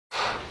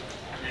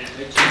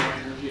makes it more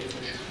energy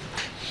efficient.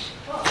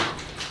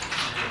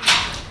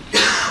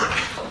 This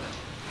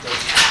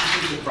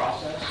is the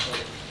process. So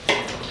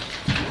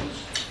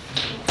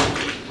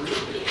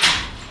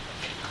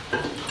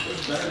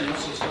it's better than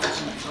also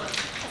starts in the front.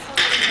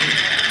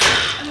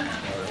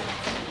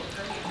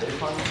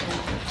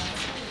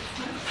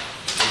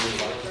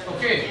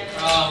 Okay,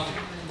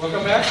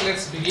 welcome back.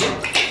 Let's begin.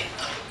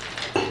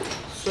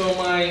 So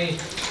any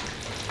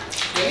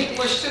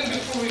question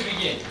before we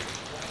begin?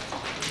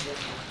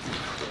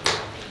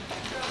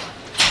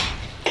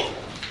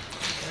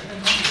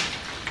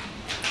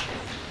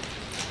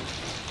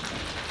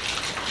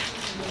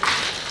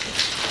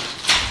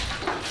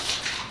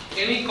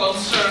 Any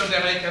concern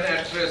that I can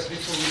address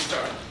before we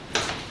start?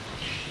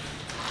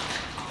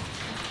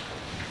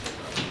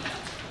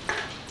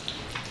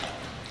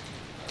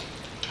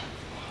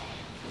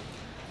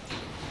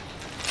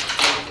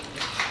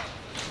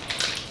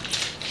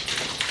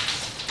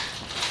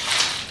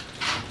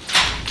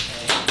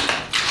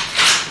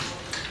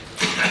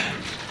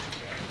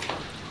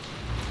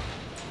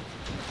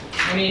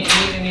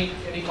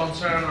 Any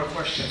concern or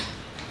question?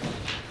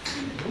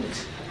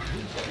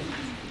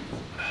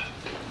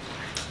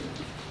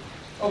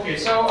 Okay,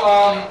 so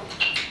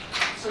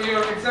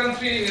your exam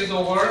 3 is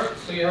over,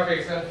 so you have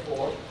exam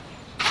 4,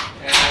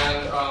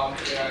 and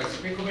yeah, it's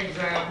a big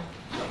exam.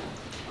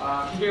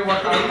 Today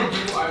what I will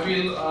do, I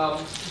will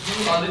do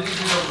a little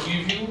bit of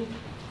review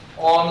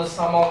on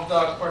some of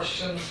the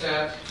questions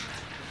that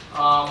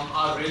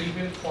are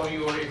relevant for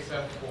your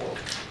exam 4.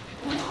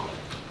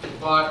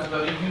 But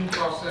the review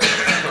process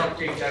does not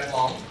take that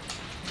long,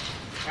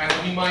 and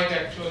we might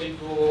actually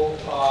go,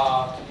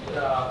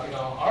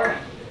 early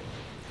today.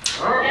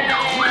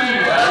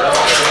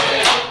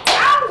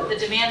 The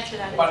demand for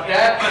that is But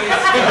that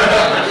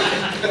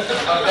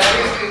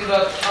is in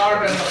the third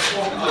and the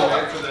fourth hour.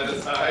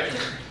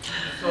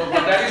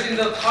 But that is in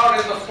the third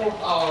and the fourth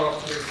hour of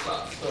today's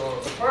class. So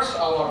the first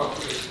hour of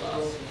today's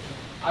class,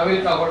 I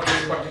will cover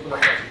this particular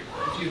topic,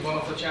 which is one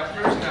of the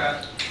chapters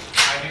that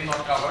I did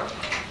not cover.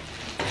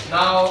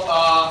 Now,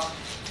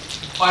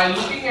 by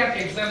looking at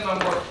exam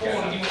number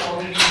 4, you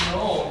already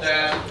know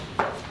that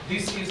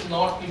this is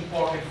not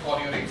important for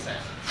your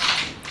exam.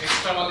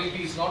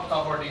 Externality is not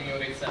covered in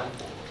your exam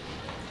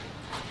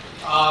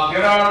 4.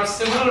 There are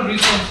several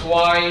reasons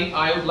why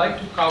I would like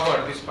to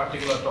cover this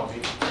particular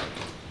topic.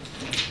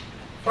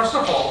 First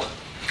of all,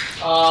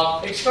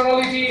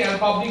 externality and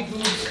public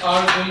goods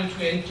are going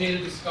to entail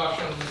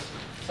discussions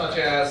such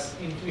as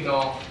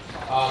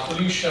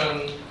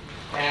pollution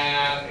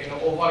and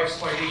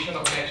overexploitation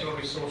of natural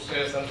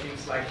resources and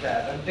things like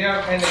that, and they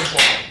are kind of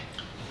important.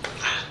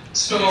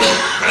 So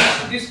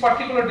this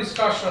particular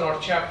discussion or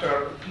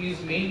chapter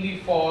is mainly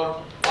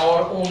for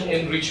our own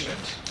enrichment,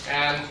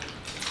 and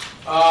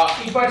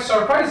it might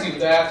surprise you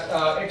that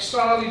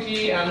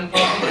externality and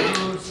public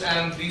goods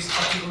and this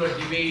particular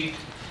debate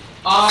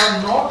are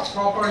not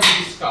properly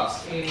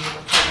discussed in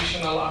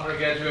traditional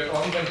undergraduate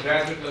or even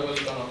graduate level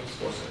economics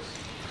courses.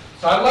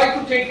 So I'd like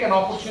to take this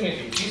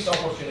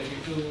opportunity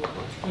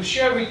to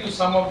share with you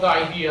some of the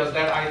ideas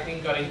that I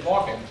think are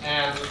important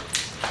and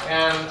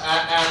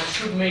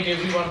should make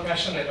everyone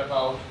passionate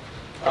about,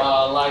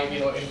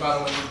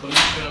 environmental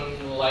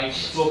pollution, like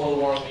global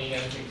warming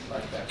and things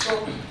like that.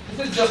 So this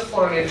is just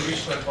for an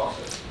enrichment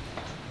process.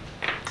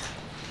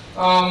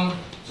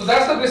 So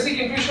that's the basic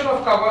intuition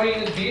of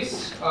covering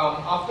this.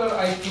 After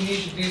I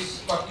finish this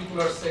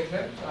particular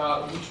segment,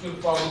 which will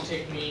probably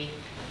take me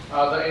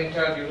the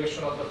entire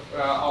duration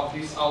of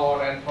this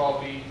hour and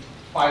probably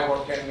 5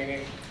 or 10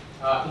 minutes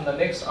in the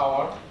next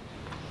hour,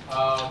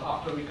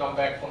 after we come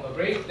back from the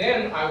break,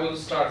 then I will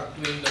start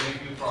doing the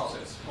review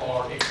process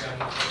for exam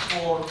number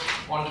 4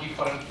 on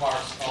different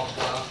parts of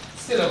the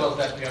syllabus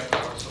that we have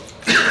covered so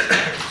far.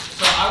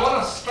 So I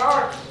want to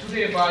start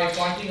today by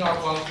pointing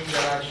out one thing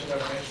that I should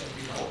have mentioned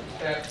before,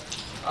 that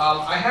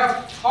I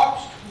have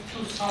talked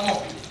to some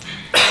of you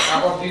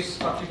about this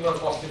particular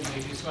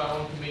possibility, so I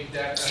want to make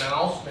that an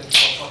announcement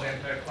for the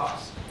entire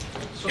class.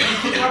 So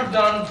if you have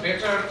done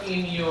better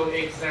in your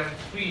exam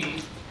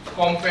 3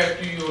 compared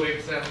to your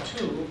exam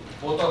 2,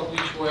 both of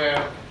which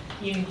were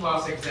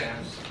in-class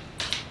exams,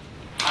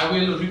 I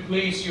will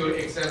replace your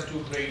exam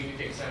 2 grade with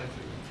exam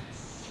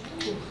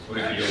 3. What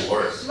if you do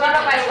worse? What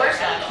about my worst?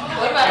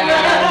 What about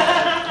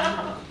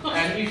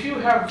And if you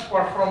have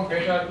performed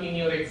better in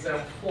your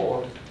exam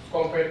 4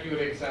 compared to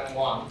your exam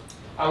 1,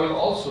 I will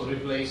also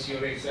replace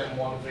your exam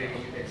 1 grade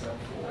with exam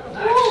 4.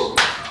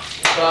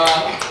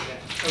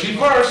 The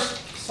reverse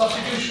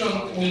substitution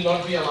will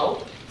not be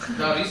allowed.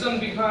 The reason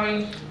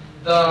behind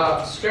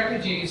the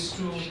strategy is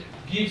to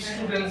give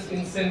students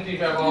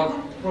incentive about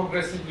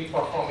progressively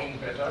performing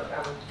better,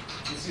 and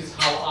this is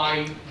how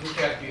I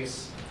look at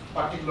this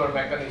particular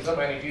mechanism,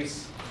 and it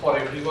is for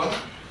everyone.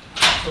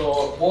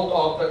 So both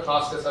of the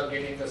classes are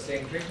getting the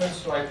same treatment,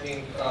 so I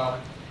think,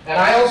 and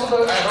I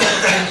also have the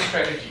same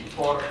strategy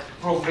for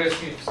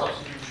progressive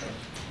substitution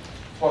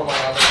for my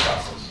other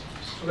classes.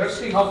 So let's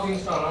see how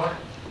things turn out.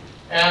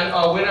 And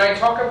when I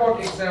talk about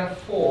exam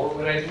 4,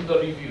 when I do the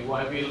review,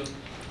 I will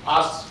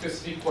ask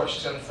specific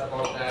questions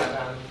about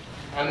that,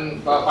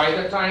 and by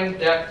the time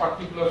that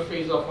particular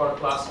phase of our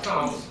class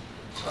comes,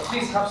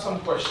 please have some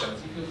questions.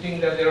 If you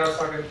think that there are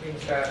certain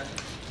things that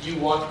you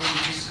want to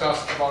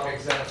discuss about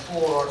exam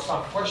 4 or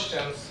some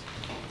questions,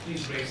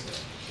 please raise them.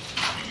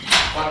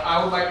 But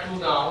I would like to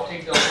now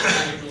take the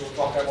opportunity to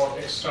talk about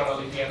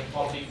externality and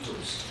public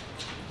goods,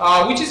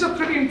 which is a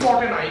pretty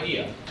important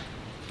idea.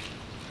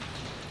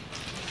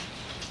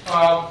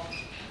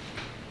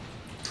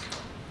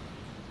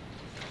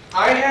 I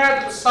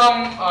had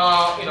some,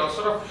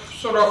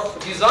 sort of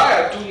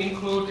desire to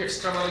include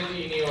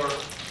externality in your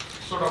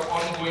sort of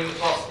ongoing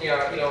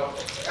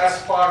process,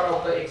 as part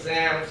of the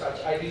exams.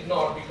 I did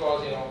not,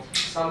 because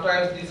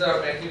sometimes these are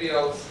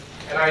materials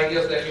and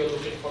ideas that you're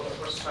looking for the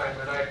first time,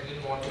 and I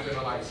didn't want to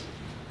penalize you.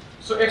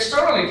 So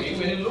externality,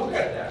 when you look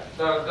at that,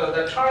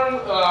 the term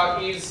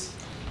is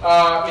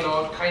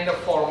kind of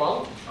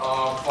formal,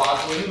 but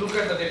when you look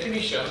at the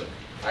definition,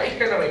 it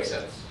kind of makes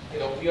sense.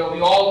 We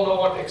all know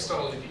what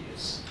externality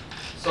is.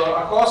 So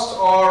a cost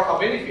or a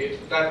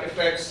benefit that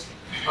affects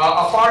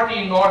a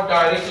party not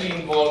directly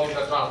involved in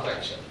the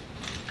transaction.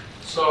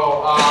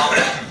 So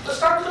let's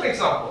start with an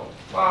example.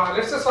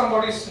 Let's say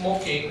somebody is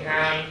smoking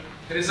and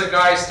there is a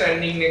guy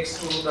standing next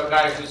to the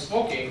guy who is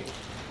smoking.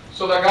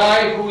 So the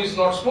guy who is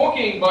not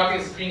smoking but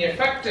is being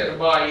affected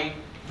by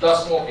the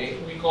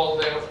smoking, we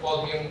call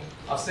him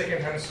a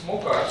second-hand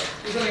smoker,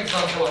 is an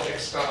example of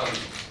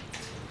externality.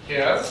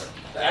 Here,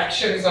 the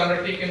action is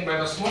undertaken by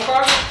the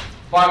smoker,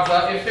 but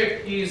the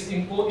effect is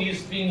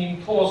being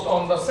imposed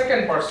on the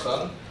second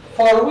person,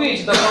 for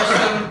which the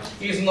person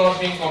is not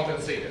being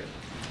compensated.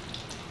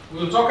 We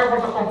will talk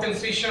about the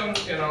compensation,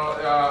 in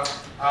about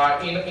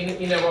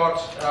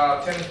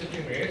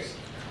 10-15 minutes.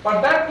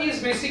 But that is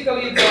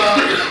basically the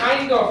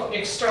kind of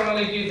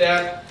externality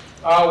that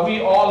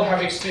we all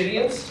have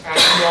experienced and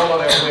we all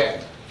are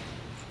aware.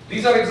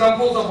 These are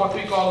examples of what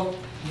we call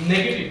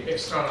negative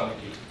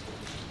externality.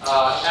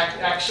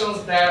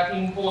 Actions that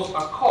impose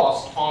a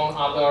cost on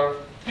other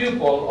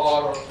people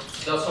or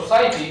the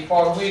society,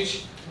 for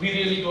which we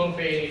really don't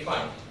pay any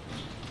fine.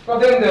 But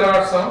then there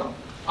are some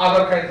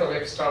other kinds of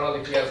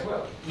externality as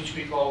well, which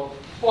we call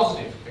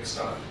positive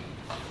externality.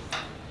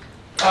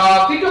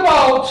 Think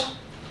about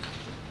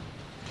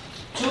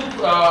two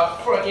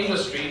for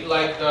industry,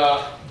 like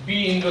the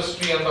bee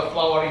industry and the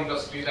flower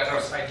industry, that are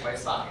side by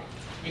side.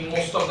 In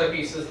most of the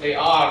cases, they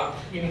are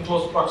in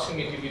close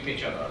proximity with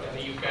each other,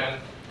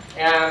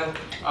 and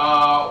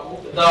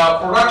the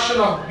production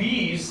of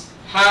bees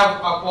have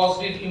a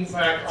positive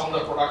impact on the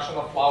production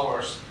of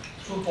flowers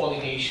through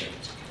pollination.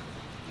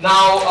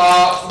 Now,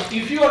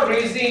 if you are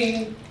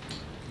raising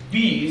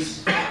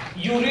bees,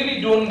 you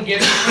really don't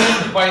get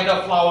paid by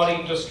the flower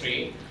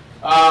industry,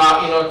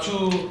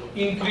 to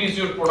increase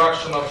your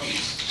production of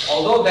bees.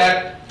 Although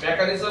that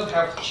mechanisms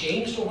have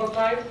changed over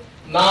time,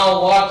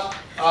 now what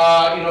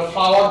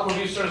flower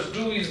producers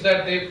do is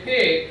that they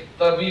pay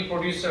the bee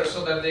producers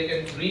so that they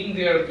can bring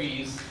their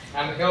bees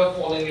and help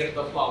pollinate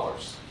the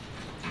flowers.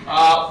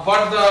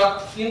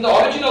 But in the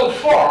original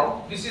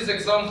form, this is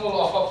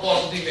example of a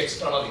positive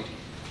externality,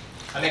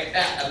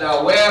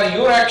 where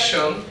your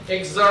action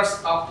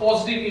exerts a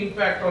positive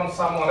impact on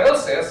someone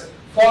else's,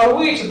 for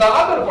which the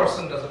other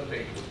person doesn't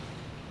pay you.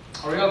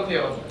 Are you all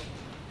clear on that?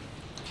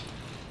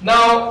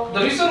 Now,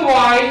 the reason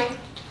why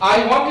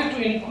I wanted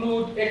to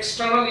include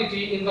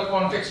externality in the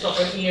context of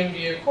an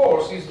EMBA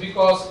course is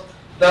because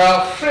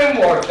the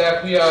framework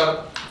that we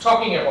are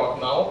talking about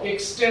now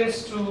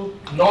extends to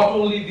not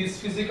only this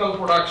physical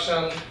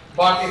production,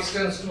 but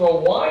extends to a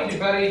wide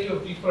variety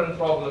of different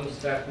problems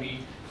that we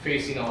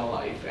face in our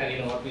life and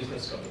in our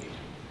business community.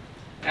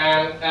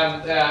 And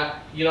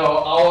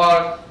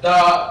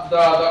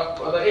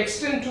the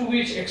extent to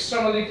which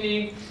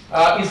externality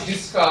is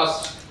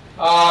discussed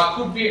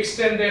could be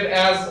extended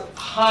as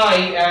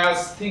high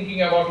as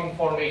thinking about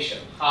information.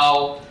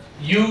 How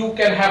you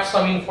can have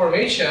some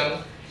information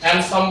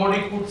and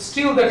somebody could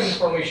steal that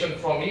information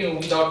from you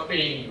without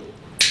paying you.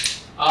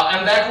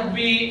 And that would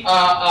be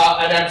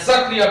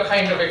exactly a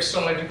kind of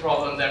externality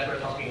problem that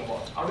we're talking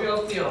about. Are we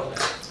all clear on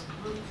that?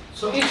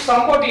 So if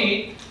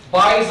somebody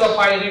buys a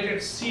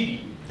pirated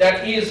CD,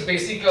 that is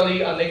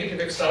basically a negative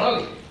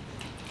externality,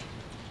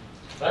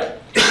 right?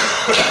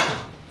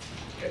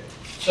 Okay.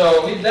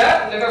 So with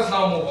that, let us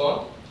now move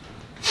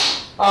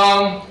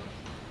on.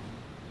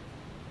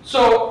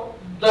 So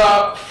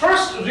the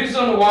first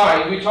reason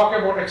why we talk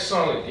about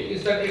externality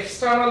is that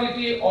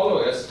externality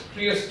always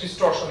creates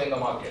distortion in the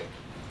market.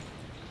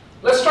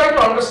 Let's try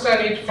to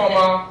understand it from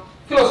a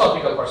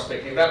philosophical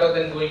perspective rather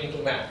than going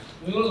into math.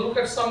 We will look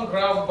at some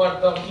graph,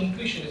 but the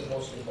intuition is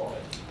most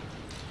important.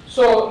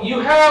 So you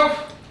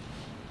have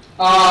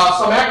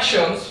some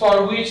actions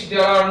for which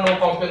there are no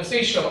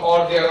compensation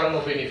or there are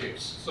no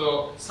benefits.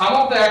 So some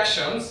of the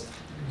actions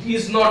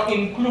is not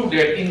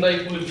included in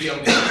the equilibrium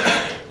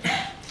mechanism.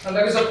 And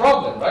that is a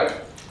problem, right?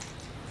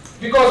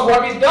 Because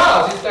what it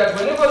does is that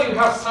whenever you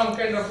have some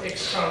kind of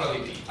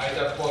externality,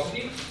 either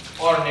positive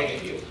or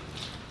negative,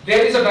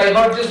 there is a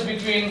divergence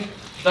between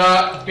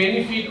the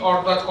benefit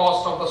or the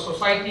cost of the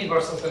society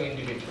versus an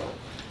individual.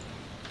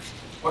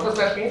 What does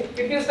that mean?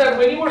 It means that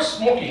when you are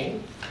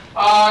smoking, you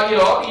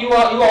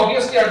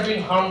obviously are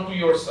doing harm to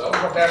yourself,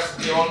 but that's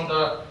beyond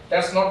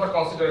that's not the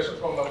consideration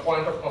from the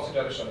point of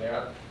consideration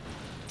here.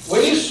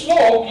 When you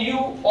smoke,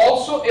 you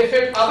also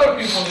affect other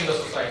people in the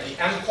society,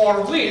 and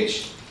for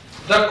which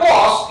the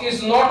cost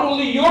is not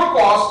only your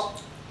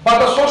cost, but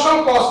the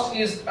social cost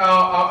is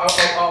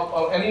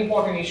an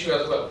important issue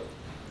as well.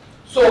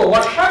 So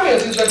what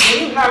happens is that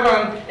when you have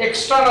an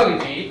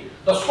externality,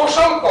 the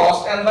social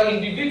cost and the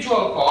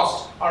individual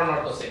cost are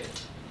not the same.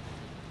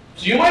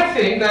 So you might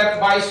think that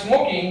by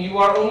smoking, you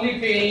are only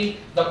paying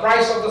the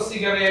price of the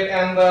cigarette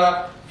and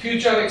the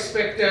future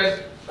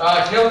expected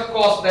health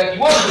cost that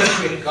you are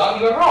going to incur.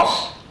 You are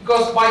wrong.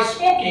 Because by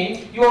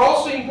smoking, you are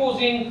also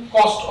imposing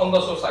cost on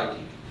the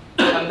society.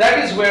 And that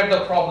is where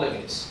the problem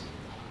is.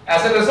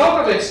 As a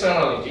result of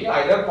externality,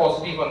 either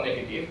positive or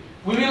negative,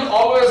 we will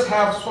always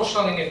have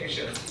social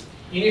inefficiency.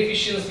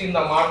 Inefficiency in the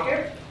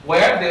market,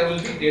 where there will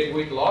be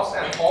deadweight loss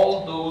and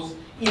all those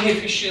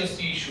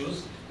inefficiency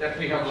issues that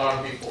we have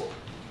learned before.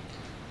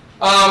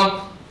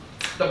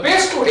 The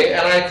best way,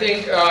 and I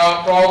think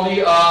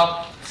probably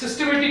a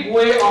systematic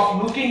way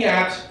of looking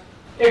at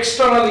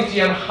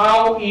externality and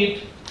how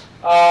it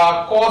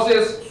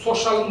causes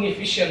social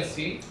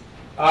inefficiency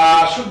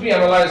should be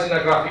analyzed in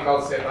a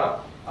graphical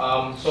setup.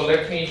 So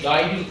let me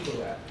guide you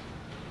through that.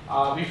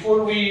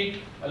 Before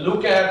we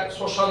look at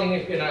social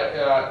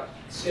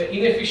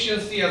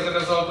inefficiency as a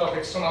result of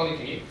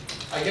externality,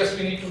 I guess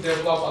we need to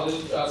develop a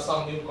little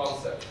some new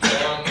concept.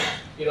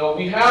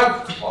 We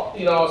have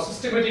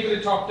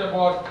systematically talked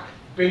about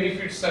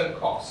benefits and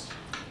costs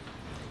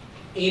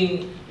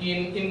in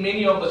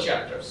many of the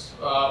chapters,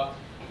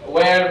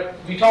 where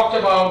we talked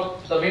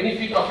about the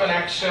benefit of an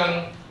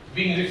action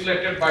being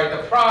reflected by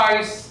the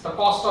price, the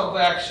cost of the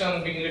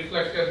action being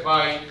reflected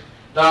by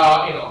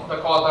the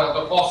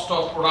cost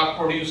of product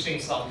producing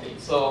something.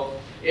 So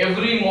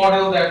every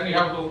model that we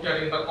have looked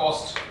at in the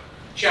cost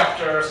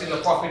chapters, in the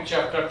profit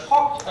chapter,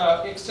 talked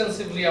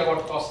extensively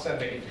about costs and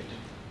benefit.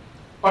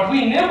 But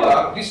we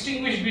never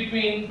distinguish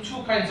between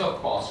two kinds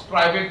of costs,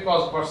 private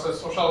cost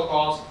versus social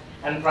cost,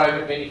 and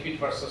private benefit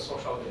versus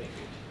social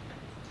benefit.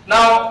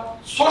 Now,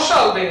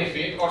 social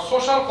benefit or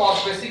social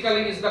cost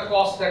basically is the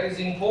cost that is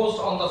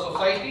imposed on the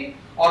society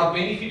or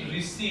benefit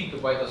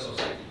received by the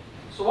society.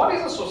 So what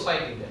is a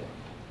society then?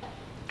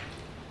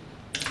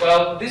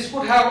 Well, this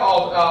could have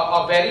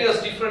a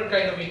various different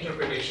kind of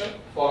interpretation.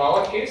 For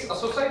our case, a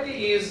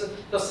society is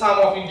the sum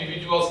of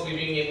individuals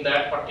living in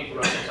that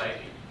particular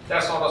society.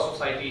 That's what a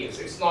society is.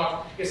 It's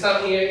not. It's an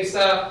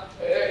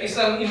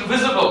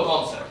invisible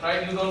concept,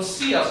 right? You don't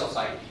see a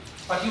society,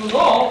 but you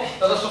know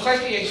that the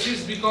society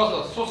exists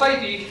because the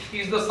society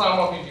is the sum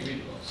of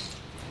individuals.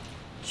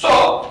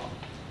 So,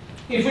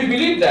 if we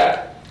believe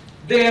that,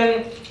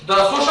 then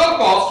the social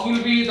cost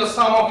will be the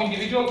sum of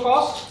individual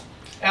cost,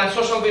 and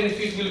social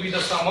benefit will be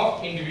the sum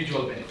of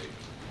individual benefit.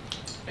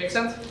 Make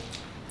sense?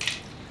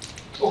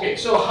 Okay,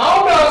 so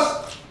how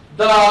does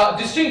the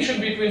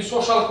distinction between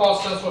social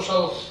cost and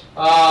social,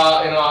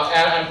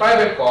 and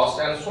private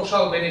cost and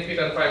social benefit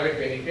and private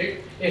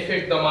benefit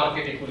affect the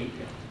market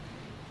equilibrium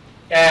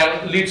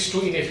and leads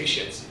to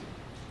inefficiency?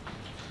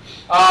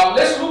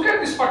 Let's look at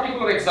this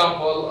particular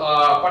example,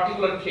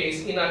 particular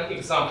case in an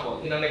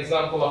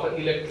example of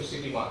an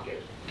electricity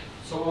market.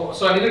 So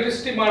an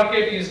electricity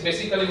market is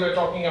basically, we're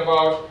talking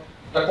about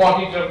the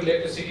quantity of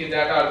electricity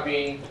that are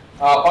being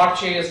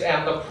purchased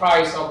and the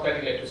price of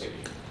that electricity.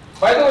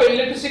 By the way,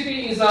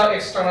 electricity is an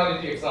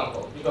externality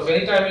example, because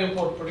anytime you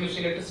produce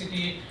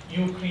electricity,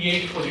 you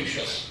create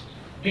pollution,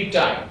 big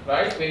time,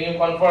 right? When you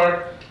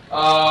convert,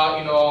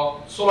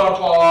 solar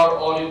power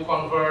or you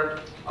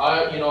convert,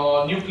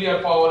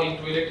 nuclear power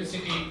into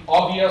electricity,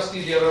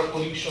 obviously there are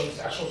pollutions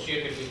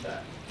associated with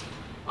that.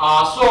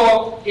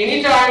 So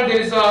anytime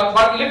there is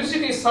but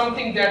electricity is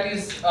something that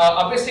is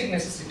a basic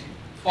necessity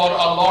for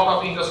a lot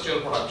of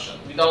industrial production.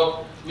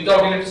 Without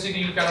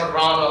electricity, you cannot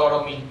run a lot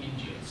of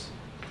engines.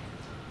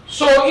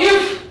 So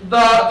if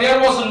there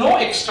was no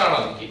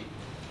externality,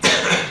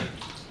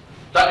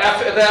 the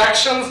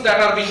actions that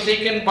are being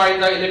taken by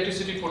the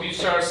electricity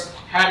producers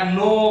had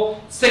no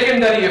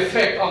secondary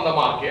effect on the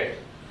market,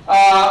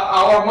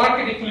 our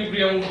market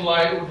equilibrium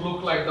would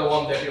look like the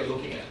one that you're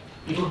looking at.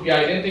 It would be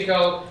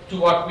identical to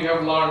what we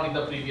have learned in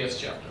the previous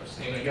chapters.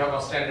 You have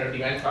a standard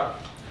demand curve,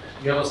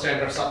 you have a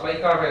standard supply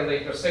curve, and the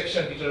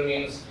intersection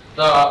determines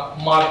the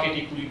market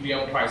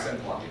equilibrium, price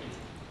and quantity.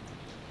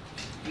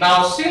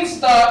 Now, since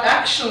the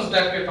actions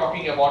that we're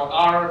talking about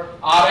are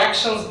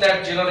actions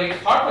that generate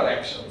further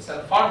actions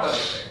and further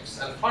effects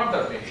and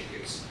further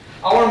benefits,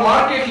 our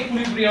market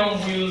equilibrium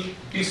will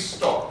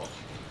distort.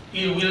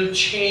 It will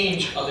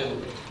change a little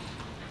bit.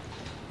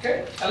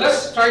 Okay, and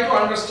let's try to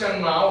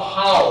understand now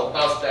how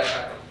does that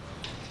happen.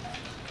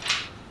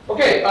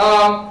 Okay,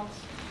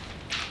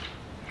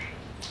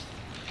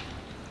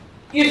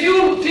 if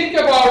you think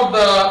about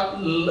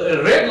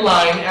the red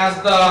line as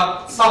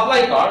the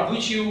supply curve,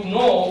 which you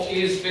know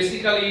is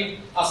basically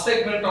a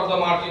segment of the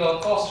marginal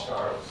cost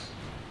curve,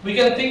 we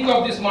can think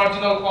of this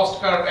marginal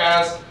cost curve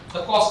as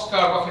the cost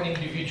curve of an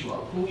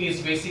individual who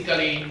is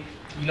basically,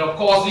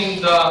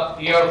 causing the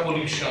air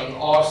pollution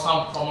or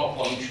some form of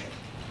pollution.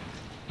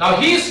 Now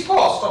his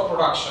cost of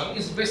production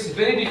is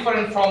very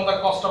different from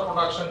the cost of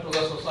production to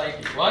the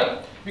society.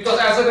 Why? Because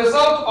as a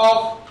result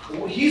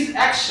of his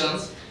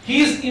actions,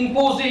 he is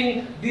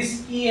imposing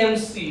this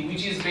EMC,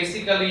 which is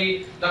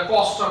basically the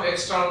cost of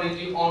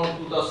externality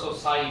onto the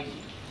society.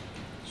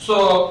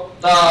 So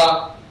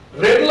the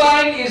red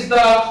line is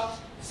the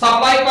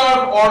supply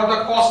curve or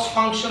the cost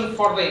function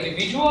for the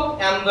individual,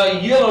 and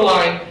the yellow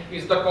line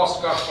is the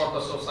cost curve for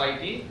the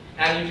society.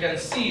 And you can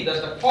see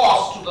that the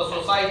cost to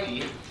the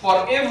society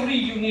for every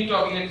unit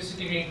of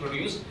electricity being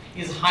produced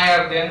is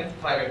higher than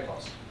private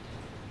cost.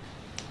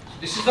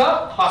 This is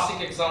a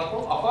classic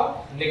example of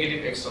a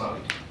negative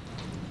externality.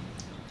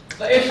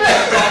 The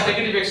effect of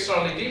negative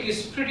externality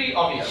is pretty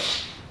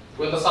obvious.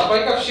 When the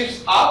supply curve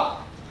shifts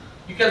up,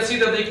 you can see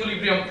that the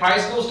equilibrium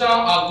price goes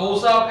down,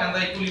 goes up, and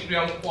the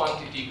equilibrium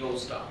quantity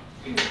goes down.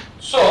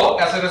 So,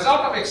 as a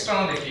result of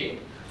externality,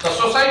 the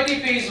society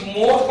pays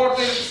more for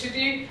the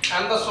electricity,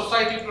 and the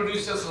society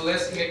produces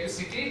less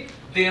electricity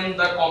than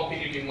the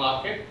competitive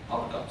market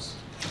outcomes.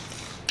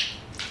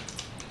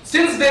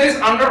 Since there is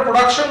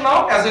underproduction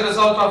now as a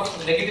result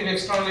of negative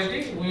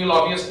externality, we will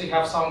obviously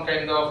have some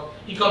kind of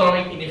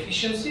economic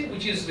inefficiency,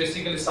 which is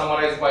basically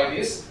summarized by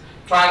this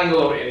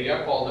triangular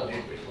area called the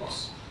deadweight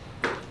loss,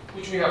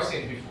 which we have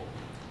seen before.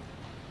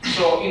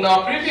 So in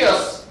our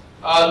previous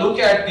look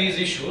at these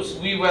issues,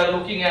 we were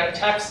looking at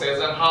taxes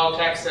and how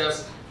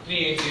taxes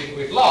create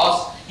deadweight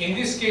loss. In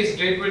this case,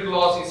 deadweight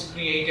loss is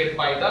created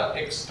by the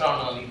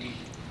externality.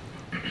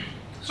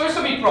 So it's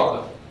a big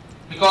problem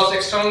because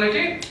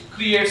externality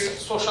creates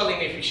social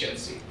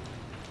inefficiency.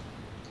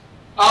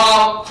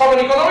 From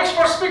an economics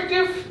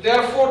perspective,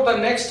 therefore, the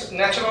next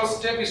natural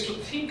step is to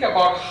think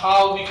about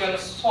how we can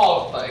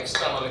solve the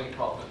externality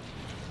problem.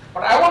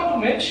 But I want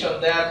to mention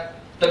that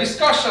the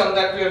discussion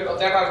that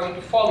are going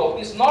to follow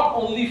is not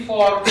only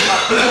for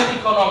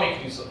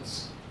economic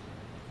reasons.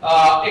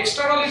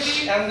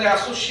 Externality and the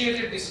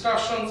associated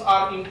discussions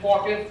are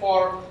important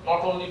for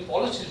not only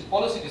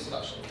policy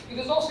discussions. It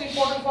is also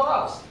important for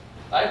us,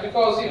 right?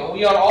 Because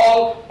we are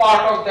all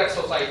part of that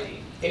society.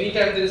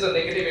 Anytime there is a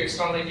negative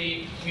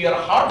externality, we are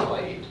harmed by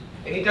it.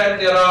 Anytime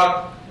there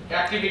are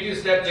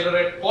activities that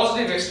generate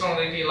positive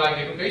externality like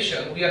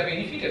education, we are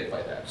benefited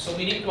by that. So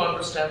we need to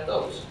understand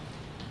those.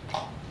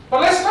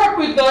 But let's start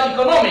with the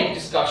economic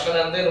discussion,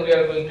 and then we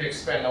are going to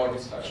expand our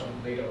discussion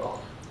later on.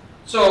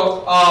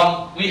 So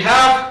we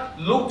have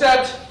looked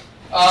at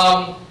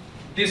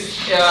this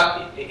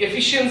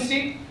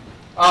efficiency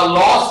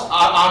loss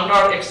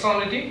under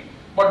externality.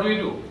 What do we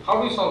do?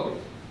 How do we solve it?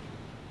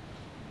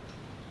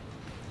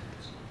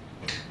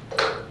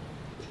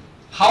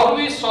 How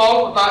do we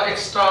solve the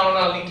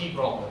externality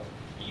problem?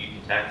 You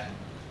detect.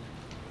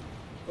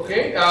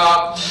 Okay,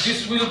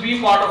 this will be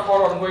part of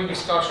our ongoing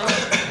discussion.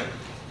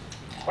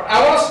 But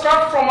I want to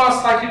start from a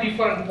slightly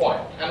different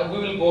point, and we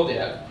will go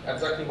there,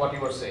 exactly what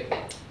you were saying.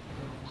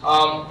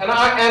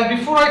 And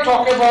before I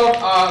talk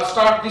about,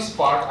 start this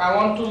part, I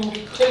want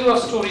to tell you a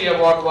story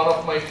about one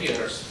of my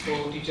peers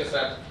who teaches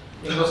at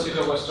University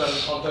of Western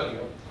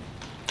Ontario.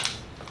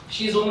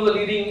 She is one of the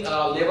leading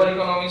labor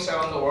economists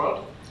around the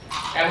world.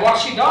 And what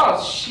she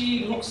does,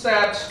 she looks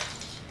at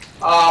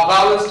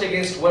violence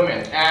against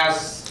women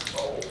as,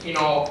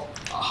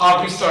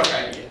 her research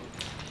idea.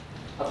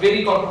 A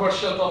very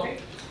controversial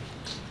topic.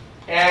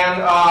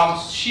 And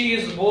she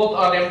is both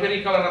an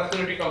empirical and a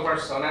theoretical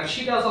person, and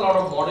she does a lot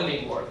of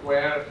modeling work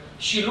where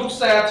she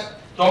looks at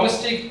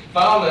domestic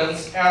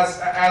violence as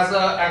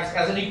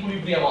an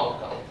equilibrium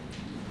outcome.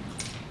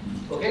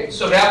 Okay,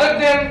 so rather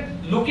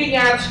than looking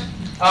at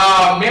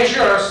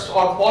measures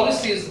or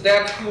policies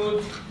that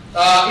could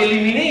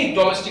eliminate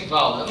domestic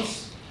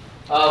violence,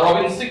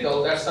 Robin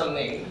Sickle, that's her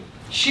name,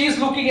 she is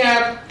looking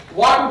at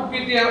what would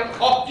be the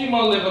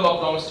optimal level of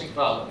domestic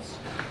violence.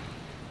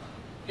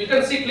 You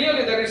can see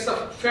clearly that it's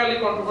a fairly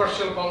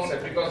controversial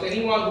concept because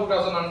anyone who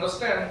doesn't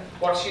understand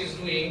what she's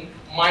doing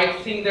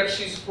might think that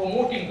she's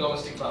promoting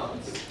domestic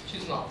violence.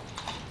 She's not.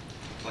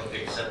 Like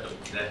the acceptable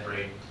death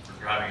rate for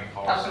driving a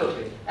car.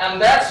 Absolutely.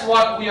 And that's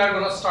what we are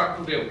going to start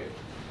today with.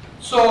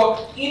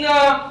 So, in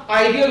an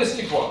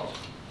idealistic world,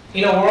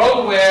 in a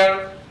world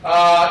where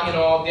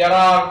there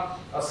are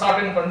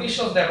certain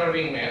conditions that are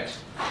being met,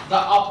 the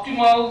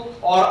optimal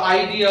or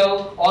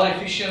ideal or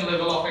efficient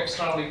level of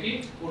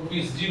externality would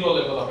be zero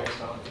level of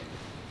externality.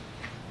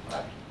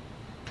 Right?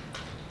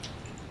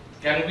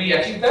 Can we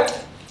achieve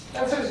that? The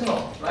answer is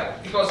no,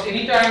 right? Because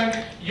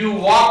anytime you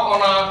walk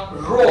on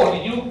a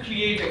road, you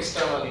create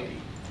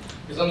externality.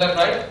 Isn't that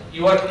right?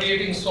 You are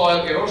creating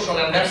soil erosion,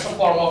 and that's a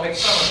form of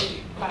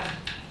externality.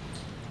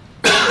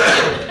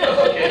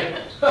 Okay.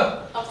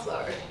 I'm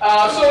sorry.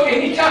 So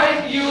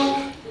anytime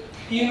you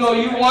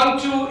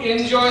want to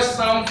enjoy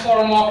some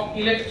form of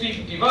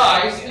electric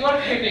device, you are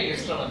creating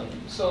externality.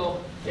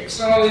 So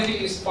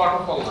externality is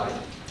part of our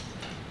life.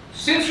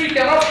 Since we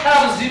cannot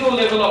have zero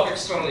level of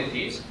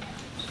externalities,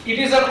 it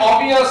is an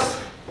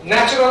obvious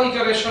natural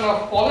iteration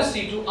of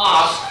policy to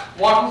ask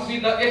what would be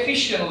the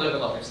efficient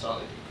level of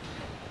externality.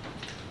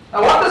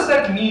 Now, what does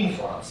that mean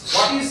for us?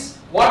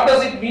 What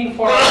does it mean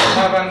for us to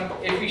have an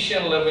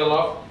efficient level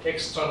of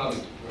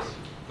externality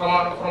from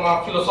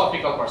a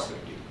philosophical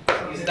perspective?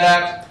 Is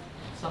that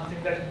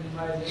Something that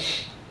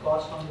minimizes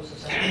cost on the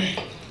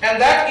society.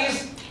 and that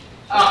is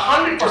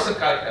 100%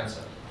 correct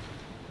answer.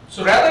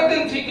 So rather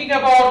than thinking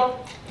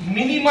about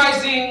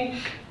minimizing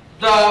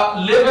the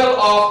level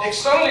of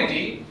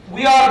externality,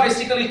 we are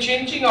basically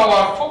changing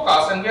our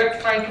focus and we are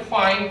trying to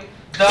find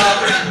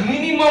the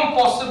minimum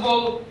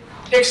possible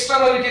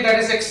externality that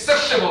is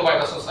acceptable by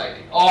the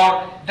society,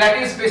 or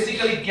that is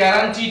basically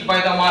guaranteed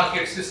by the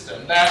market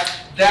system,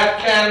 that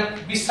can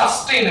be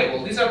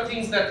sustainable. These are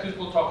things that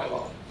people talk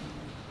about.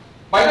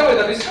 By the way,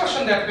 the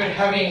discussion that we're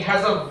having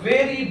has a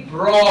very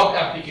broad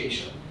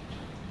application,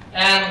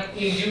 and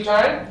in due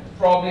time,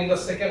 probably in the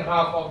second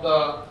half of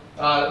the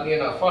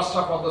first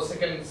half of the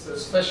second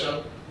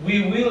session,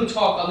 we will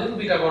talk a little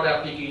bit about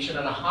application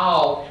and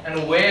how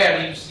and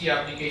where you see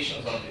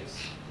applications of this.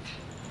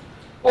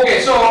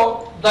 Okay,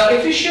 so the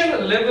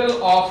efficient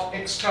level of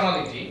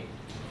externality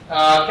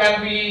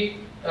can be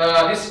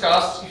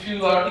discussed if you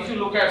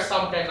look at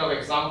some kind of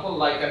example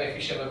like an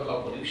efficient level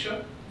of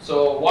pollution.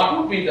 So what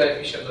would be the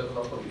efficient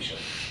level of pollution?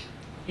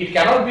 It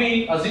cannot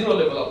be a zero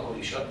level of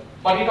pollution,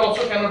 but it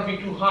also cannot be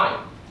too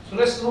high. So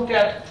let's look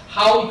at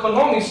how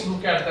economists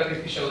look at that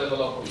efficient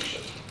level of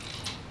pollution.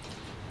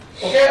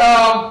 Okay,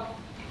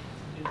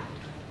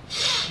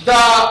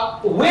 the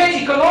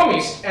way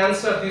economists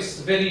answer this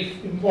very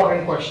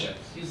important question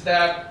is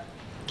that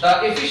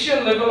the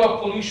efficient level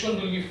of pollution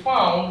will be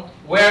found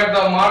where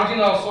the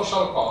marginal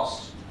social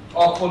cost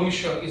of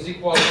pollution is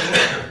equal to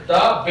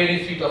the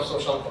benefit of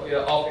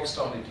of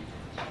externality.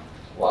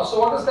 Well, so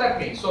what does that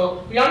mean?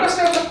 So we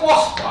understand the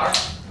cost part.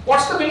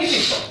 What's the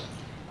benefit from it?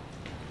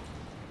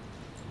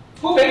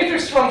 Who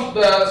benefits from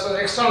the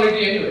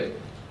externality anyway?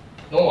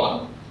 No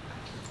one.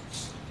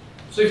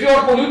 So if you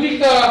are polluting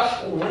the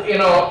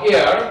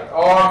air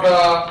or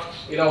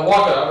the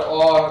water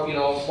or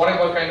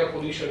whatever kind of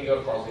pollution you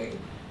are causing,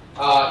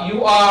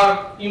 you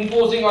are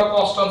imposing a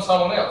cost on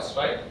someone else,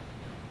 right?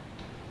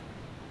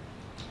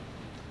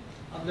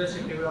 Unless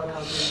you figure out how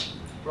to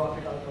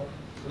profit out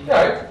of.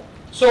 Right.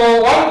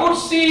 So one could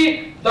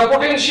see the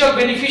potential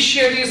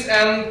beneficiaries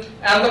and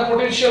the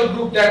potential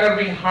group that are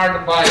being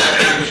hurt by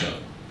the pollution.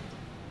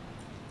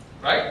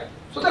 Right?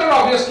 So there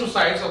are obvious two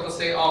sides of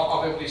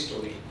of every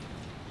story.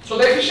 So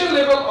the efficient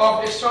level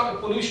of external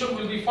pollution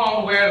will be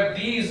found where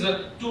these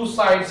two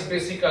sides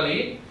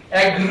basically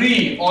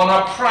agree on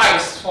a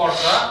price for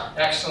the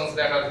actions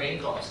that are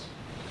being caused.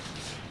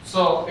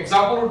 So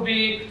example would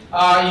be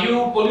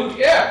you pollute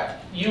air,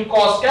 you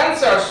cause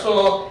cancer.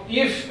 So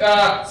if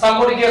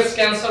somebody gets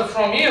cancer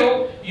from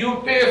you,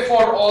 you pay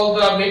for all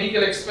the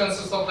medical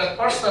expenses of that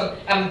person,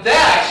 and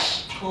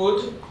that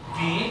could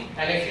be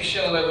an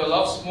efficient level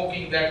of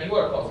smoking that you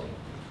are causing.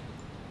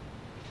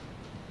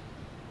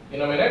 In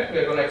a minute, we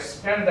are going to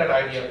expand that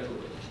idea a little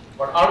bit.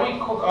 But are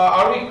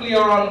we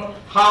clear on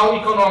how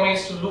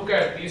economists look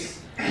at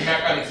this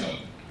mechanism?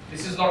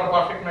 This is not a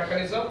perfect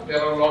mechanism.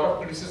 There are a lot of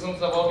criticisms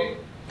about it.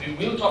 We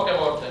will talk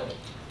about them.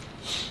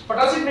 But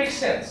does it make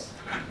sense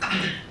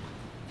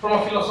from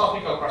a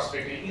philosophical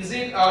perspective? Is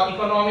it an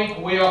economic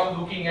way of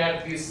looking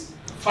at this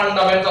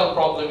fundamental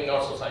problem in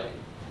our society?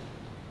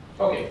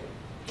 Okay.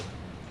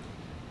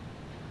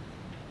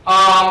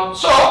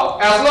 So,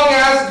 as long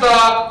as the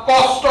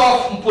cost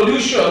of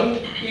pollution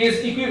is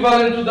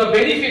equivalent to the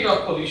benefit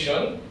of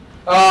pollution,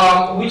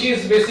 which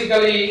is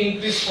basically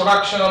increased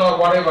production or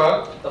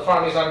whatever the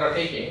firm is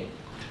undertaking,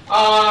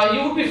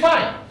 you would be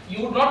fine.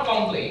 You would not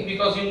complain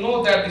because you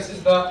know that this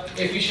is the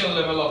efficient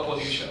level of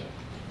pollution.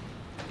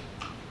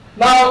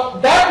 Now,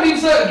 that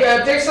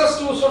takes us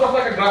to sort of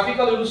like a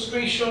graphical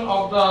illustration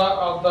of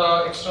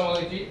the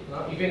externality.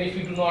 Even if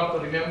you do not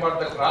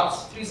remember the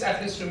graphs, please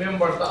at least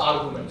remember the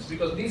arguments,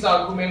 because these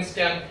arguments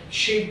can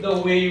shape the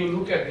way you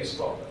look at these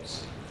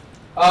problems.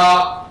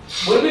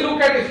 When we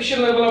look at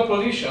efficient level of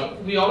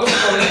pollution, we always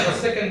call it the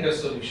second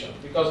best solution,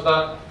 because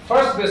the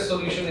first best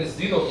solution is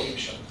zero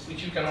pollution,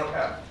 which you cannot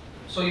have.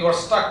 So you are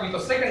stuck with a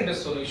second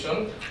best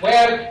solution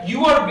where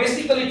you are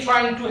basically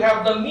trying to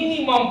have the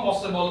minimum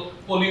possible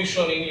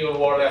pollution in your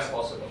world as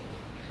possible.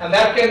 And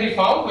that can be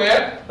found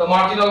where the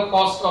marginal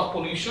cost of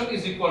pollution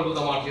is equal to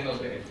the marginal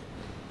benefit.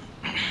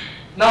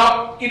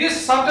 Now, it is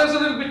sometimes a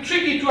little bit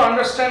tricky to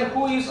understand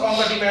who is on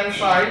the demand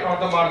side or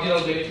the marginal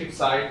benefit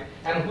side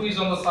and who is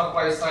on the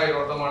supply side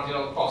or the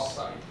marginal cost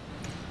side.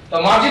 The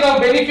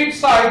marginal benefit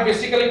side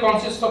basically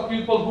consists of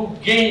people who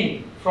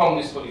gain from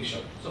this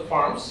pollution. So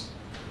firms,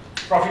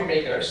 profit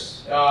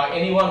makers,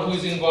 anyone who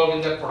is involved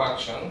in that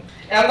production.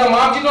 And the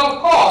marginal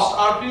cost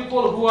are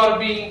people who are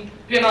being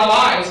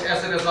penalized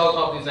as a result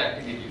of these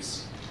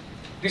activities.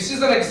 This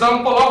is an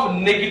example of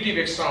negative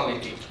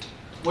externality.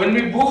 When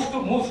we move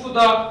to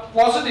the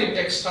positive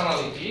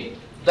externality,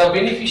 the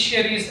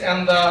beneficiaries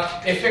and the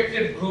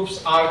affected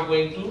groups are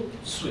going to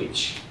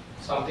switch.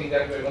 Something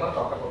that we're going to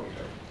talk about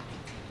later.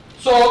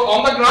 So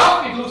on the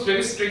graph, it looks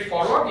very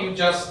straightforward. You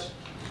just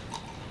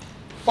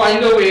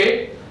find a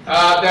way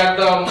that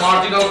the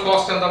marginal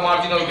cost and the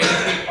marginal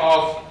benefit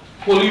of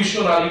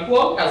pollution are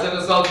equal. As a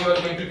result, you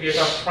are going to get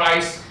a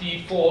price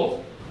P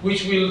pole,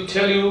 which will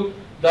tell you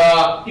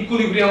the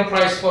equilibrium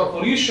price for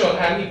pollution,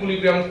 and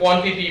equilibrium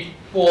quantity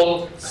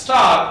pole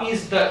star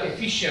is the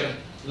efficient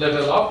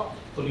level of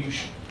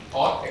pollution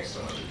or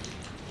externality.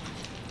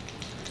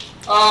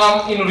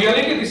 In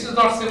reality, this is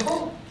not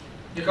simple,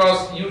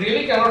 because you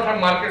really cannot have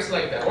markets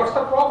like that. What's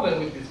the problem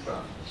with this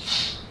graph?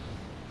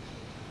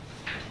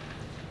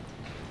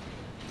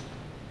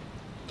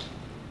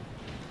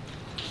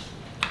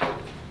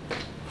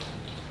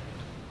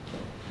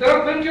 There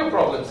are plenty of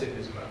problems in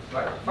this graph,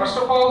 right? First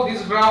of all,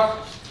 this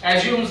graph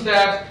assumes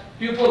that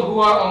people who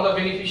are on the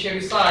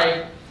beneficiary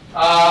side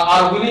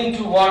are willing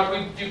to work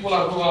with people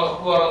who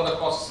are on the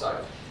cost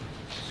side.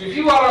 So if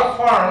you are a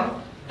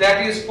firm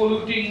that is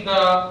polluting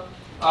the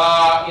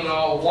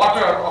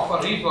water of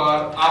a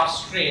river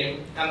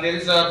upstream, and there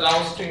is a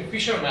downstream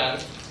fisherman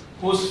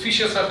whose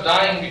fishes are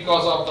dying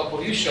because of the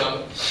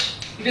pollution,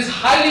 it is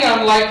highly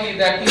unlikely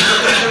that if the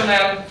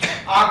fisherman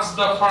asks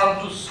the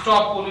firm to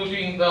stop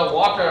polluting the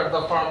water,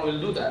 the firm will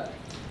do that.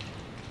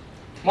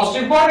 Most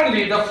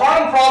importantly, the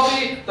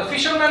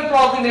fishermen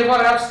probably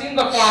never have seen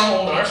the farm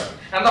owners,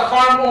 and the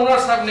farm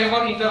owners have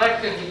never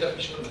interacted with the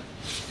fishermen,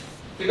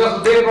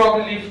 because they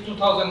probably live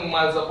 2,000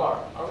 miles apart.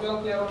 Are we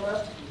all clear on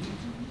that?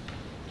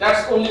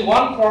 That's only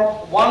one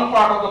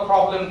part of the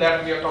problem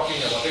that we are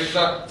talking about. There is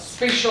a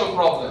spatial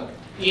problem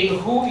in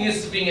who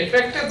is being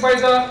affected by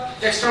the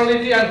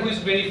externality and who is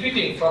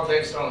benefiting from the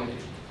externality.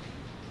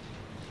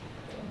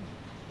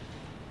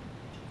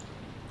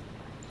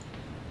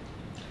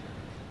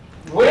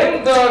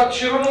 When the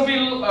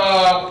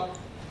Chernobyl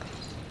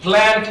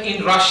plant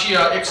in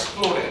Russia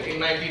exploded in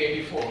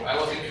 1984, I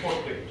was in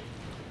 4th grade.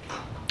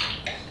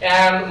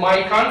 And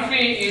my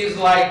country is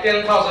like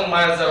 10,000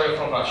 miles away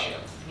from Russia,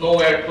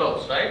 nowhere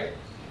close, right?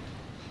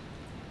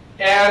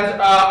 And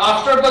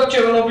after the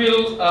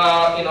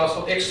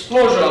Chernobyl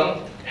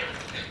explosion,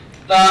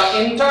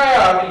 the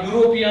entire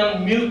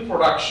European milk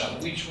production,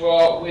 which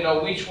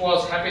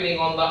was happening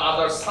on the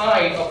other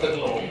side of the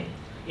globe,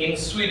 in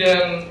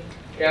Sweden,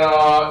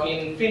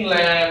 in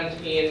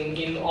Finland,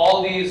 in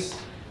all these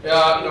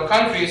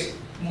countries,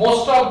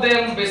 most of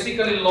them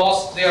basically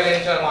lost their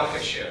entire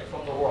market share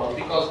from the world,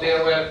 because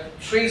there were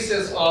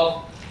traces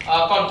of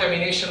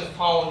contamination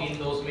found in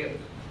those milk.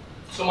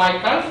 So my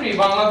country,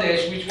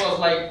 Bangladesh, which was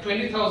like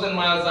 20,000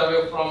 miles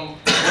away from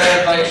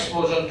where the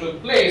explosion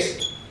took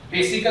place,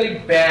 basically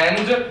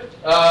banned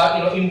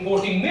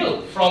importing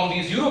milk from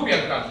these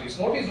European countries.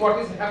 Notice what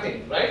is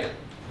happening, right?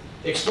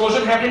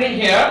 Explosion happening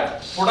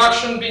here,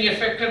 production being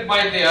affected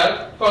by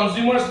there,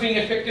 consumers being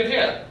affected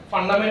here.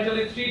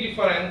 Fundamentally, 3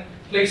 different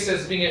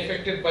places being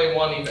affected by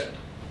one event.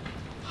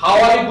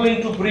 How are you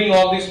going to bring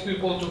all these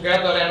people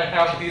together and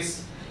have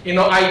this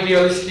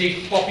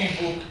idealistic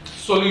copybook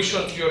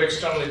solution to your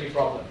externality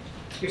problem?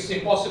 It's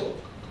impossible.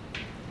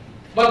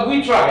 But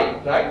we try,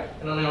 right?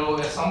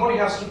 Somebody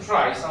has to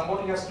try,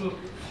 somebody has to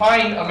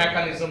find a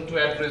mechanism to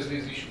address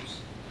these issues.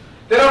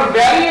 There are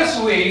various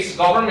ways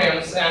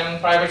governments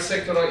and private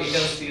sector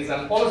agencies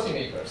and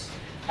policymakers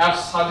have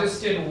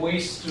suggested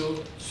ways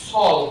to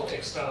solve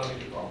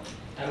externality problem,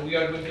 and we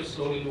are going to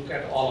slowly look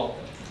at all of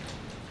them.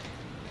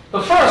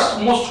 The first,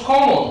 most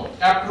common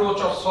approach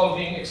of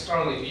solving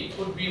externality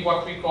would be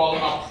what we call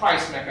a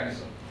price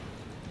mechanism,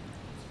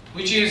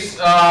 which is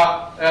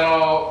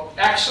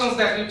actions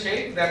that you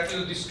take that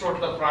will distort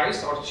the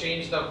price or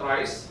change the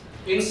price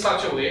in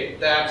such a way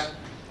that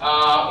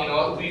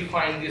we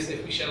find this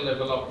efficient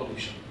level of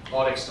pollution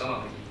or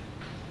externality.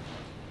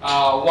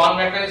 One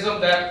mechanism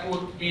that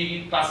could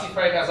be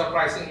classified as a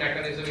pricing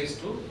mechanism is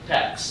to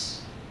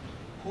tax.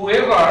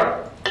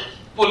 Whoever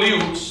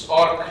pollutes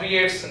or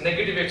creates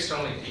negative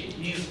externality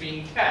is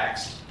being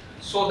taxed,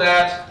 so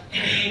that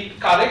he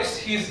corrects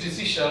his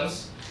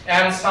decisions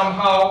and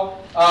somehow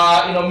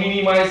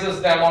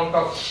minimizes the amount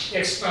of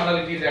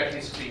externality that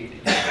he's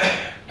creating.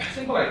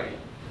 Simple idea,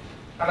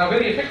 and a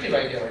very effective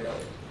idea, by the way.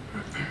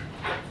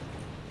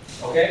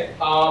 Okay.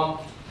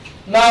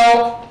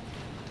 Now,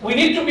 we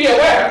need to be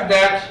aware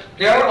that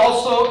there are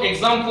also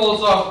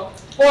examples of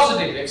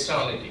positive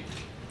externality.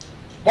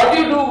 What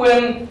do you do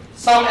when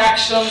some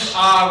actions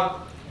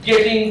are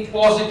getting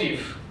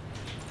positive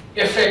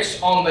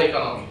effects on the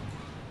economy?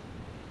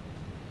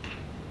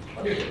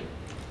 What do you do?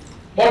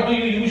 What do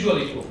you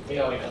usually do in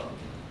our economy?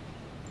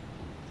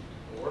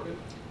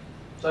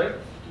 Sorry?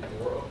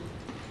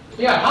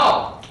 Yeah,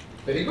 how?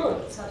 Very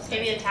good. So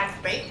maybe a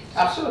tax break?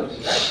 Absolutely,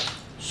 right?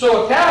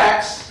 So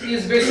tax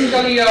is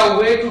basically a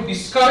way to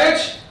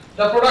discourage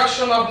the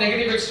production of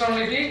negative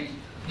externality.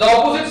 The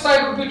opposite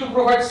side would be to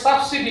provide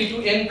subsidy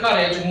to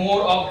encourage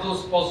more of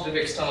those positive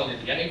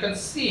externality. And you can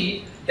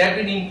see that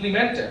being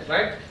implemented,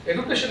 right?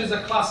 Education is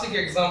a classic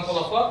example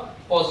of a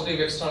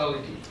positive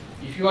externality.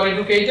 If you are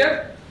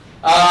educated,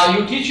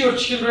 you teach your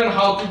children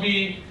how to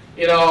be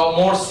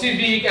more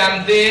civic,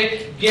 and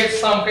they get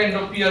some kind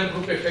of peer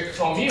group effect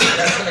from you.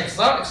 That's an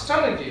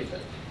externality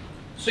effect.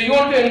 So you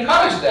want to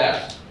encourage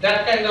that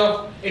kind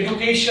of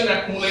education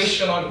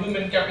accumulation or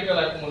human capital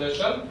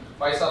accumulation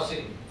by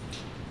subsidy.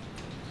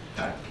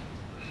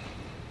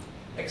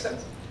 Makes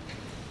sense?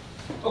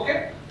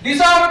 Okay?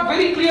 These are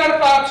very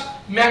clear-cut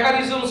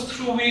mechanisms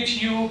through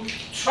which you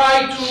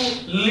try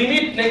to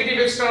limit negative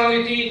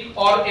externality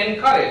or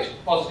encourage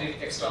positive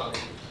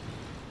externality.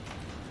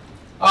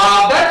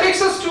 That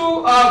takes us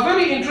to a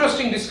very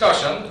interesting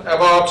discussion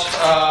about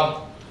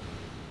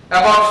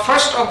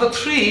first of the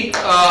three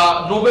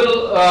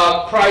Nobel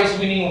Prize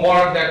winning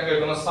work that we're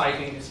going to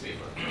cite in this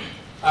paper,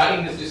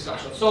 in this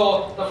discussion.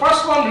 So the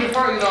first one gives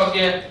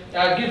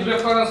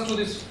reference to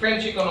this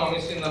French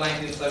economist in the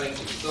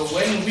 1970s. So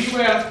when we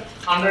were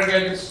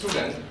undergraduate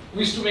students, we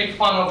used to make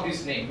fun of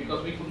this name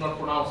because we could not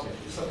pronounce it.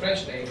 It's a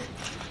French name,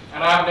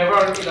 and I've never,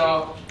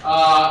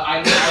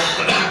 I did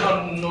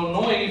not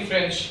know any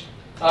French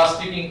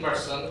speaking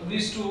person. We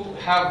used to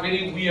have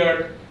very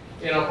weird,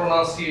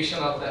 pronunciation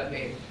of that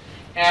name.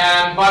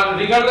 But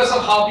regardless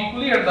of how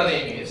peculiar the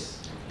name is,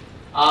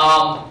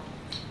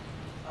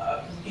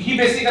 he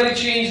basically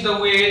changed the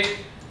way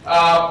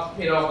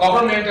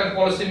government and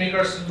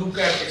policymakers look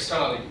at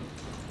externality.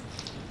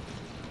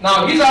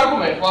 Now his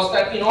argument was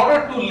that in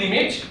order to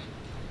limit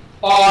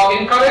or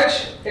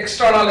encourage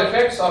external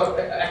effects or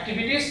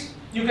activities,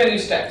 you can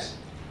use tax.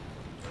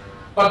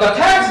 But the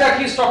tax that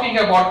he's talking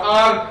about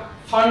are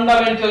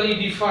fundamentally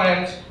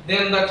different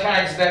than the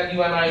tax that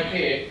you and I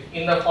pay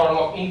in the form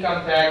of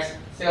income tax,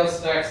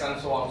 sales tax, and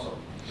so on and so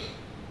forth.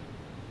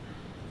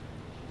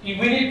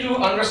 We need to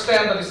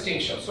understand the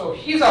distinction. So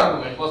his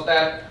argument was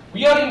that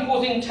we are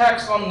imposing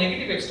tax on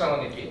negative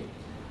externality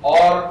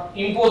or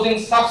imposing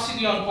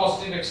subsidy on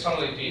positive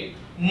externality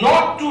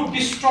not to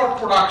distort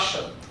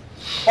production,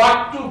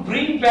 but to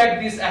bring back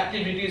these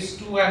activities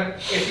to an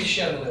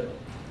efficient level.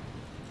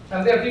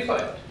 And they are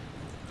different.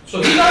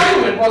 So his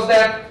argument was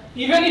that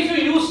even if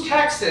you use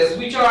taxes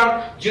which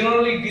are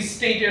generally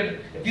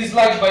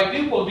disliked by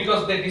people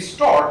because they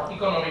distort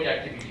economic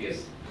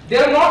activities, they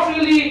are not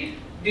really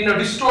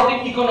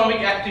distorting economic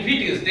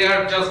activities, they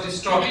are just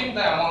distorting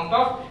the amount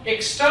of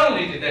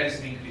externality that is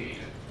being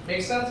created.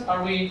 Make sense?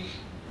 Are we?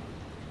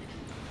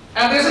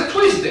 And there's a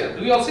twist there.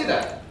 Do we all see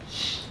that?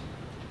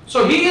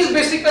 So he is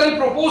basically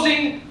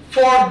proposing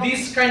for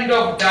this kind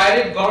of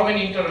direct government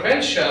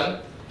intervention,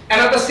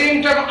 and at the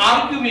same time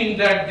arguing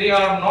that they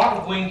are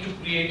not going to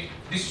create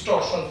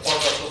distortion for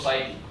the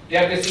society. They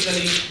are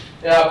basically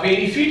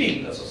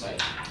benefiting the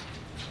society.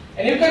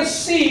 And you can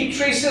see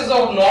traces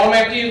of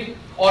normative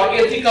or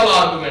ethical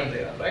argument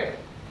there, right?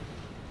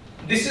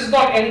 This is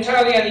not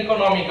entirely an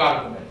economic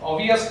argument.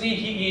 Obviously,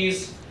 he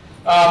is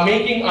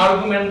making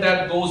argument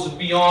that goes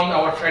beyond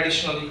our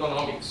traditional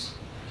economics.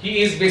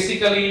 He is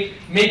basically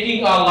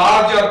making a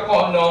larger,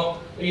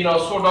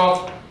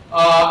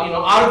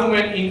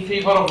 argument in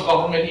favor of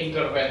government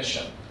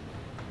intervention.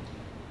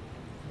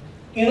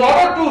 In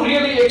order to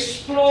really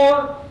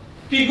explore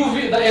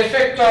PIGU, the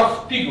effect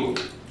of PIGU,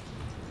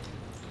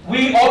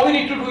 all we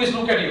need to do is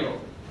look at Europe.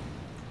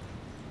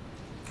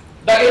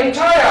 The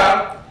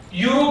entire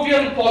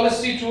European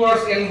policy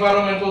towards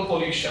environmental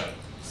pollution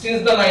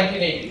since the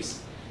 1980s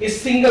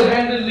is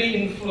single-handedly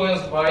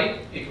influenced by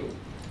PIGU.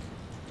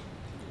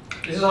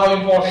 This is how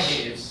important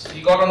he is.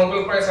 He got a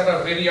Nobel Prize at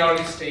a very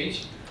early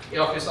stage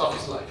of his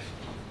life.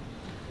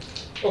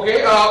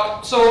 Okay,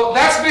 so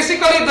that's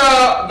basically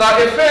the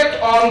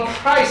effect on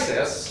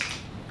prices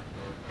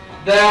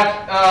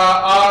that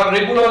are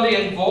regularly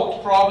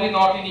invoked, probably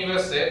not in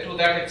USA to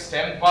that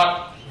extent,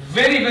 but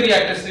very, very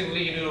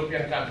aggressively in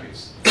European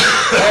countries.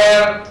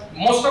 Where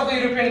most of the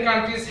European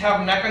countries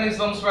have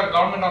mechanisms where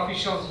government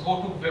officials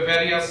go to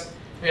various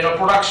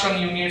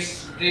production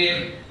units,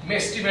 they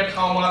estimate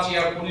how much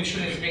air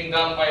pollution is being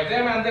done by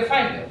them, and they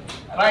find them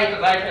right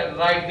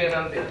then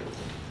and there.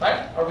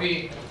 Right? Are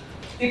we?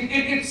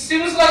 It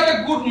seems like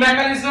a good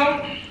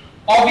mechanism.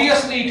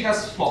 Obviously, it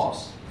has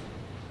flaws.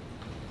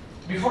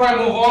 Before I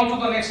move on to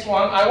the next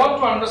one, I want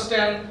to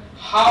understand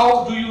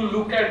how do you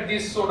look at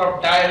this sort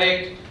of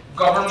direct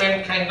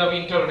government kind of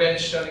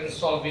intervention in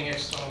solving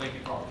externality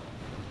problem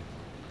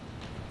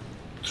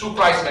through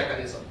price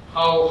mechanism.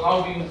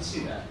 How do you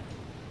see that?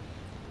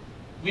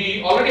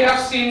 We already have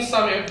seen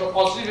some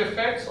positive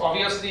effects.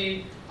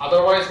 Obviously,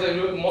 otherwise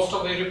most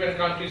of the European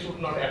countries would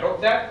not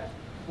adopt that.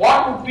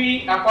 What would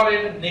be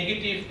apparent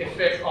negative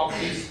effect of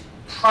this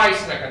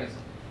price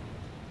mechanism?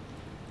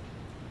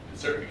 In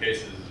certain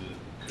cases,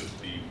 it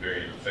could be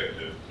very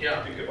ineffective.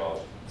 Yeah. Think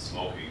about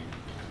smoking.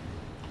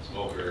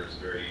 Smokers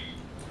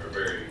are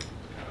very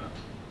kind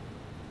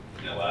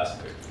of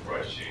inelastic to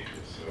price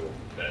changes. So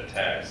that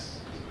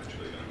tax is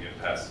eventually going to get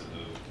passed to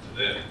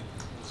them,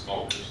 the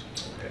smokers.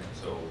 Okay.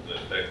 So the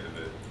effect of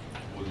it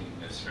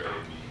wouldn't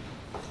necessarily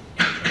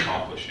be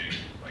accomplishing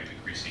by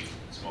decreasing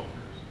smokers.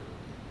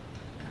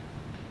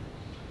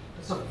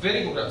 That's a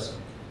very good answer.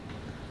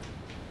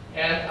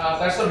 And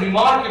that's a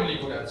remarkably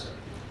good answer.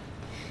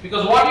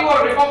 Because what you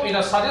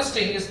are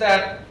suggesting is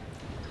that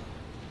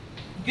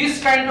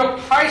this kind of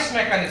price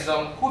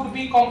mechanism could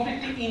be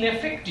completely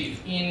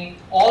ineffective in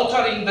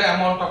altering the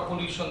amount of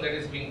pollution that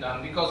is being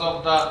done because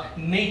of the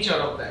nature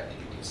of the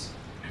activities.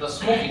 The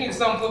smoking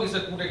example is a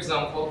good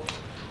example.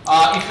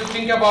 If you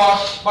think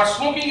about, but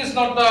smoking is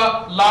not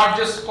the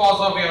largest cause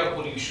of air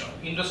pollution,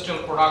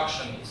 industrial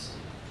production is.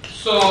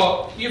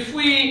 So if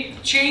we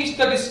change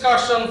the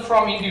discussion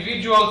from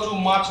individual to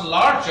much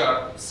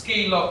larger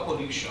scale of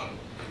pollution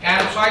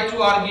and try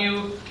to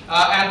argue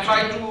and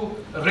try to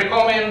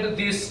recommend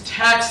this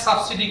tax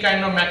subsidy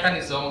kind of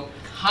mechanism,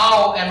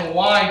 how and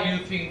why do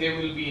you think they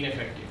will be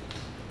ineffective?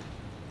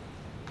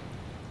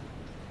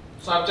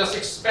 So I've just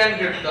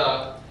expanded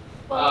the,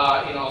 the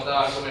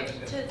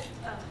argument.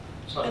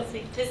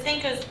 To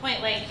Senko's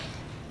point, like,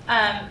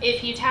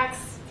 if you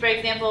tax, for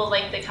example,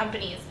 like the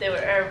companies that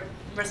are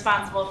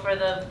responsible for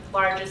the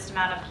largest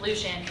amount of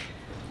pollution,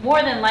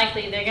 more than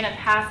likely they're going to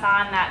pass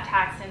on that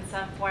tax in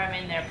some form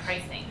in their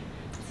pricing.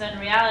 So in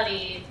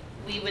reality,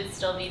 we would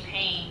still be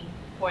paying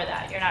for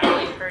that. You're not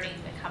really hurting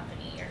the company.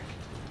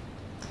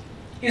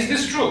 Is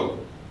this true?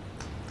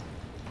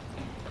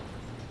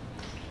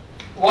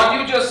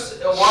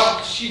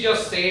 What she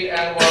just said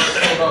and was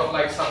sort of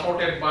like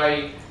supported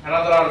by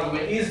another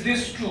argument, is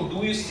this true? Do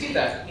we see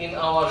that in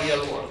our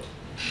real world?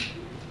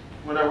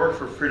 When I worked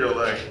for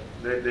Frito-Lay,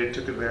 they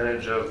took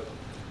advantage of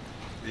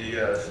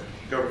the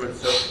government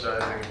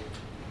subsidizing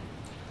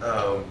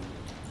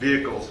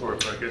vehicles, or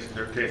I guess in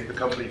their case, the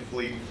company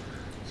fleet.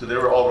 So they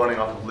were all running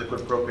off of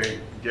liquid propane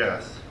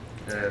gas,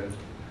 and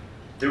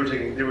they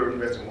were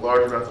investing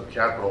large amounts of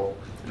capital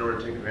in order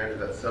to take advantage of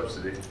that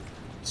subsidy.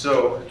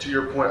 So to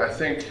your point, I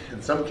think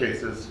in some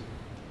cases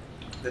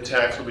the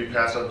tax will be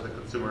passed on to the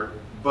consumer,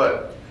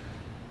 but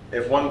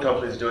if one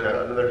company is doing that,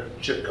 another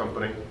chip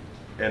company,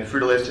 and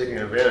Frito-Lay is taking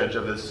advantage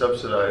of this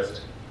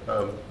subsidized,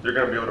 they're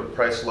going to be able to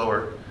price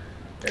lower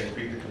and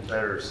beat the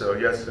competitors. So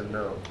yes and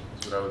no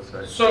is what I would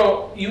say.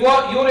 So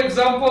your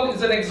example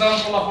is an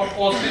example of a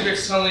positive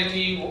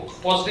externality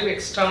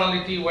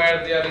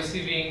where they are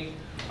receiving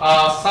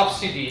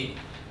subsidy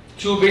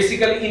to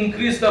basically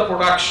increase the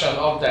production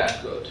of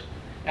that good.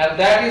 And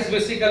that is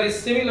basically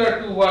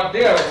similar to what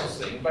they are also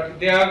saying, but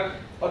they are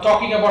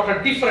talking about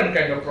a different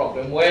kind of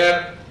problem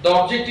where the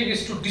objective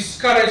is to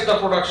discourage the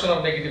production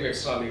of negative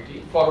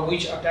externality for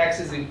which a tax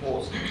is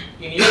imposed.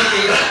 In your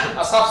case,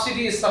 a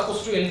subsidy is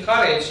supposed to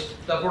encourage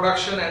the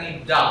production, and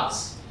it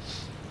does.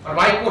 But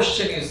my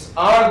question is,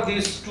 are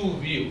these two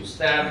views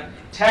that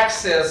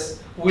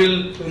taxes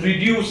will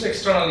reduce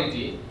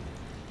externality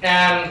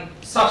and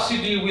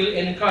subsidy will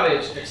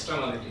encourage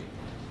externality?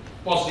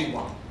 Positive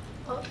one.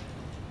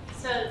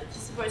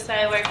 Well, so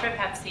I work for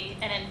Pepsi,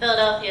 and in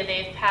Philadelphia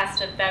they've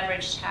passed a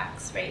beverage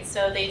tax, right?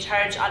 So they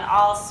charge on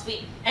all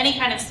any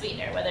kind of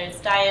sweetener, whether it's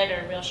diet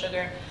or real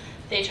sugar,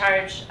 they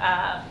charge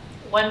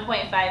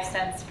 1.5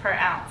 cents per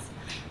ounce.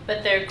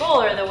 But their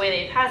goal, or the way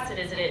they passed it,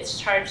 is that it's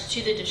charged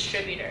to the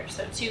distributor,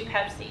 so to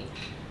Pepsi.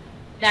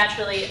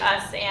 Naturally,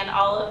 us and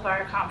all of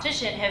our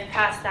competition have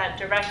passed that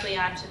directly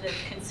on to the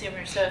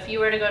consumer. So if you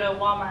were to go to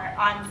Walmart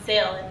on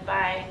sale and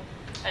buy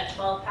a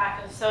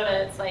 12-pack of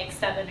soda, it's like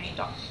 $7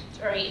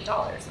 or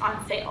 $8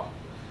 on sale.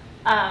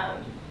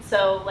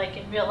 So like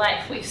in real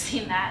life, we've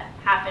seen that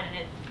happen,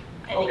 and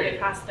I think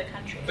across the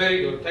country.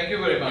 Very good. Thank you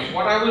very much.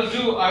 What I will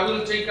do, I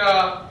will take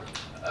a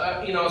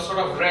sort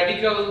of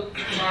radical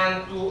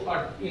turn to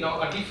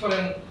a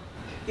different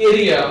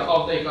area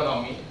of the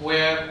economy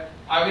where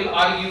I will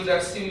argue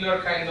that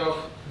similar kind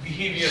of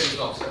behavior is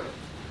observed.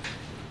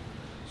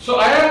 So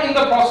I am in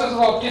the process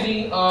of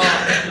obtaining a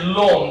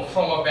loan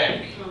from a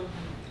bank.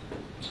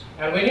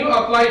 And when you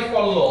apply for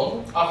a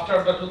loan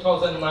after the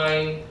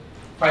 2009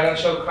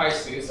 financial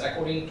crisis,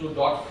 according to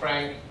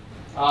Dodd-Frank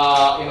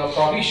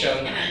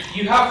provision,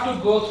 you have to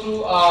go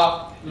through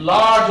a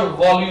large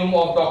volume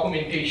of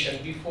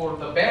documentation before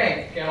the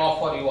bank can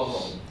offer you a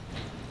loan,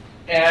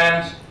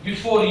 and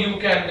before you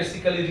can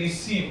basically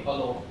receive a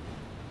loan.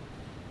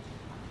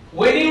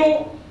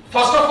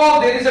 First of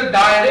all, there is a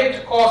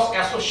direct cost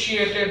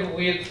associated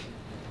with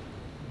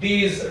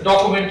this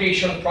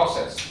documentation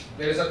process.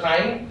 There is a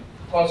time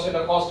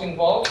cost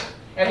involved,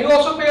 and you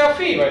also pay a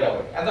fee, by the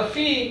way, and the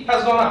fee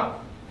has gone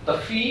up. The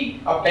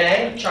fee a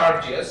bank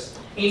charges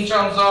in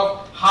terms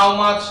of how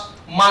much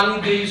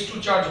money they used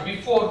to charge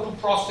before to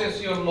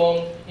process your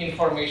loan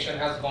information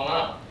has gone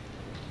up,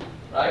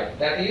 right?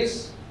 That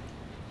is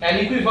an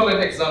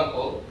equivalent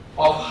example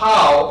of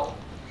how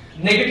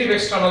negative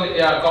externality,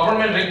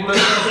 government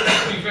regulations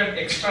to prevent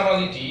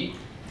externality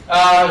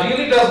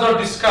really does not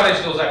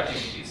discourage those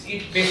activities.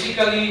 It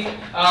basically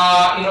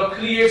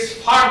creates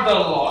further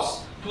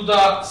loss to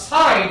the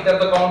side that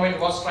the government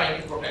was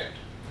trying to protect.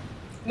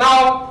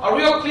 Now, are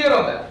we all clear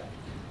on that?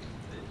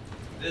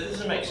 This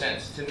doesn't make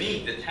sense. To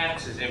me, the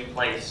tax is in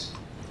place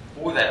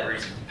for that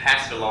reason, to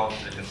pass it along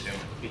to the consumer,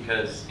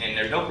 and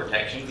there's no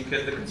protection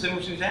because the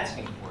consumer's who's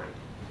asking for it.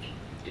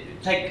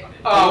 Take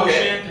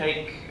pollution,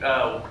 take,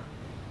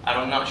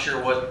 I'm not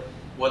sure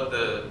what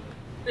the...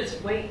 It's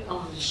weight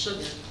on the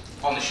sugar.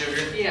 On the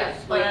sugar? Yeah,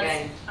 weight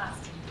gain.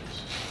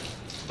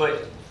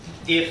 But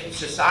if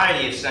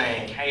society is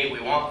saying, hey, we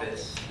want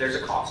this, there's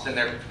a cost, and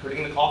they're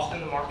putting the cost in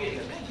the market and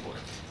they're paying for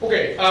it.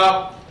 Okay,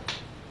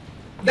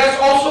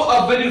 that's also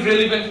a very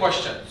relevant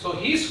question. So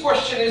his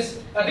question is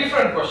a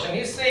different question.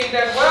 He's saying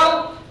that,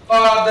 well,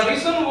 the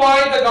reason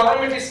why the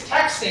government is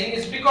taxing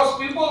is because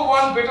people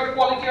want better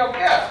quality of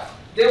air.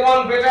 They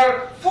want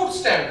better food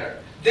standard.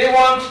 They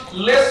want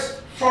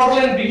less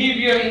fraudulent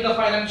behavior in the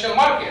financial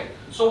market.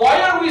 So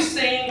why are we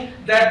saying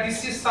that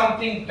this is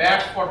something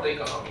bad for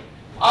the economy?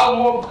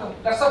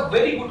 That's a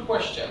very good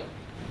question.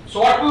 So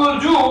what we will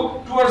do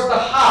towards the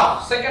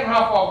second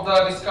half of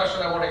the discussion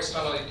about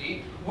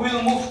externality,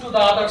 we'll move to the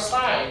other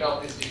side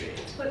of this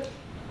debate. But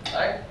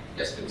Right?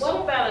 Yes, please. what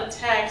about a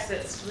tax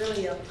that's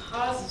really a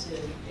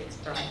positive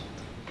externality?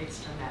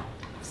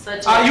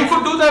 Such You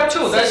could do that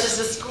too. such as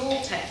a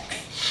school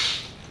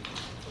tax.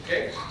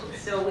 Okay.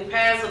 So we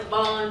pass a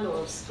bond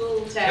or a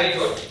school Very tax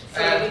good. so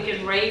that we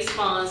can raise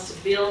funds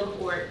to build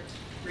or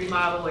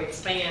remodel or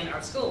expand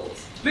our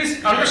schools.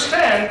 Please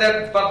understand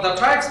that but the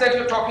tax that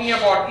you're talking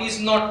about is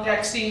not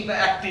taxing the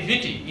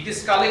activity. It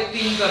is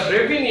collecting the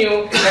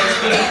revenue that is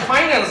being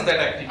financed that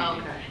activity.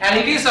 Okay. And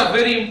it is a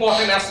very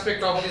important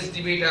aspect of this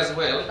debate as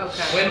well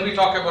Okay. when we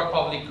talk about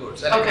public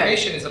goods. And Okay.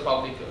 education is a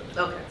public good.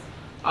 Okay.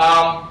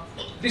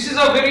 This is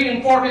a very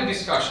important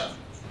discussion.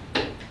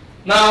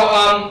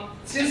 Now,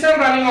 since I'm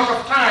running out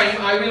of time,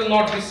 I will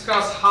not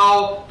discuss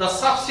how the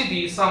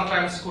subsidy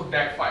sometimes could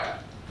backfire.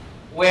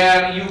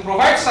 Where you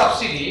provide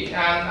subsidy,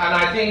 and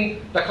I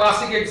think the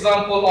classic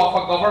example of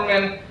a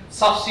government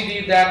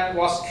subsidy that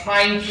was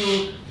trying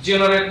to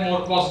generate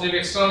more positive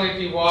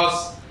externality was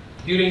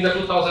during the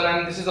 2000,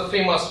 and this is a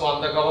famous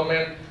one, the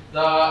government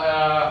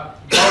of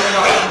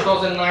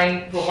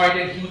 2009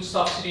 provided huge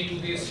subsidy to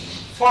this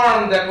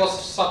firm that was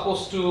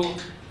supposed to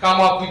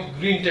come up with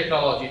green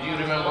technology. Do you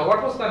remember?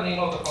 What was the name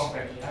of the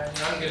company?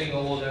 I'm getting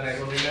old and I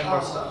don't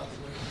remember stuff.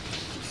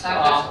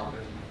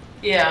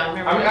 Yeah, I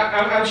remember.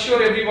 I'm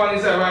sure everyone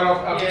is aware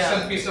of bits Yeah.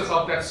 and pieces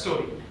of that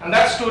story. And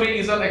that story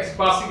is a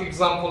classic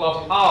example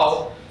of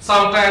how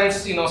sometimes,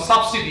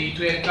 subsidy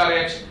to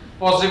encourage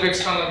positive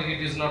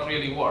externality does not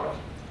really work.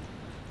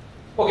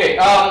 Okay,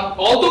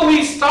 although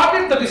we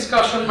started the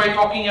discussion by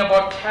talking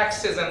about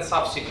taxes and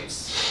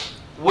subsidies,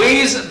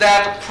 ways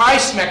that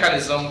price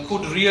mechanism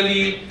could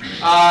really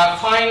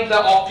find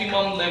the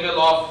optimum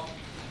level of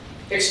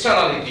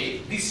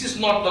externality, this is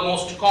not the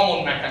most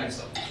common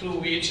mechanism through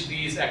which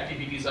these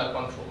activities are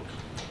controlled.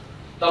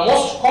 The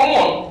most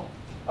common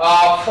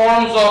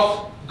forms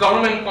of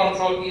government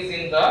control is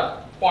in the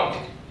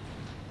quantity.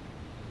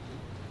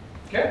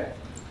 Okay?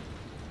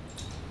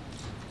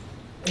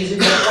 Is in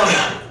the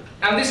quantity.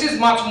 And this is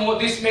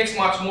this makes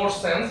much more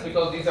sense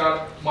because these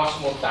are much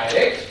more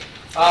direct.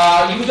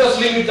 You just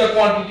limit the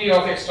quantity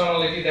of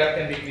externality that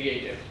can be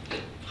created.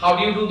 How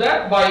do you do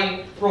that?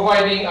 By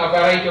providing a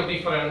variety of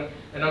different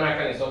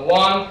mechanisms.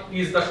 One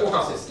is the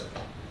quota system.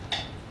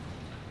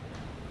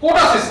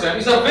 Quota system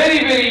is a very,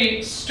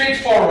 very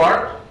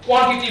straightforward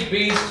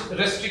quantity-based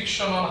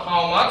restriction on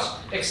how much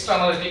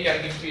externality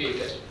can be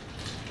created.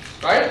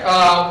 Right?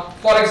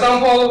 For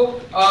example,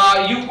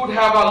 you could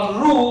have a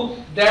rule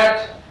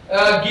that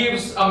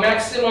gives a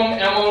maximum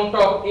amount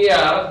of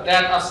air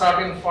that a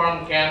certain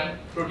firm can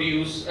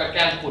produce,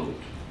 can pollute.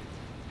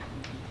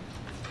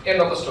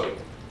 End of the story.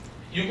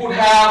 You could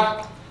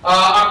have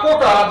a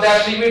quota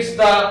that limits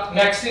the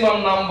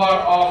maximum number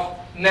of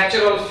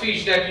natural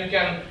fish that you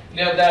can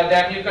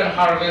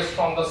harvest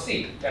from the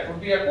sea. That would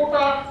be a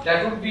quota.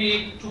 That would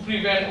be to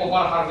prevent over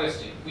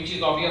harvesting, which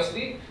is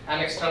obviously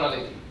an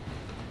externality.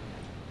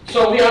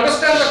 So we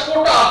understand the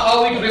quota,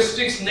 how it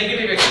restricts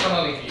negative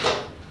externality.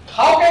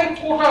 How can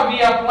quota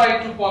be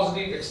applied to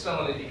positive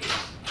externality?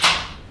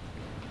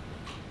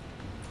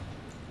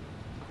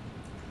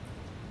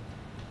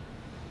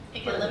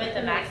 You can limit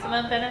the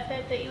maximum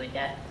benefit that you would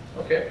get.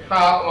 Okay.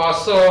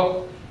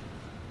 So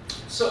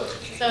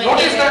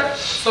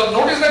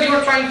notice that you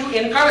are trying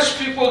to encourage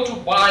people to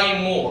buy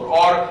more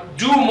or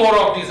do more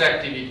of these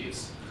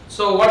activities.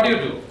 So what do you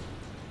do?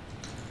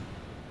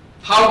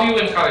 How do you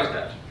encourage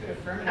that?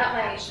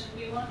 Affirmative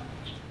You want?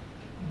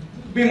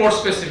 Be more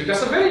specific.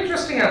 That's a very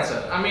interesting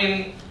answer. I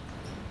mean,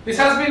 this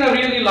has been a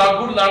really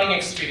good learning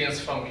experience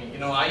for me.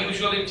 I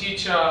usually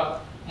teach a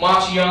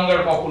much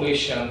younger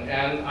population,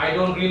 and I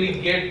don't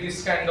really get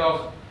this kind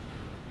of,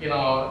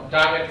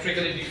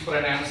 diametrically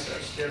different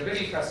answers. They're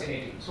very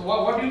fascinating. So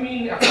what do you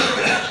mean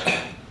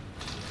affirmative?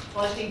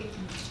 Well, I think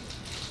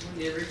one of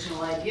the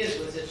original ideas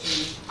was that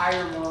you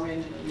hire more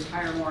women, you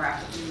hire more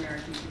African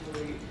American people,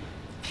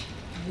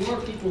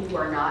 more people who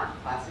are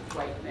not classic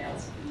white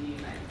males in the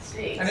United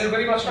States. And you're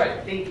very much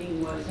right.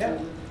 Thinking was Yeah. we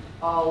would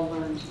all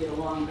learn to get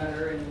along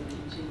better and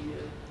continue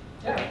to.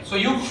 Yeah. So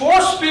you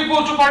force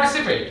people to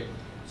participate.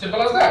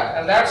 Simple as that.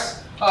 And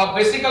that's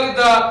basically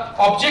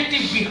the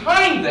objective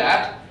behind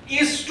that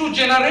is to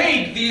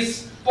generate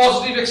this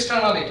positive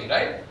externality,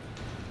 right?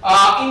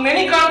 In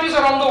many countries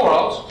around the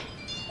world,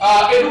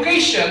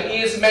 education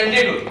is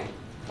mandatory.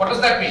 What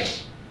does that mean?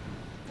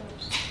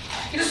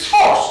 It is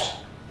forced.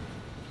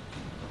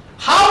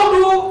 How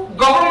do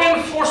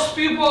government force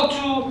people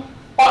to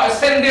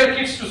send their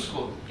kids to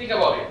school? Think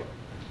about it.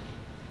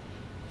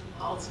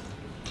 Also,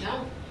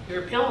 no, there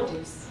are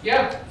penalties.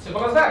 Yeah,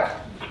 simple as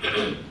that.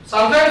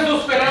 Sometimes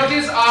those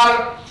penalties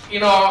are,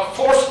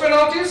 forced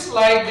penalties,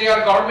 like they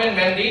are government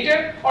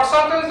mandated, or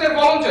sometimes they're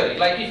voluntary.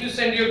 Like if you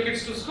send your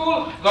kids to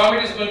school,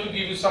 government is going to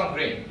give you some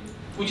grain,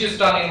 which is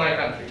done in my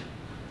country,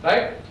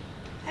 right?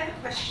 I have a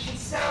question.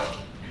 So,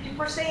 if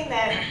we're saying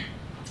that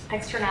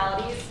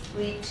externalities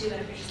lead to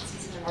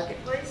inefficiencies in the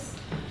marketplace,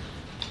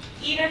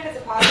 even if it's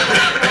a positive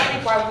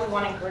externality, why would we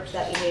want to encourage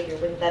that behavior?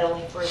 Wouldn't that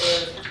only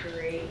further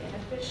create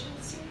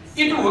inefficiencies?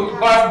 It would,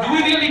 but do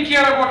we really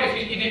care about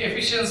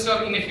efficiency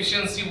or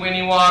inefficiency when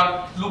you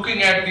are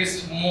looking at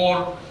these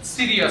more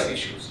serious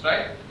issues,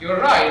 right? You're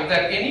right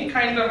that any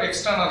kind of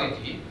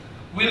externality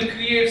will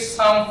create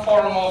some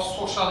form of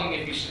social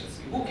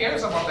inefficiency. Who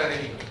cares about that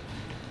anyway?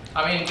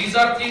 I mean, these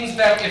are things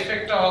that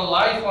affect our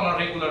life on a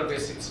regular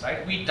basis,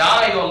 right? We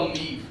die or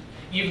live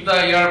if the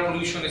air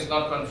pollution is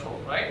not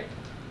controlled, right?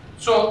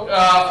 So,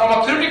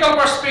 from a theoretical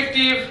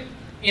perspective,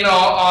 your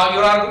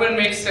argument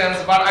makes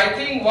sense, but I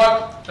think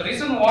the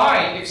reason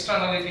why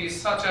externality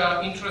is such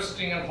an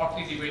interesting and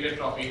hotly debated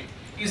topic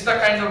is the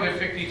kind of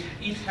effect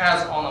it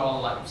has on our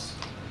lives.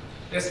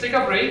 Let's take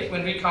a break.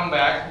 When we come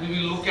back, we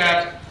will look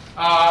at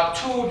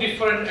two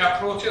different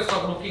approaches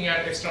of looking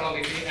at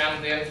externality,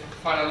 and then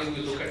finally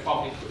we will look at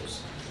public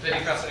goods. Very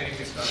fascinating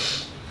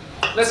discussion.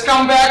 Let's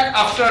come back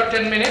after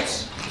 10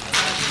 minutes.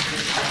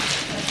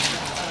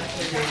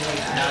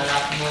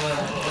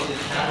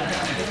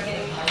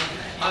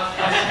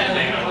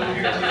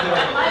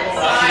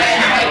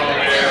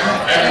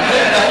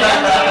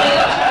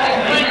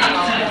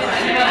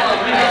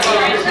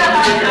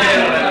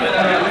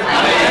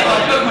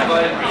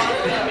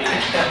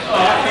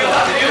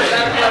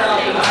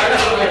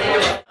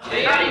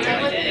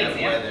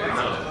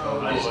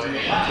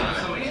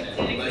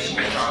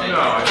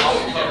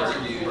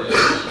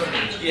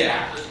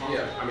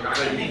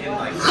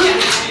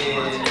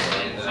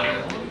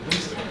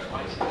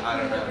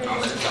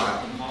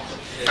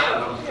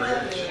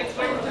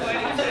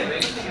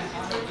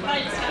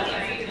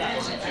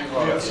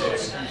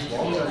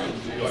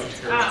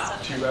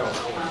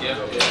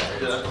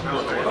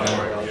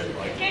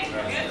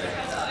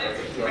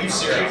 Are you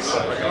serious? I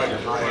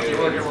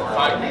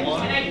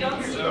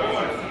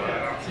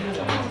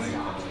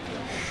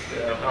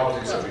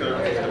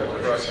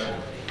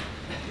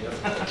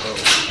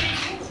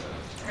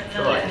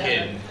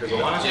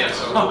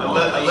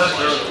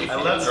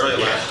left early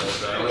last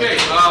night. Okay,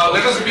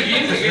 let us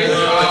begin again.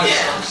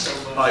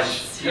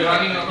 We're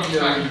running out of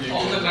time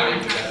all the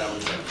time.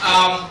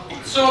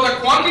 So the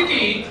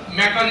quantity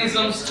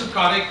mechanisms to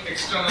correct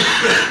externality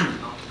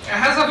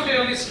has a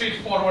fairly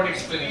straightforward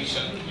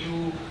explanation.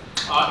 You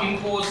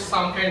impose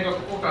some kind of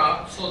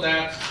quota so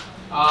that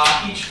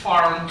each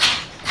farm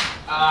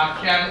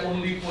can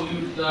only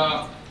pollute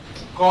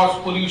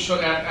cause pollution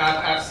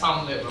at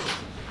some level.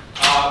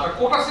 The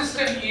quota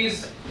system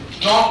is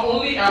not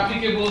only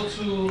applicable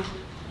to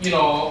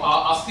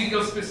a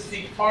single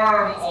specific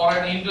farm or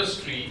an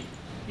industry.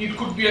 It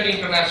could be an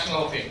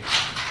international thing,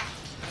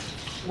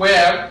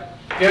 where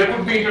there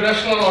could be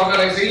international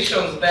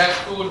organizations that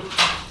could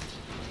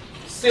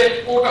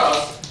set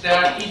quotas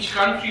that each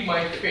country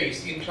might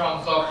face in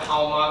terms of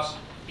how much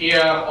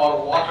air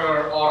or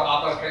water or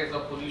other kinds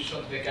of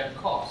pollution they can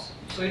cause.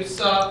 So it's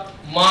a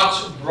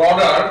much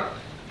broader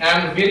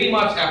and very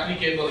much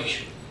applicable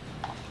issue.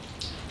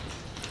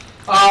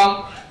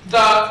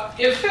 The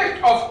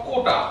effect of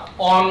quota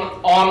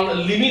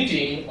on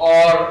limiting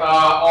or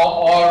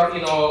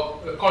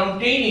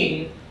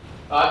containing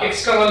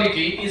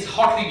externality is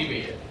hotly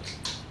debated.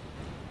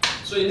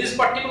 So in this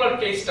particular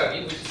case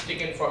study, which is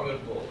taken from your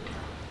book,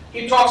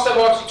 it talks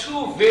about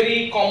two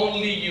very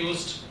commonly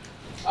used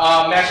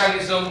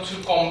mechanisms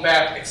to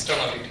combat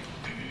externality.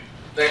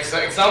 The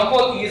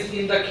example is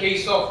in the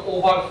case of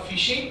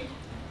overfishing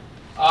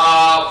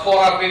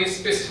for a very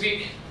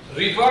specific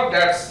river,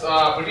 that's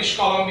British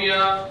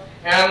Columbia,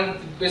 and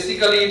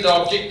basically the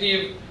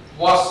objective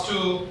was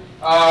to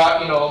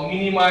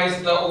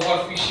minimize the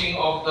overfishing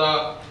of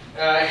the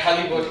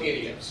halibut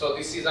area. So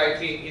this is, I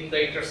think, in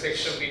the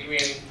intersection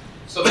between.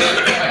 So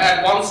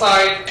at one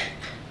side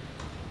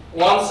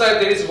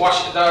there is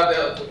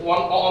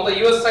on the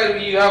US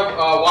side you have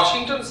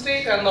Washington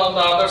State, and on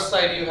the other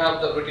side you have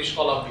the British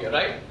Columbia,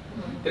 right?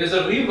 There is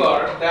a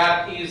river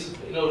that is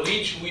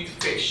rich with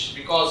fish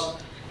because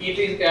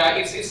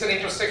it's an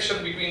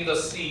intersection between the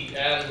sea,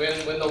 and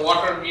when the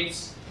water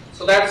meets,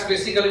 so that's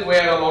basically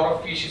where a lot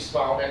of fish is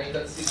found, and you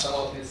can see some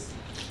of this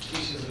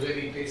fish is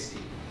very tasty.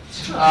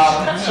 So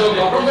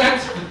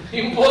government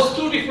imposed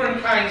two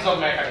different kinds of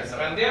mechanism,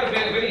 and they are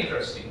very, very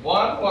interesting.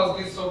 One was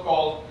this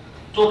so-called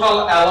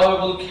total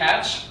allowable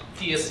catch,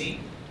 TSE,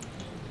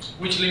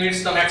 which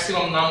limits the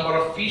maximum number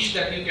of fish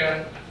that you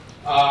can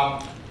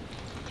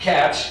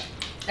catch,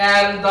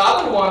 and the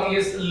other one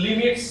is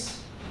limits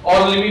or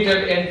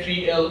limited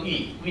entry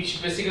LE,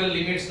 which basically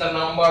limits the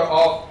number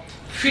of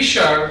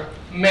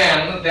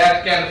fishermen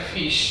that can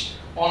fish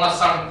on a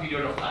certain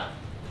period of time.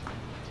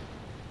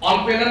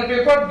 On pen and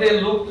paper,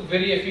 they looked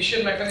very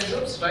efficient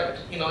mechanisms, right?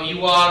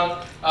 You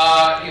are,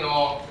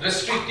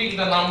 restricting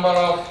the number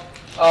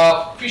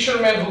of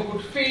fishermen who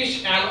could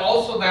fish and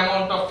also the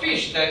amount of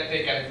fish that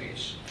they can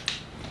fish.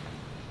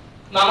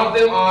 None of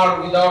them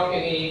are without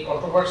any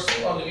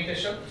controversy or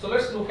limitation. So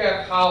let's look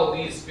at how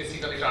these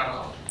basically turn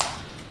out.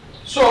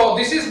 So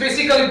this is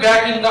basically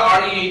back in the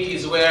early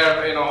 80s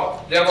where,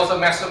 there was a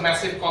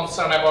massive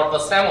concern about the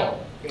salmon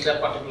in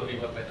that particular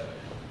river, by the way.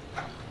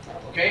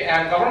 Okay,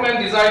 and government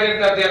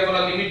decided that they are going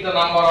to limit the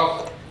number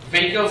of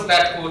vehicles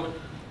that could,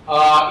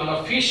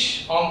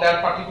 fish on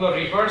that particular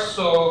river.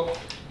 So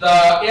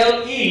the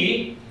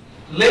LE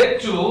led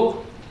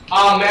to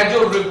a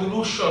major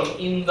revolution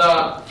in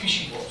the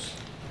fishing boats.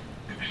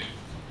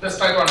 Let's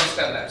try to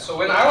understand that. So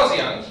when I was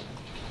young,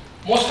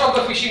 most of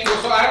the fishing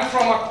boats, so I am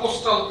from a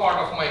coastal part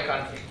of my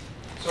country.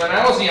 So when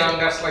I was young,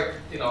 that's like,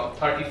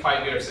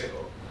 35 years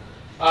ago.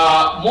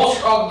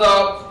 Most of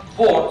the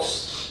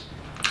boats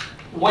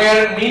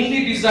were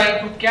mainly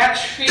designed to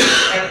catch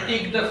fish and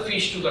take the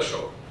fish to the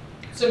shore.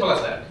 Simple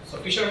as that. So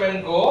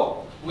fishermen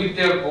go with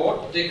their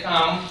boat, they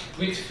come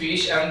with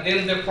fish and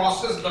then they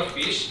process the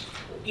fish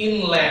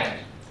inland,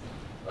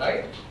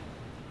 right?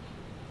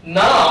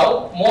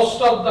 Now,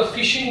 most of the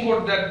fishing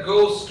boat that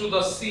goes to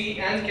the sea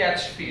and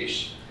catch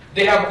fish,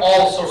 they have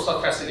all sorts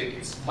of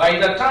facilities. By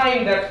the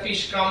time that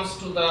fish comes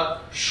to the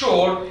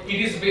shore, it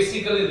is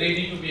basically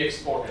ready to be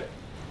exported.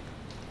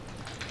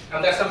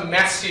 And that's a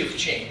massive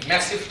change,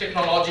 massive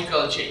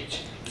technological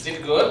change. Is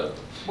it good?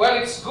 Well,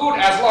 it's good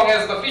as long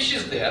as the fish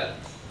is there.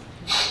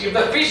 If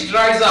the fish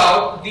dries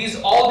out,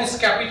 all this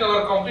capital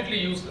are completely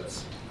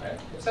useless. Right?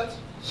 Makes sense?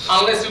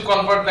 Unless you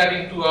convert that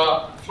into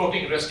a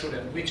floating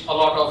restaurant, which a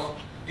lot of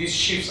these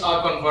ships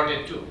are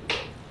converted to.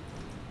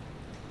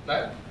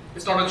 Right?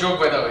 It's not a joke,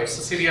 by the way, it's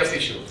a serious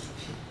issue.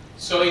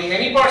 So in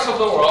many parts of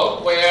the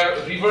world where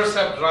rivers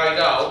have dried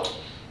out,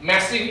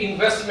 massive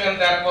investment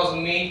that was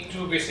made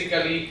to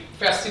basically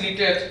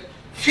facilitate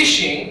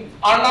fishing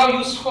are now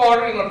used for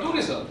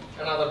tourism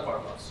and other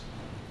purposes.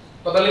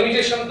 But the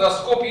limitation, the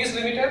scope is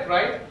limited,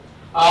 right?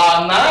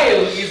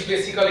 Nile is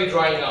basically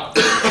drying up.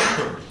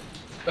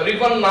 The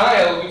river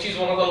Nile, which is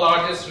one of the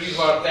largest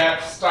rivers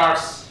that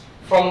starts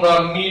from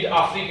the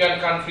mid-African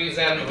countries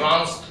and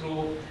runs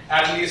through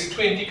at least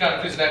 20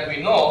 countries that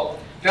we know,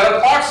 there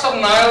are parts of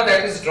Nile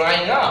that is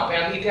drying up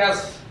and it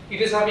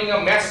is having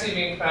a massive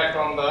impact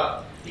on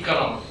the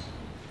economy.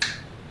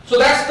 So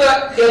that's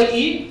the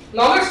LE.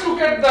 Now let's look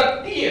at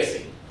the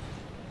TSE.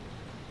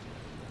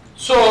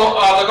 So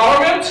the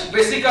government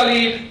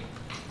basically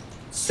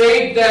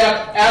said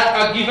that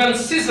at a given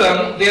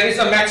season there is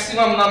a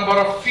maximum number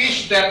of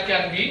fish that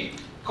can be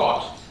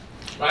caught,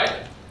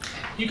 right?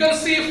 You can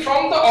see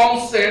from the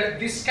onset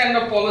this kind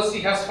of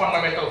policy has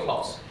fundamental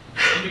flaws,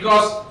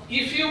 because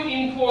if you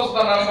impose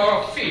the number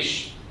of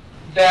fish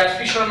that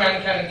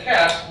fishermen can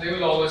catch, they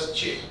will always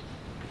cheat,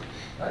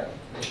 right?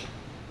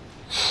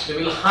 They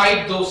will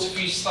hide those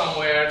fish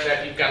somewhere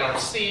that you cannot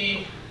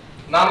see.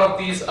 None of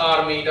these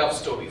are made up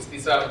stories.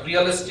 These are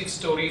realistic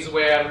stories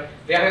where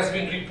there has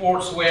been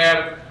reports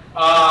where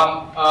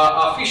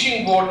a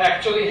fishing boat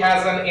actually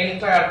has an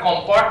entire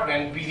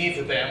compartment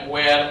beneath them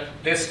where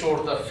they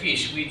store the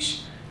fish,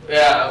 which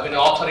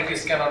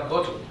authorities cannot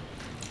go to.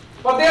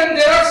 But then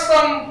there are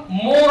some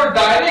more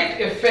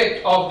direct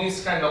effect of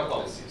these kind of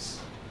policies.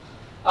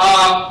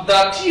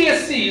 The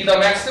TSC, the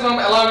maximum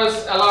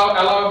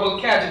allowable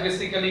catch,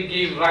 basically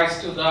gave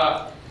rise to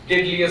the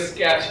deadliest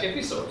catch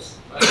episodes.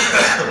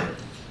 Right?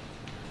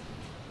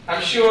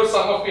 I'm sure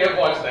some of you have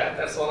watched that.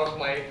 That's one of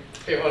my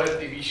favorite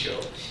TV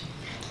shows.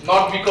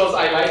 Not because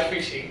I like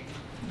fishing,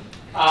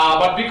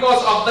 but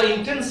because of the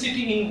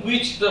intensity in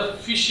which the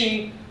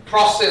fishing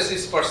process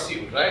is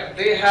pursued. Right?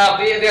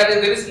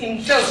 There is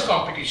intense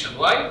competition.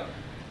 Right?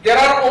 There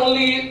are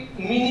only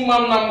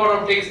minimum number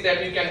of days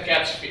that you can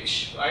catch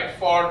fish, right?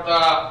 For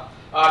the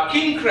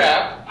king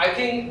crab, I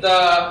think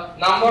the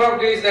number of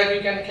days that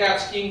you can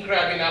catch king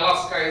crab in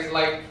Alaska is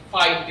like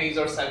 5 days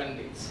or 7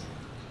 days.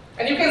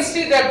 And you can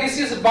see that this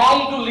is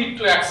bound to lead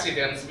to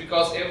accidents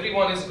because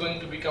everyone is going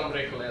to become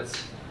reckless.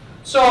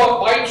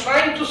 So by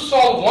trying to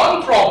solve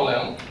one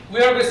problem, we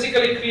are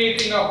basically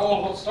creating a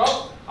whole host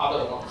of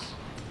other ones.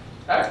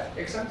 Right?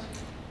 Makes sense?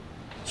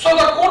 So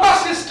the quota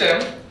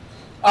system,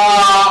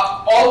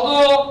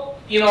 although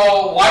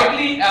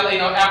widely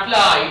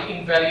applied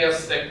in various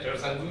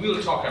sectors, and we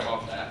will talk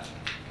about that,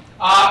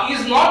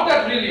 is not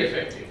that really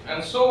effective,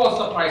 and so was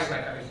the price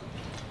mechanism.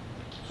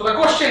 So the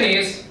question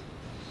is,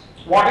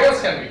 what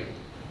else can we do?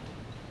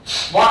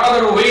 What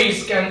other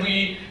ways can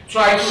we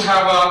try to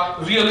have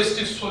a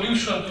realistic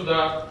solution to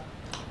the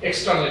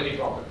externality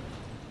problem?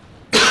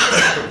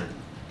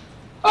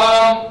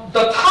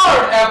 The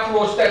third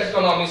approach that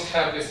economists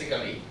have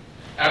basically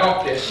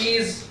adopted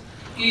is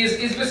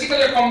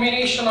basically a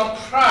combination of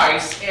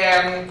price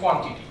and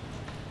quantity.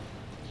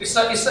 It's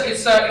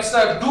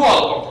a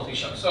dual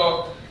proposition.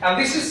 So, and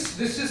this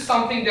is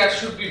something that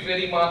should be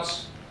very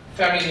much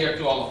familiar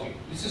to all of you.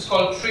 This is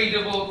called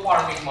tradable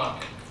farming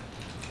market.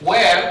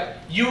 where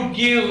you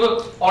give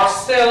or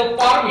sell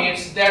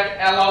permits that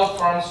allow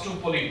firms to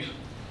pollute.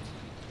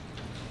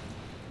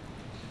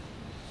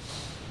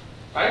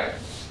 Right?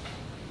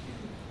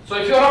 So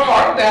if you're a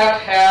firm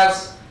that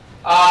has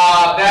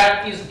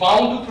that is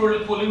bound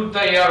to pollute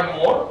the air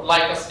more,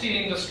 like a steel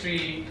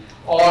industry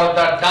or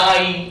the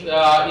dye,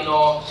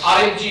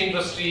 RMG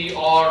industry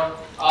or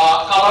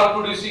color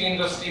producing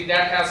industry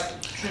that has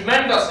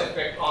tremendous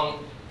effect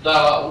on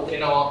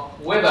the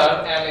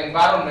weather and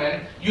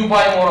environment, you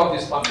buy more of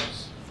these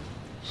permits.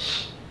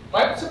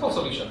 Right? Simple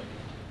solution.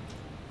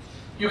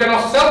 You can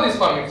also sell these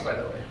permits, by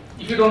the way.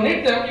 If you don't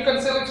need them, you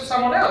can sell it to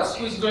someone else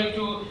who is going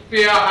to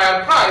pay a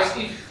higher price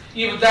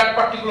if that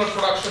particular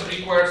production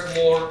requires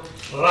more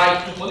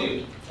right to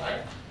pollute.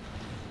 Right?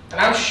 And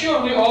I'm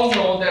sure we all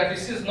know that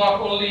this is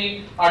not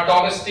only a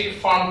domestic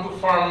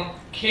farm-to-farm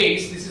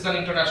case, this is an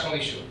international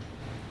issue.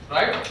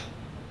 Right?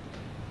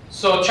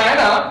 So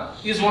China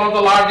is one of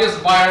the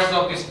largest buyers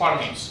of these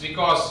permits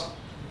because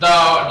the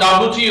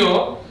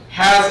WTO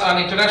has an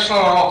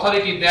international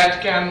authority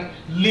that can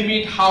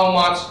limit how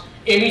much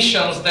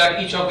emissions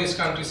that each of these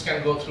countries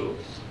can go through,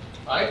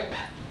 right?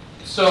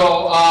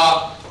 So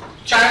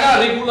China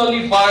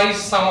regularly buys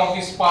some of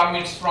these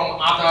permits from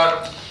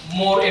other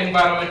more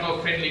environmental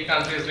friendly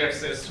countries, let's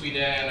say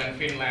Sweden and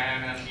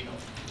Finland, and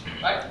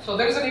right? So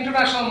there is an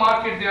international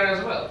market there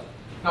as well.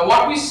 Now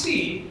what we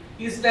see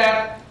is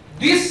that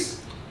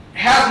this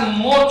has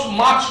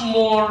much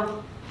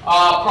more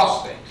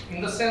prospect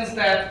in the sense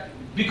that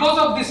because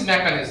of this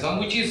mechanism,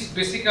 which is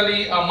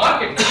basically a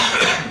market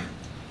mechanism,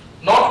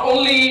 not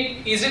only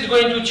is it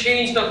going to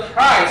change the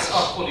price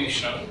of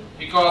pollution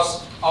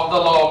because of the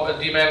law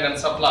of demand and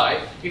supply,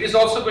 it is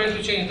also going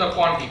to change the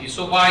quantity.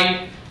 So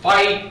by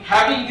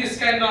having this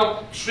kind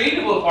of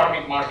tradable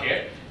permit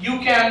market, you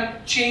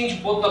can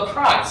change both the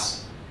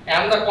price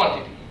and the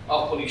quantity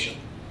of pollution.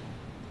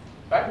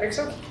 Right? Make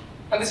sense?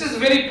 And this is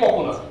very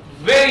popular,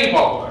 very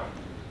popular.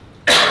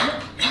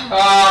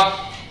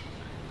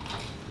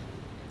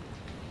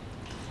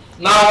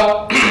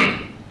 Now,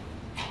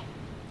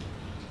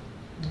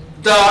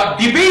 the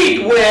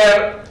debate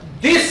where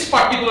this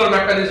particular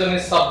mechanism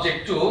is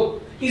subject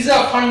to is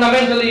a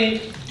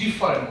fundamentally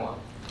different one.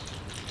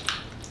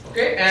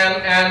 Okay,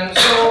 and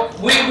so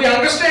we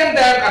understand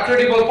that a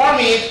tradable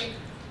permit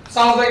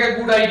sounds like a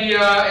good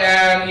idea,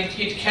 and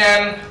it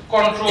can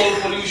control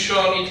pollution,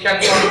 it can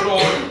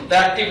control the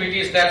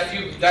activities that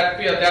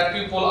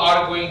people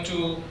are going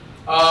to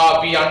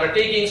be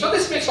undertaking. So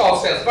this makes all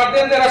sense. But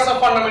then there are some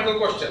fundamental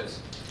questions.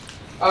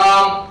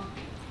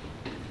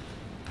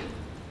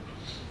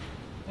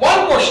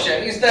 One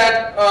question is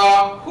that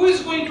who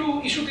is going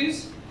to issue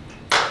these?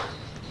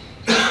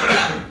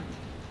 The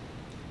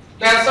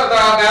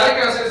direct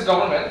answer is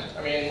government.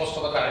 I mean, most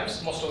of the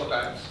times.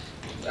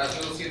 As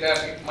you will see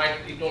that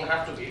it don't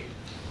have to be.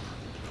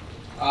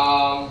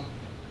 How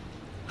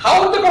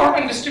would the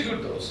government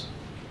distribute those?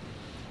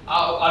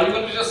 Are you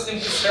going to just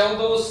simply sell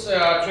those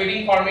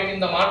trading permit in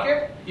the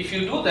market? If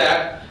you do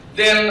that,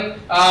 then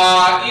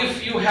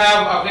if you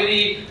have a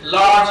very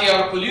large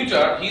air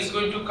polluter, he's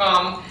going to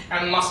come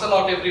and muscle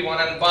out everyone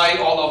and buy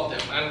all of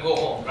them and go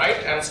home,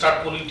 right? And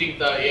start polluting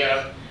the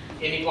air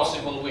any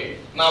possible way.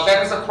 Now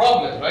that is a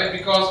problem, right?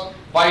 Because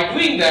by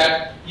doing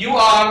that, you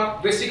are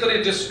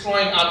basically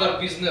destroying other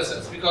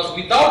businesses, because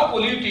without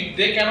polluting,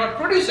 they cannot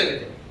produce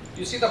anything.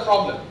 You see the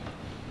problem?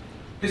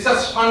 This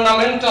has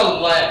fundamental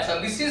lags,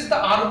 and this is the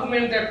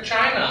argument that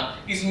China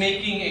is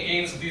making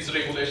against these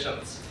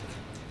regulations.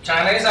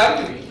 China is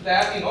arguing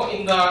that,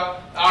 in the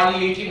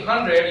early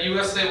 1800s,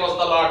 USA was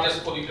the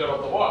largest polluter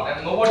of the world,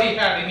 and nobody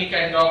had any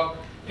kind of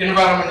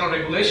environmental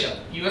regulation.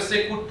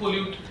 USA could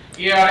pollute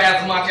air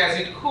as much as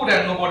it could,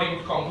 and nobody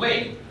would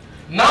complain.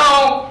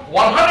 Now,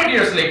 100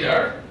 years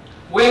later,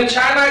 when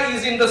China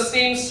is in the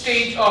same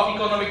stage of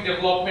economic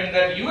development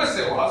that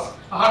USA was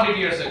 100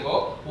 years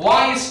ago,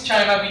 why is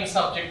China being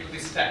subject to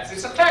this tax?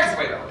 It's a tax,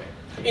 by the way,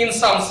 in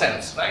some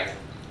sense, right?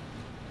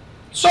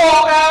 So,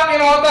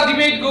 the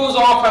debate goes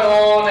off and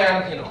on,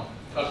 and,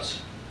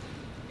 but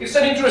it's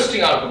an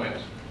interesting argument.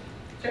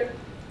 Okay?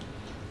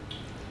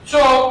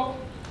 So,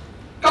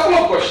 couple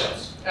of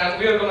questions, and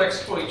we are going to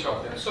explore each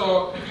of them.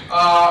 So,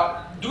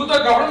 do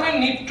the government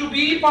need to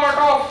be part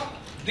of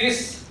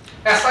this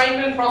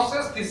assignment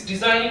process, this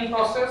designing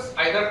process,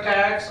 either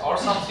tax or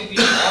subsidy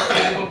or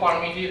tradable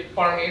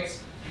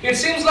permits? It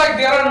seems like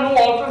there are no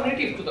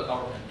alternative to the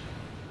government,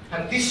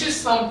 and this is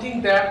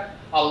something that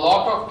a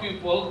lot of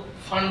people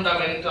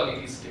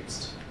fundamentally is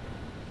fixed.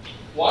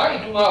 Why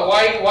do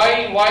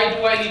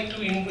I need to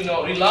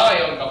rely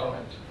on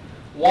government?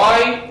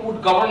 Why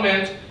would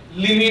government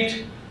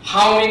limit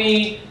how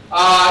many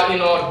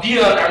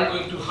deer I'm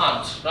going to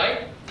hunt?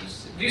 Right?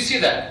 Do you see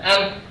that?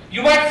 And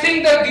you might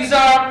think that these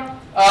are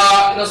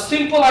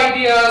simple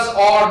ideas,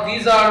 or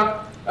these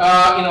are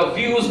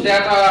views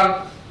that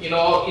are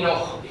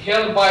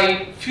held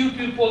by few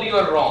people. You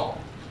are wrong.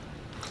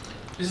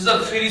 This is a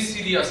very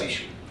serious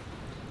issue.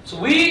 So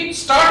we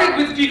started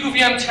with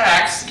Pigouvian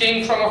tax,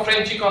 came from a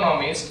French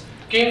economist,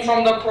 came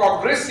from the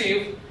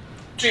progressive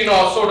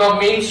sort of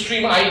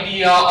mainstream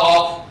idea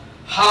of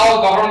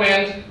how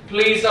government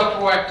plays a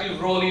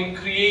proactive role in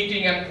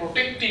creating and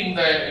protecting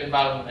the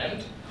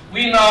environment,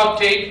 we now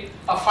take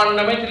a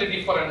fundamentally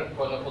different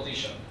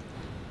position.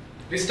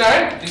 This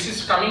time, this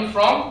is coming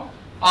from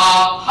a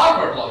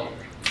Harvard lawyer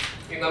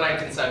in the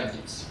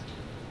 1970s.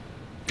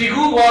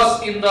 Pigou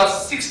was in the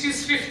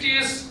 60s,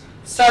 50s,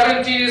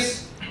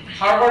 70s,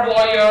 Harvard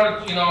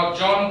lawyer,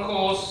 John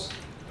Coase,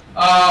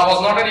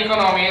 was not an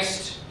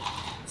economist,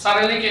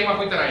 suddenly came up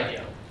with an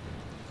idea.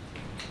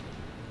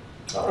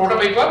 Wrote a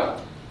paper,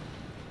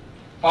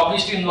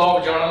 published in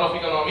Law Journal of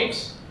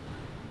Economics.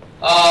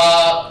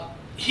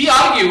 He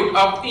argued,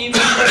 he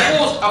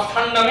proposed a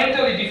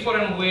fundamentally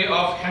different way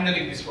of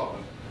handling this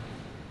problem.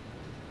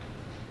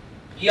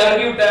 He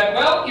argued that,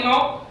 well,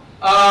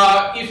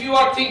 if you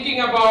are thinking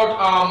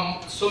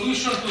about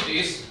solution to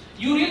this,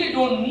 you really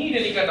don't need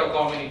any kind of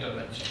government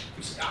intervention.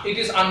 It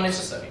is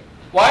unnecessary.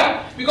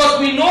 Why? Because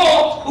we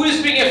know who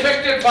is being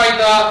affected by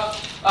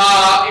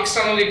the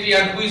externality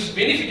and who is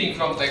benefiting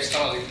from the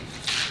externality.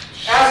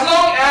 As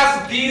long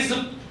as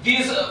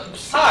these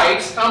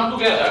sides come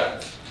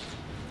together,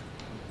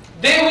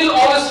 they will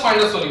always find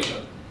a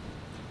solution,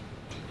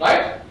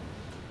 right?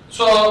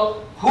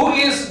 So who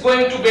is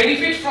going to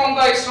benefit from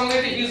the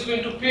externality? He is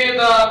going to pay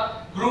the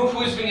group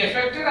who is being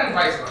affected, and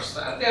vice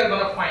versa, and they are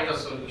going to find a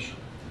solution.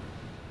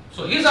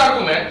 So his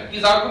argument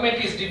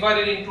is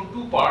divided into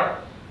two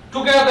parts.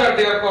 Together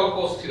they are called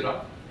Coase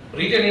theorem,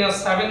 written in a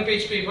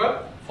 7-page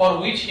paper for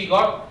which he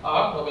got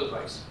a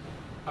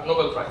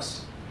Nobel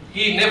Prize.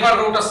 He never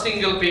wrote a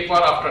single paper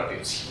after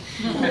this,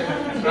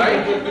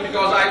 right?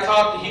 Because I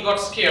thought he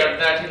got scared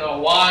that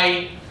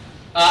why,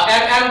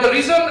 and the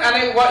reason,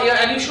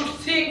 and you should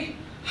think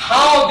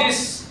how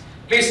this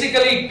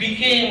basically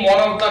became one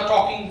of the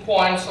talking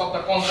points of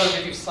the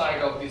conservative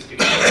side of this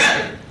debate.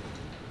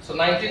 So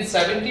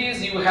 1970s,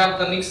 you have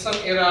the Nixon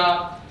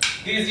era.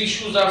 These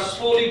issues are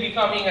slowly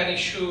becoming an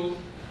issue,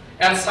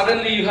 and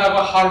suddenly you have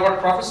a Harvard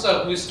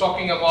professor who is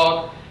talking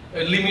about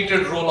a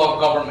limited role of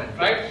government,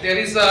 right? There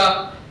is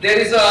a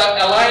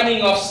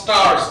aligning of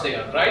stars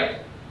there,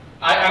 right?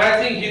 And I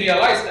think he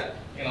realized that,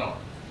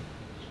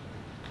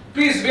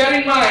 Please bear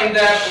in mind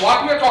that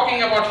what we are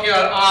talking about here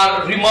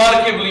are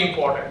remarkably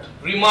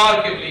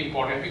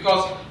important,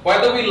 because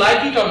whether we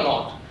like it or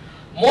not,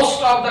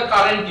 most of the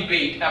current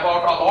debate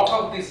about a lot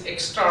of these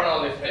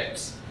external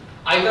effects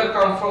either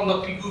come from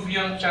the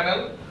Pigouvian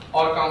channel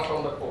or come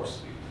from the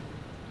Coase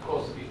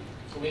view.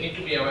 So we need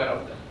to be aware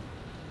of that.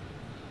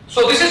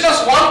 So this is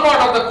just one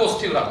part of the Coase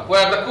theorem,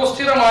 where the Coase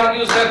theorem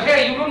argues that,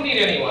 hey, you don't need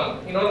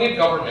anyone, you don't need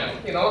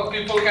government,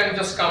 people can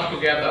just come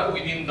together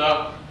within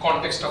the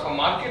context of a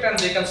market and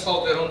they can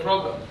solve their own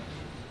problem.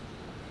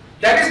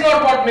 That is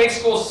not what makes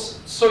Coase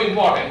so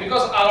important,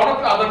 because a lot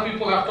of other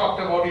people have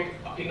talked about it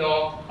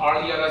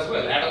earlier as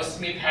well. Adam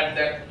Smith had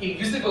that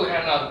invisible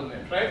hand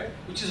argument, right?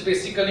 Which is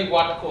basically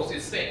what Coase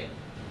is saying.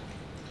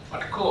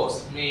 But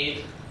Coase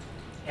made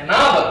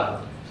another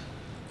argument,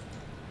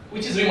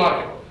 which is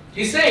remarkable.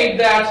 He said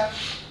that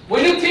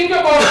when you think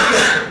about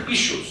these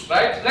issues,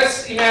 right?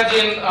 Let's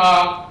imagine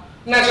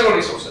natural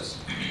resources,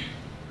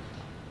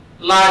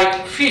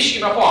 like fish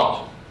in a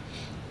pond.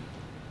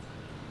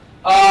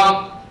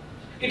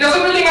 It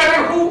doesn't really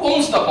matter who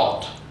owns the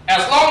pond,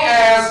 as long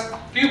as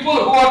people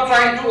who are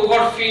trying to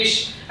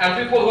overfish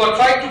and people who are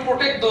trying to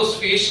protect those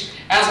fish,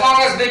 as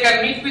long as they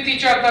can meet with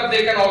each other,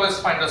 they can always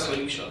find a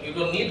solution. You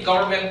don't need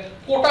government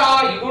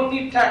quota, you don't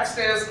need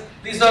taxes,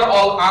 these are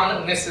all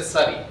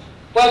unnecessary.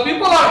 Well,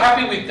 people are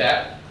happy with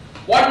that.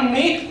 What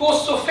made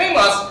Coase so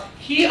famous,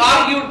 he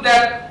argued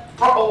that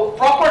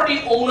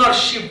property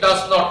ownership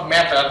does not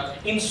matter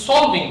in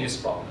solving these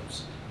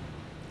problems.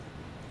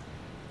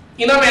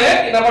 In a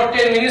minute, in about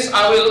 10 minutes,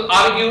 I will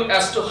argue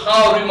as to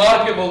how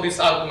remarkable this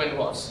argument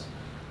was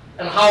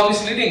and how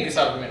misleading this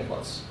argument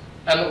was,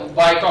 and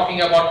by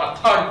talking about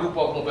a third group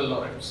of Nobel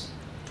laureates.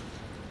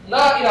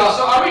 Now,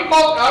 so are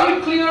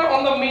we clear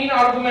on the main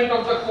argument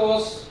of the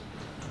Coase?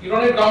 You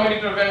don't need government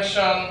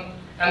intervention,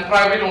 and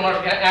private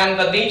ownership, and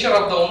the nature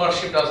of the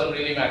ownership doesn't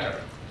really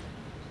matter.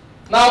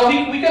 Now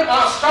we can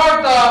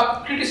start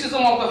the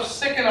criticism of the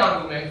second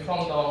argument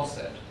from the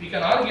onset. We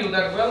can argue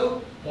that,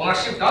 well,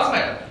 ownership does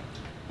matter.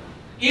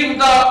 If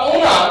the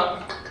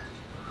owner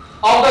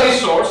of the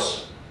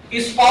resource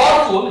is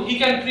powerful, he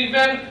can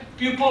prevent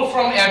people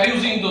from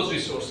abusing those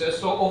resources,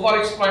 so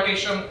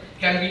overexploitation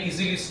can be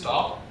easily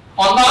stopped.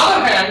 On the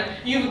other hand,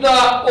 if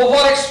the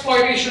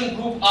overexploitation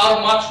group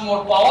are much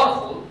more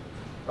powerful,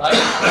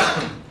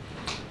 right?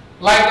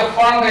 Like the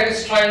firm that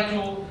is trying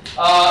to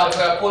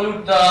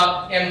pollute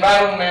the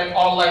environment,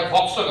 or like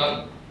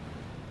Volkswagen.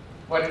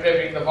 Why did I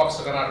bring the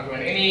Volkswagen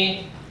argument?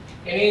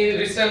 Any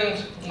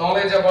recent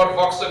knowledge about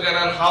Volkswagen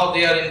and how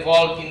they are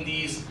involved in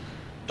these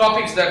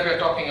topics that we are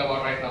talking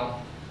about right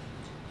now?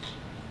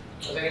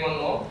 Does anyone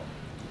know?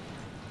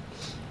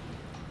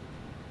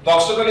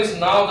 Volkswagen is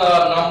now the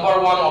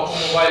 #1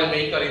 automobile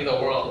maker in the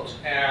world,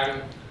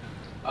 and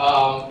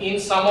in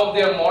some of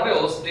their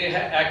models, they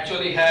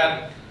actually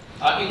had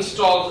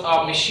installed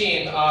a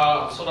machine,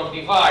 sort of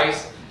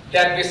device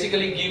that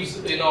basically gives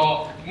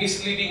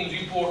misleading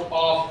report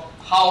of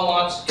how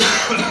much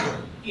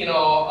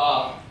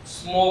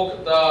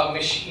smoke the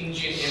machine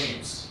engine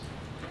emits.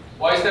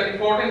 Why is that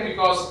important?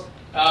 Because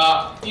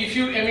if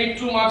you emit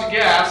too much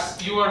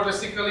gas, you are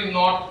basically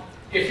not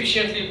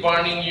efficiently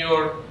burning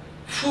your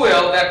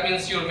fuel. That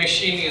means your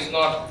machine is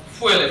not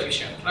fuel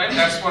efficient, right?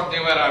 That's what they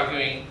were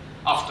arguing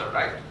after,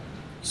 right?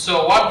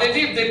 So what they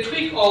did, they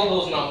tweaked all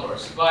those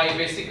numbers by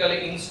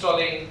basically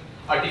installing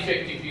a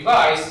defective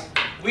device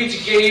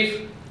which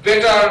gave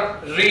better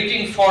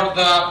rating for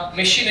the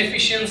machine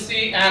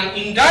efficiency and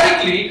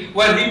indirectly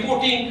were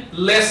reporting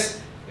less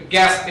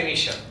gas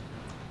emission.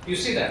 You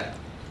see that?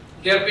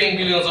 They're paying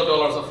billions of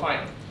dollars of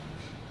fine.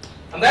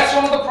 And that's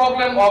one of the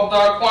problem of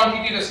the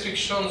quantity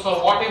restrictions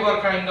or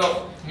whatever kind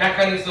of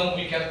mechanism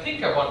we can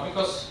think about,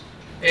 because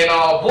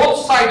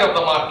both sides of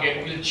the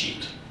market will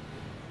cheat.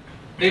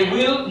 They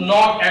will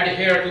not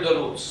adhere to the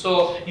rules.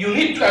 So you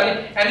need to,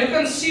 and you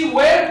can see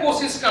where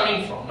Kos is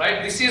coming from,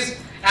 right? This is,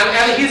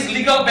 and his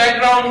legal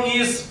background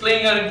is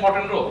playing an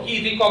important role.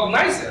 He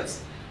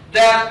recognizes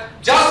that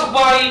just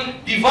by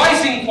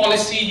devising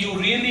policy, you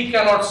really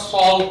cannot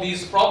solve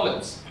these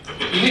problems.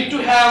 You need to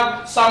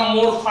have some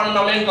more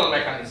fundamental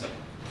mechanism.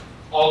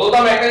 Although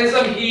the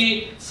mechanism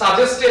he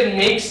suggested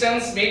makes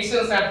sense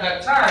at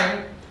that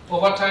time,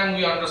 over time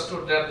we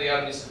understood that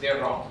they're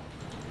wrong.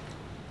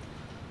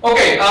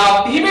 Okay,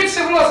 he made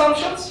several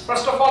assumptions.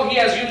 First of all, he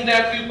assumed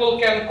that people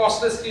can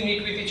costlessly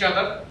meet with each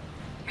other,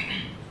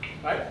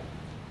 right?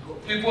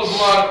 People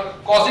who are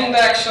causing the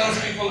actions,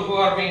 people who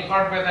are being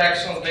hurt by the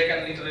actions, they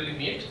can literally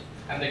meet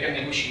and they can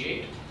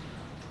negotiate.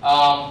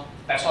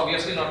 That's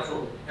obviously not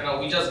true.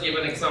 We just gave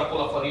an example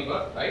of a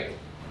river, right?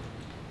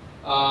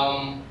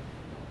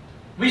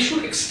 We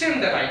should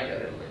extend that idea a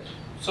little bit.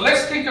 So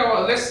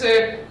let's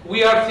say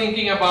we are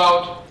thinking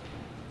about,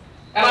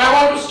 and I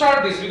want to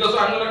start this because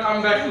I'm going to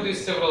come back to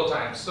this several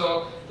times.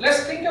 So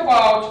let's think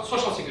about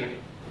social security.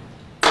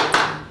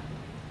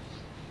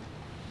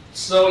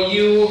 So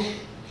you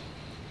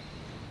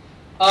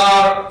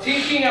are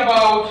thinking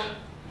about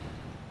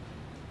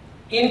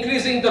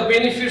increasing the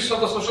benefits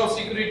of the social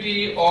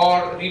security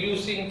or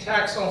reducing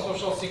tax on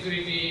social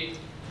security.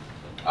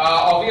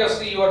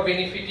 Obviously, you are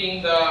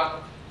benefiting the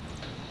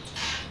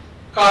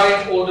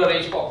current older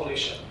age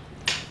population,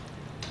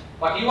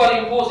 but you are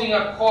imposing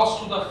a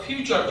cost to the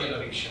future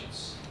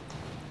generations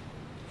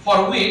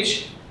for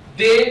which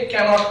they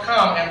cannot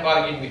come and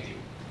bargain with you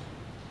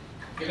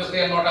because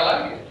they are not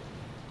alive yet,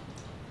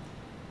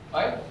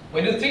 right?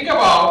 When you think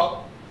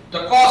about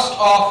the cost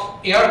of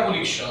air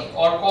pollution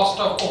or cost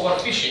of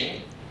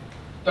overfishing,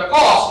 the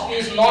cost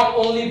is not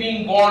only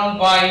being borne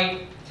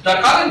by the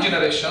current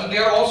generation, they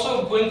are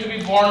also going to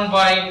be borne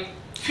by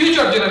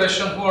future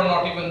generation who are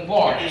not even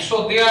born.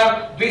 So they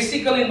are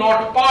basically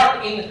not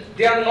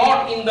they are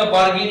not in the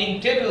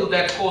bargaining table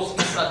that Kos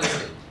is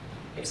suggesting.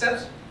 Make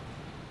sense?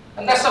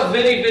 And that's a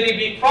very, very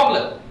big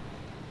problem.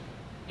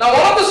 Now,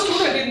 one of the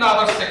students in the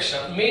other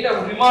section made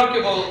a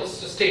remarkable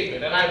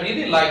statement, and I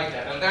really like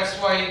that, and that's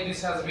why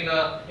this has been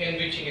an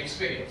enriching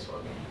experience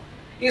for me.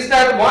 Is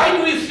that why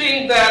do we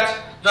think that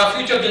the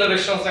future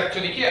generations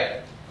actually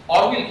care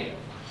or will care?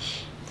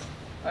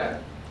 Right?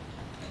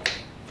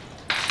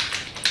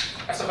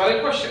 That's a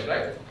valid question,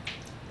 right?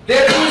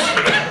 There is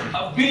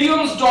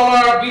billions of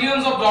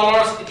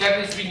dollars that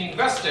is being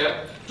invested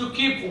to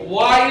keep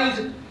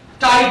wild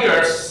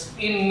tigers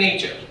in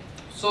nature,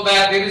 so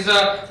that there is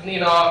a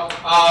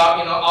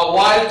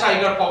wild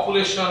tiger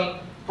population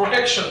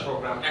protection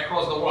program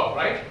across the world,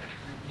 right?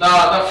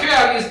 The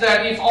fear is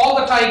that if all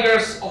the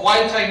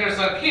wild tigers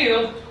are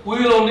killed, we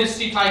will only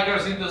see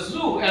tigers in the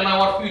zoo, and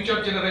our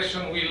future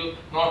generation will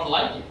not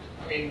like it.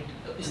 I mean,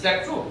 is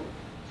that true?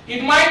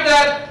 It might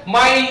that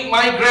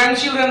my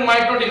grandchildren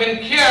might not even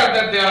care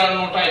that there are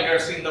no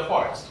tigers in the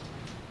forest.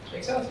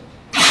 Make sense?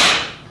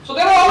 So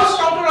there are always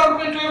counter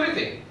argument to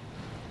everything.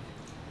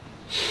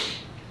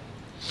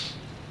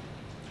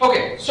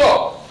 Okay,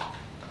 so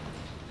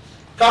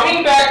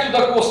coming back to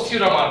the Kos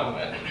theorem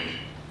argument,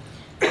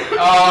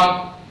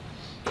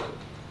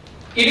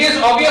 it is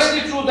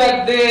obviously true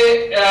that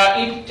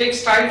it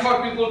takes time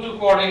for people to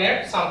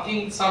coordinate.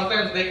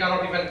 Sometimes they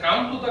cannot even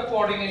come to the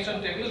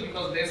coordination table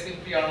because they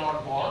simply are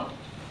not born.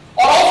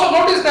 Or also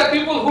notice that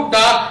people who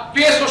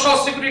pay social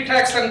security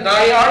tax and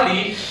die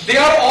early, they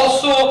are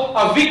also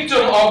a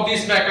victim of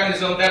this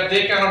mechanism that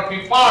they cannot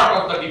be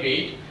part of the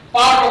debate,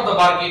 part of the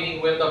bargaining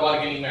when the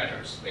bargaining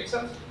matters. Make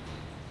sense?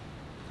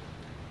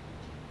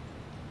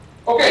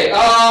 Okay,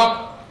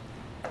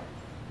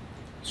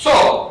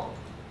 so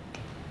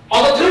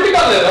on the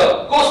theoretical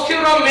level, Kos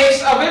theorem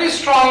makes a very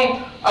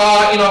strong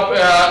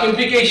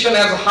implication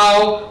as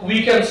how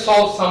we can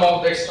solve some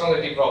of the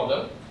externality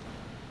problem.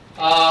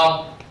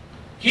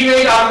 He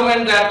made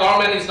argument that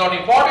government is not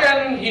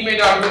important. He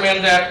made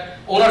argument that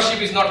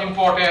ownership is not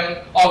important.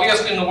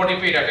 Obviously, nobody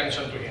paid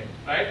attention to him,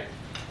 right?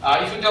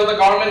 If you tell the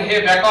government,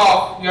 hey, back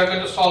off, we are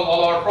going to solve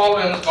all our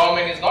problems,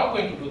 government is not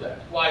going to do that.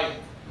 Why?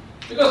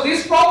 Because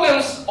these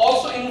problems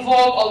also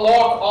involve a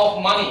lot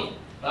of money,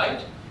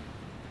 right?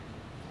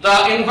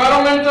 The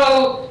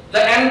environmental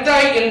the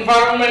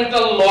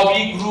anti-environmental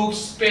lobby groups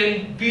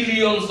spend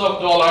billions of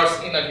dollars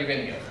in a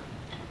given year.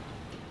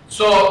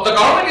 So the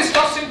government is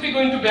not simply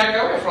going to back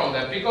away from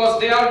that because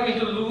they are going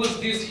to lose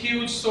this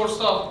huge source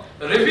of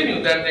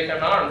revenue that they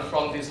can earn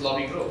from these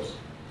lobby groups.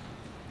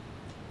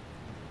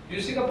 Do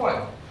you see the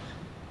point?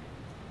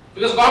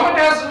 Because government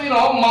has,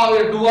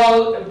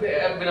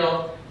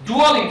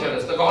 dual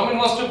interest. The government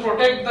wants to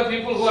protect the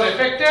people who are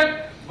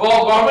affected,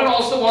 but government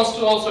also wants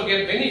to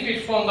get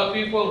benefit from the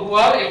people who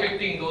are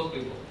affecting those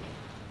people.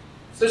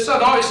 So it's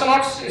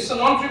a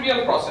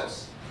non-trivial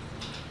process.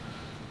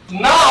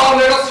 Now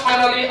let us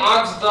finally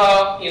ask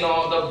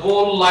the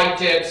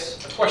bold-lighted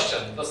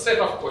question, the set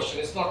of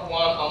questions. It's not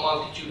one, a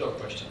multitude of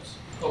questions.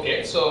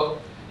 Okay, so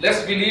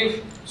let's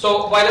believe.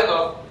 So I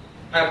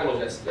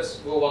apologize. Let's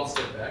go one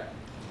step back.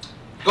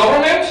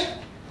 Government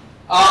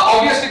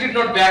obviously did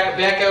not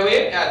back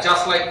away,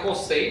 just like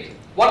Coase said.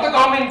 What the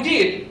government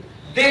did,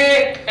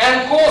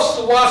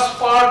 Coase was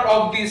part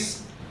of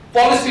this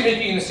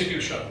policy-making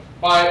institution.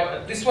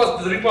 This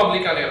was the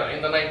Republican era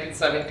in the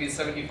 1970s,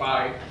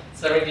 75,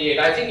 78.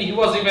 I think he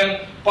was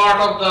even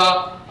part of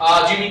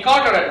the Jimmy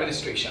Carter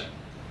administration.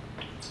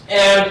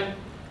 And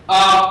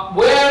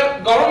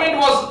where government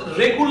was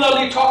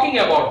regularly talking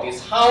about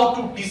this, how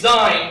to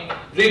design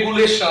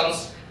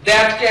regulations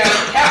that can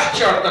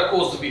capture the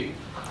Coase view.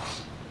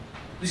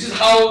 This is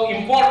how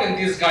important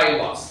this guy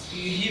was.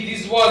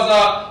 This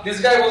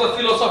guy was a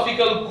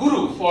philosophical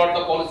guru for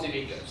the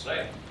policymakers,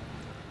 right?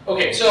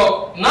 Okay,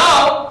 so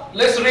now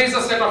let's raise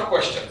a set of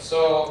questions.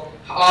 So,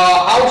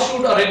 how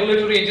should a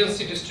regulatory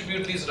agency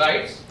distribute these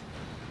rights?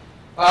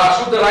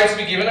 Should the rights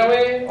be given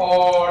away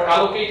or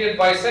allocated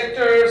by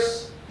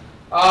sectors?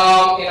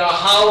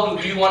 How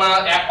do you want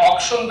to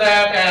auction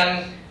that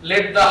and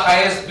let the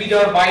highest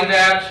bidder buy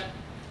that?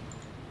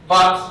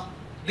 But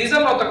these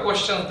are not the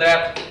questions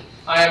that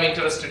I am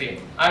interested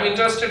in. I am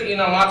interested in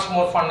a much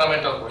more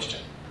fundamental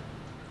question.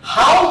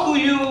 How do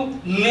you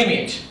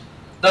limit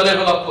the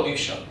level of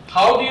pollution?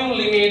 How do you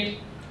limit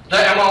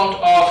the amount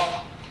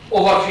of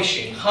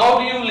overfishing? How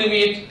do you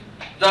limit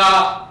the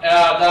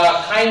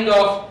kind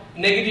of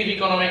negative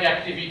economic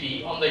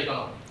activity on the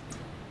economy?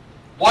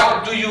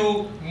 What do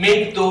you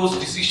make those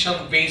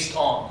decisions based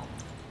on?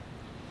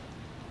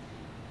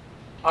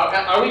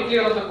 Are we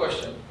clear on the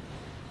question?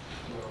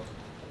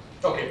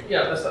 Okay,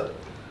 yeah, that's it.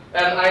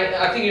 And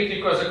I think it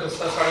requires a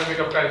certain bit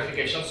of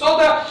clarification. So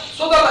let's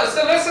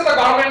say the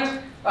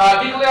government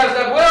declares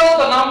that, well,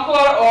 the number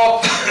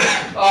of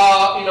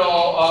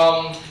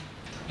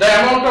the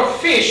amount of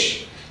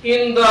fish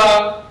in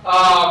the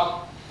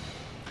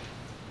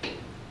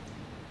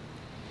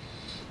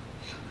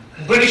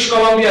British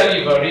Columbia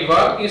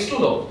river is too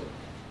low,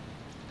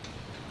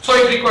 so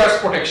it requires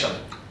protection.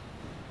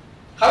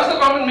 How is the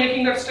government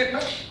making that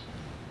statement?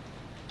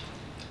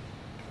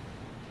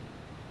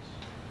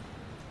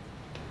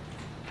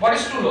 What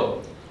is too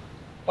low?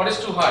 What is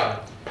too high?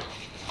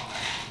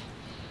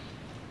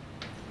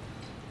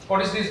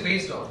 What is this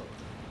based on?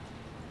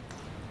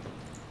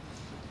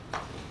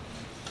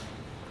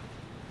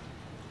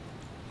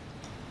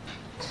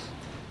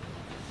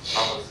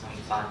 Probably some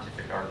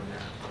scientific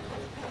argument.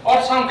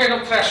 Or some kind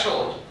of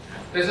threshold.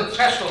 There's a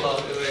threshold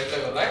of the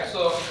level, right?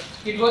 So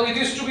it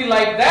used to be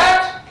like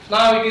that.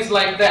 Now it is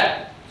like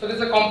that. So it's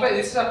a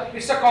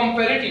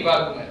comparative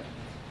argument.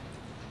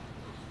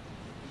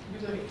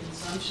 If you look at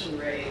consumption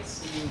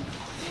rates and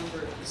the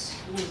number of the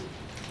schools,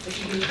 if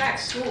you can track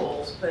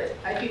schools, but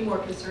I'd be more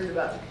concerned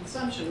about the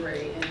consumption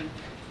rate and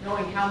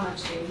knowing how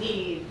much they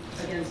need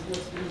against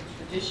what's been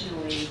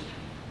traditionally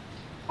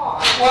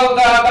taught. Well,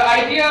 the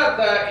idea,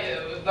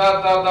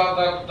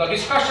 the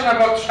discussion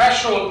about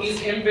threshold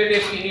is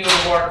embedded in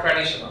your word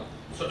traditional.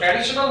 So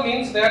traditional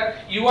means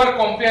that you are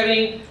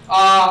comparing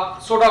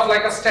sort of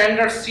like a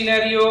standard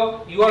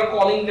scenario, you are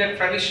calling that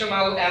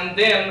traditional, and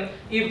then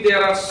if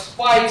there are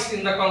spikes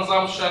in the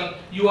consumption,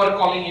 you are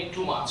calling it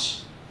too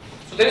much.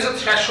 So there is a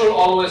threshold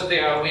always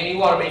there when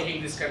you are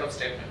making this kind of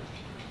statement.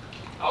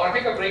 I want to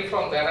take a break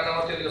from that and I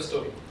want to tell you a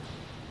story.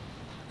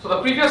 So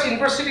the previous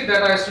university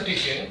that I used to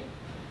teach in,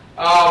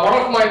 one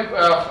of my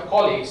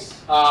colleagues,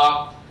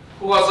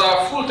 who was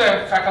a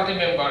full-time faculty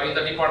member in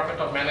the Department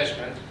of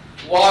Management,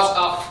 was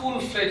a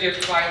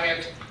full-fledged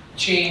climate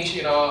change,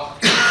 dinner.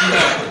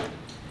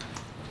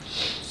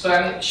 So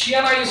and she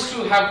and I used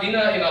to have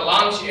dinner,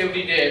 lunch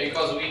every day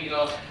because we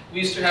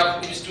used to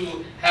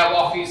have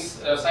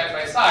office side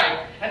by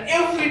side, and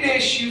every day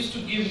she used to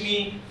give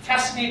me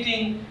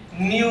fascinating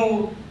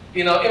new,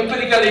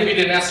 empirical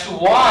evidence as to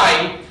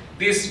why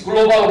this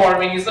global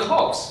warming is a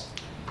hoax.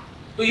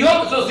 So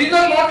these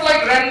are not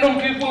like random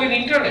people in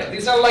internet.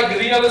 These are like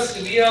real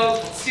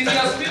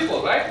serious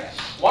people, right?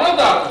 One of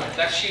the arguments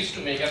that she used to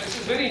make, and this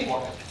is very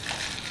important,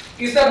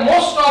 is that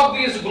most of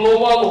this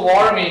global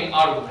warming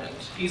argument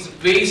is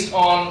based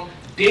on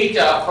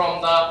data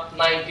from the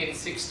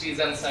 1960s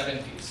and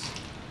 70s,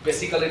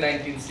 basically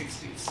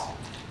 1960s.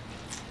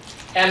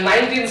 And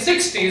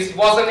 1960s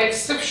was an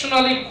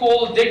exceptionally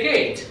cold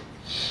decade.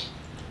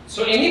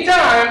 So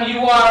anytime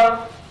you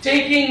are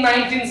taking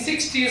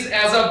 1960s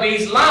as a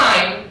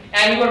baseline,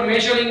 and you are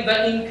measuring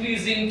the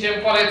increasing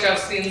temperature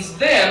since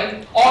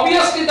then,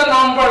 obviously the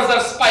numbers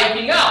are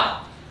spiking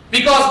up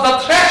because the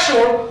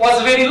threshold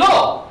was very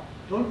low.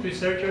 Don't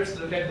researchers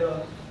look at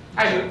the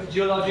I do.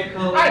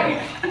 geological? I do.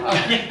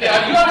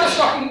 Yeah, you are just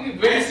talking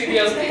very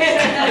seriously.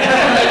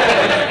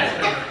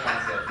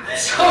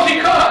 So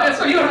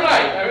you're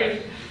right. I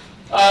mean,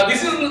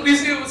 this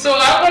is so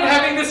I'm not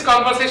having this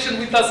conversation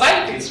with a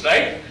scientist,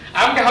 right?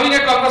 I'm having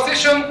a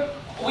conversation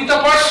with a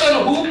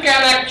person who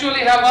can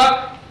actually have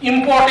a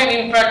important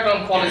impact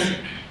on policy.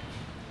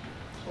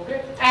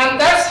 Okay, and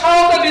that's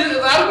how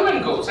the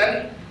argument goes.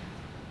 And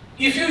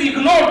if you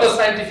ignore the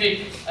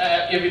scientific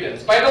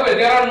evidence, by the way,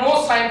 there are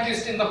no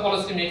scientists in the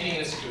policy making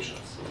institutions.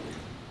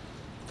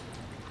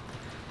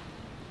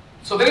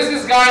 So there is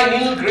this guy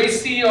Neil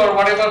Gracie or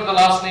whatever the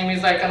last name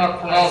is, I cannot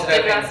pronounce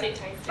that name.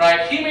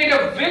 Right? He made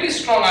a very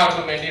strong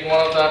argument in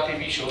one of the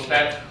TV shows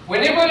that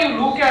whenever you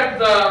look at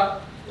the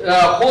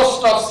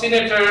host of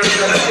senators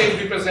and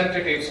state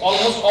representatives,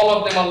 almost all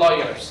of them are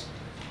lawyers.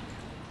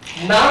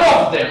 None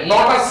of them,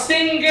 not a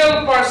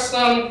single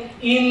person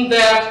in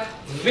that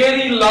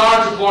very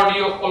large body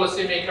of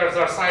policymakers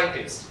are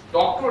scientists.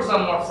 Doctors are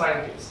not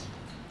scientists.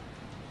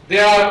 They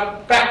are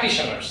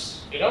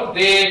practitioners.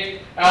 They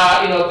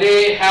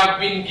have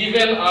been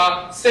given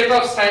a set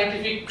of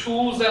scientific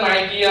tools and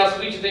ideas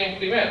which they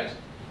implement.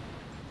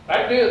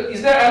 Right? There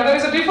is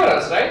a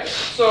difference, right?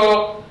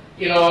 So,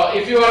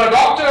 if you are a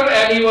doctor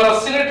and you are a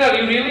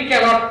senator, you really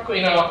cannot,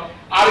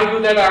 argue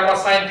that I'm a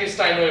scientist,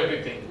 I know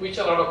everything, which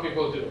a lot of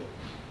people do.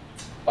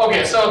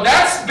 Okay, so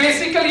that's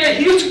basically a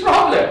huge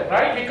problem,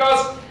 right?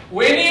 Because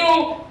when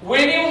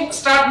you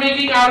start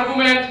making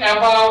argument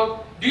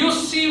about, do you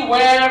see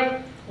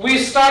where we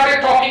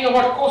started talking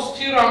about Coase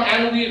theorem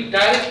and we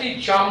directly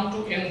jump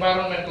to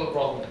environmental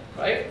problem,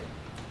 right?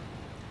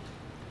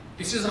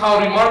 This is how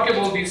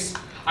remarkable this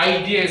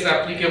idea is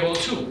applicable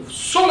to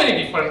so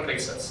many different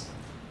places,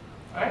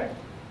 right?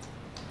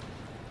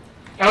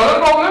 Another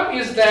problem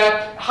is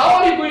that how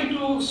are you going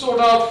to sort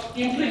of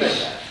implement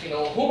that?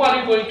 Whom are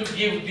you going to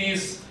give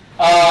these,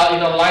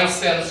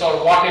 license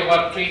or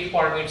whatever trade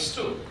permits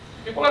to?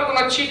 People are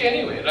going to cheat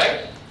anyway,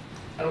 right?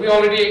 And we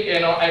already,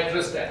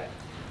 addressed that.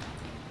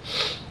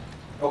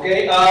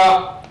 Okay.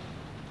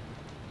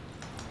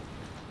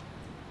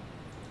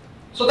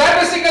 So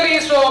that basically,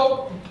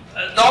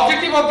 the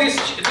objective of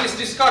this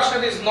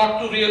discussion is not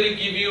to really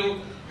give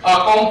you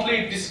a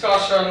complete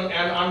discussion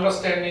and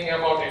understanding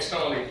about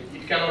externality.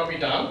 It cannot be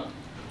done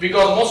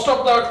because most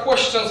of the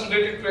questions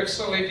related to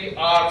externality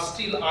are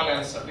still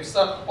unanswered. It's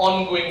an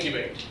ongoing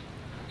debate.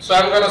 So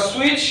I'm going to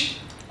switch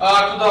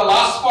to the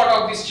last part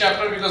of this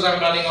chapter because I'm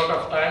running out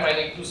of time. I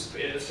need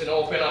to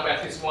open up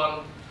at least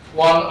one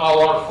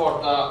hour for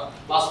the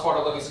last part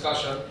of the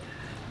discussion.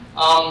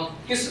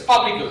 Is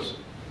public goods.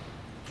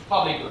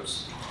 Public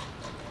goods.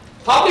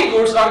 Public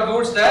goods are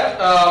goods that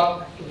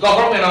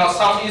government or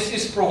some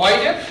is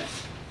provided,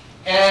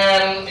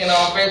 and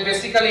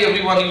basically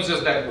everyone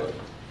uses that good.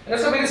 And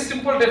it's a very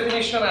simple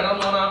definition. I don't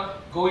want to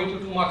go into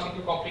too much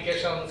into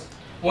complications.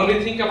 When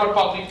we think about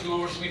public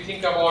goods, we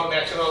think about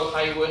national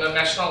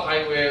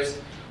highways.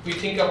 We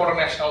think about a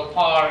national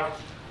park.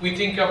 We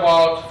think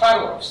about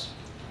fireworks.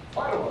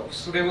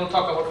 Fireworks. Today we'll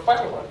talk about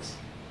fireworks.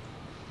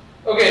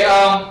 Okay.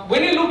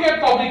 When you look at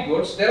public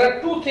goods, there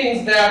are two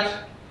things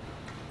that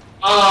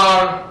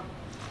are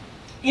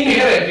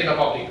inherent in a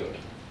public good.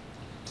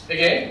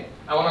 Again,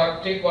 I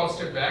want to take one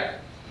step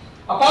back.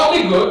 A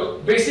public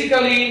good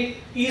basically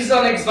is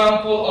an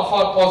example of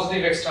a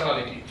positive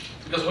externality.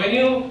 Because when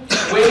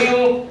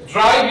you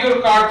drive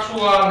your car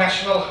through a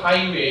national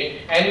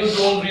highway and you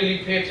don't really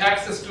pay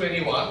taxes to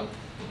anyone,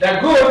 the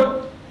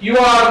good, you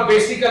are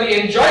basically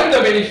enjoying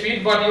the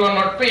benefit, but you are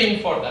not paying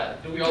for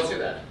that. Do we all say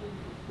that?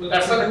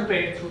 That's not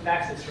paid through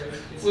taxes, right?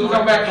 We'll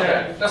come back to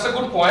that. That's a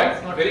good point.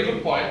 Very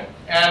good point.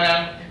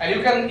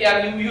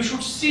 And you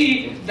should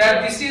see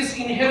that this is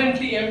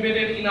inherently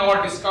embedded in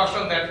our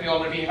discussion that we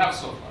already have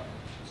so far.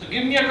 So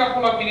give me a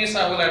couple of minutes.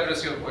 I will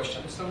address your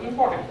question. It's an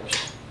important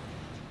question.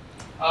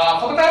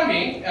 For the time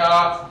being,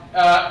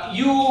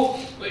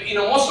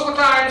 most of the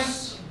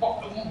times,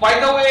 by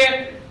the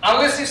way,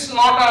 unless it's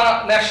not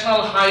a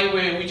national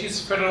highway which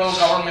is federal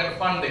government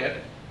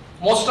funded,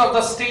 most of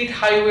the state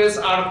highways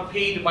are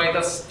paid by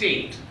the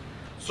state.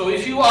 So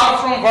if you are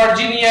from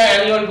Virginia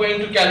and you are going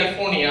to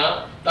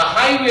California, the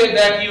highway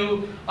that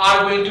you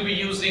are going to be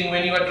using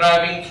when you are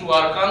driving through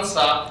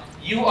Arkansas,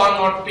 you are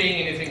not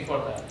paying anything for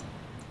that.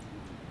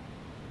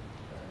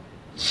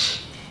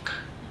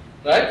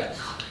 Right?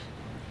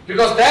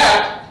 Because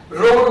that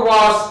road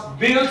was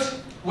built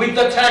with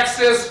the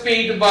taxes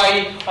paid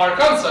by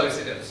Arkansas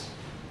residents.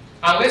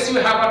 Unless you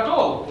have a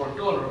toll or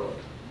toll road.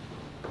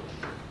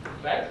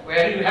 Right?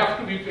 Where you have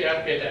to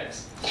pay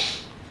tax.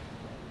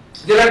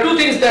 There are two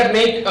things that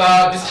make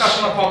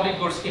discussion of public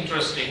goods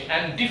interesting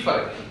and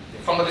different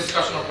from the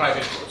discussion of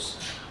private goods.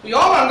 We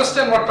all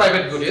understand what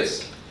private good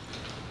is.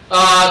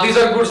 These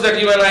are goods that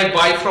you and I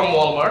buy from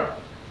Walmart.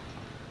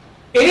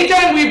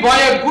 Anytime we buy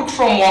a good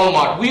from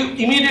Walmart, we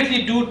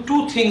immediately do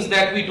two things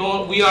that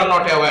we are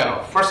not aware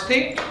of. First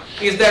thing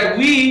is that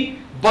we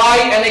buy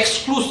an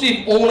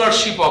exclusive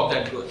ownership of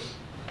that good.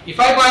 If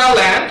I buy a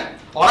land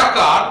or a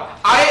car,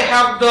 I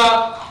have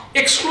the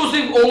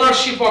exclusive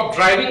ownership of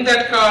driving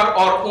that car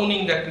or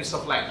owning that piece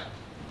of land,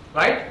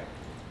 right?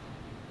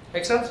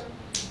 Make sense?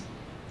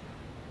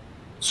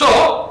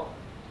 So,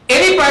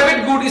 any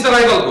private good is a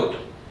rival good.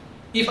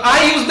 If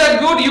I use that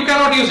good, you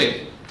cannot use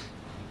it,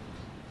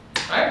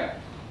 right?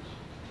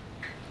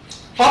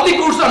 Public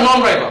goods are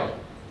non-rival,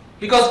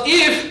 because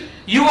if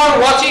you are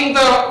watching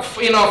the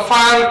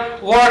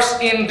fireworks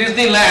in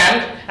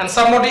Disneyland and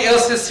somebody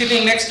else is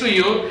sitting next to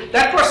you,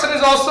 that person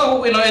is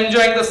also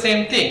enjoying the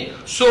same thing.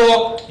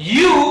 So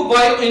you,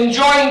 by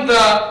enjoying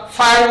the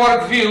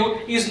firework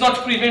view, is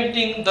not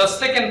preventing the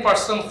second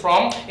person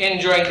from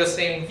enjoying the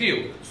same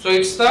view. So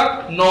it's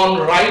the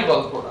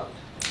non-rival product.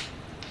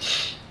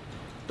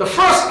 The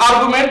first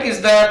argument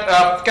is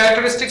that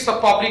characteristics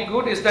of public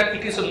good is that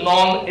it is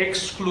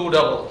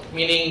non-excludable,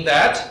 meaning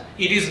that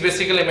it is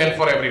basically meant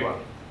for everyone.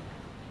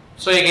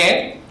 So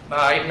again,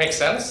 it makes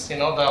sense.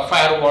 The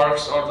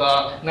fireworks or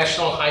the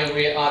national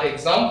highway are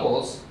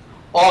examples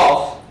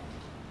of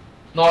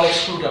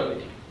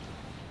non-excludability.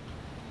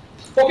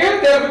 Okay,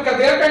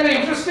 they're kind of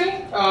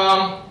interesting.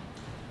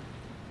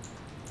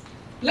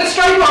 Let's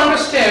try to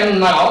understand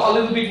now a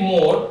little bit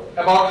more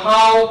about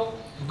how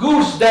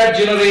goods that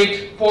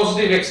generate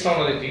positive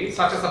externality,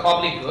 such as a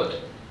public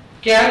good,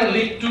 can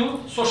lead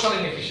to social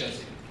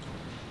inefficiency.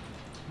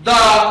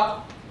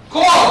 The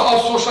cause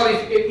of social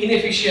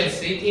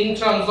inefficiency in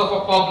terms of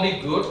a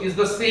public good is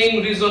the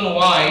same reason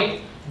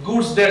why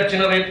goods that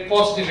generate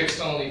positive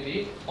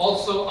externality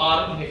also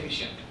are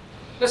inefficient.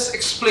 Let's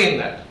explain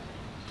that.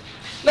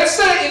 Let's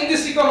say in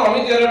this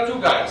economy there are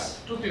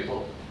two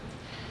people.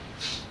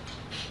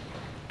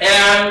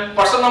 And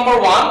person number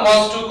one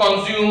wants to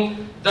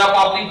consume the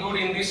public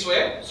good in this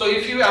way. So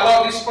if you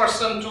allow this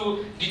person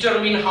to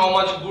determine how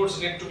much goods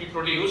need to be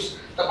produced,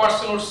 the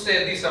person would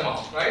say this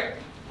amount, right?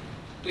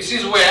 This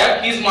is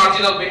where his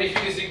marginal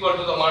benefit is equal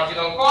to the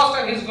marginal cost,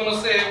 and he's going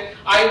to say,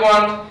 I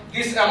want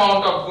this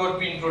amount of good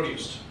being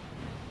produced.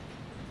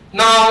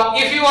 Now,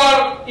 if you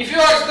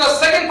ask the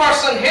second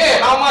person,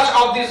 hey, how much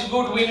of this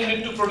good we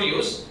need to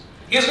produce?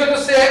 He's going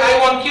to say, I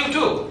want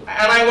Q2,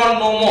 and I want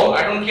no more.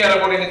 I don't care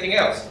about anything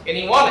else,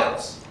 anyone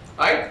else,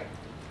 right?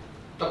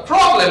 The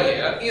problem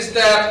here is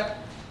that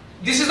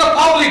this is a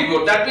public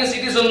good. That means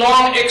it is a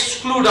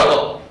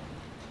non-excludable.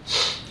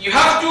 You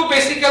have to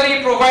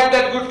basically provide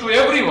that good to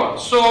everyone.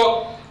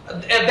 So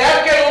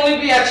that can only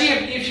be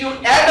achieved if you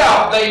add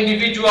up the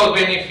individual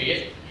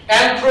benefit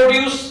and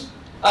produce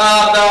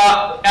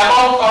the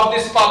amount of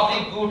this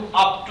public good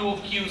up to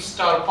Q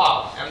star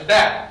power. And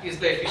that is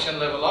the efficient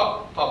level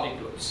of public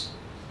goods,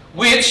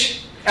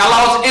 which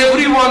allows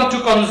everyone to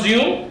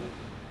consume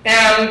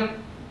and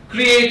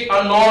create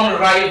a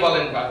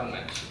non-rival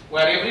environment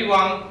where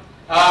everyone,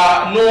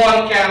 no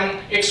one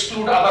can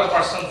exclude other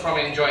person from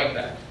enjoying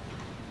that.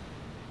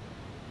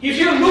 If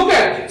you look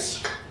at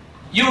this,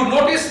 you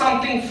notice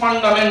something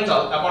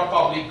fundamental about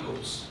public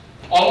goods.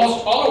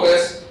 Almost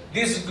always,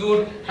 this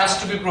good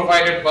has to be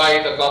provided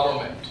by the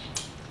government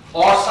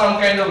or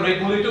some kind of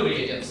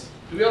regulatory agency.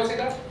 Do we all see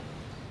that?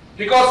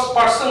 Because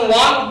person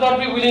one would not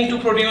be willing to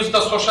produce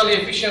the socially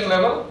efficient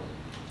level.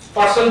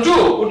 Person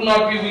two would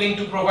not be willing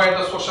to provide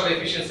the social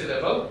efficiency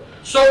level.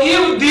 So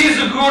if these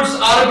goods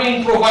are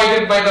being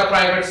provided by the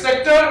private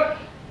sector,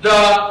 the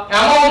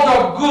amount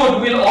of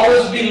good will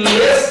always be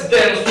less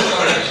than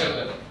social efficient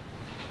level.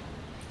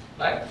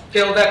 Right?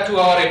 Tell that to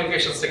our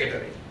education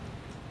secretary.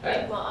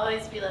 Right? It will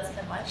always be less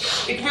than what?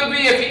 It will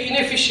be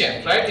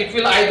inefficient, right? It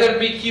will either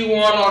be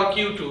Q1 or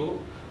Q2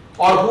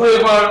 or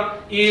whoever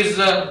is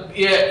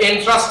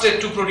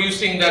entrusted to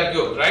producing that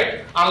good,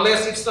 right?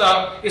 Unless it's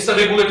a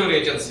regulatory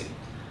agency,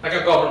 like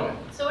a government.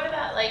 So what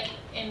about like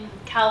in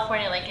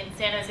California, like in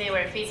San Jose,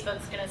 where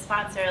Facebook's going to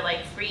sponsor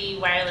like free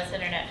wireless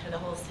internet for the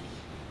whole city?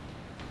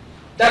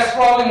 That's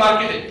probably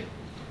marketing,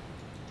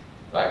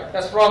 right?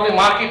 That's probably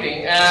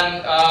marketing,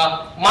 and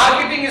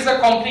marketing is a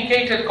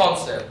complicated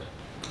concept.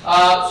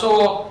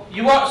 So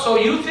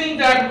you think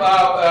that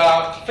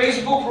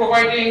Facebook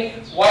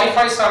providing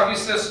Wi-Fi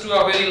services to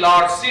a very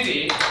large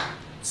city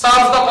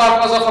serves the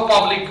purpose of a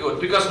public good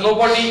because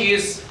nobody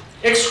is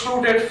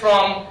excluded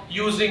from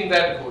using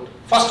that good.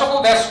 First of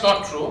all, that's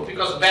not true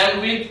because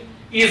bandwidth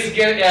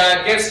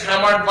gets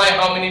hammered by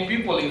how many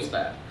people use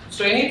that.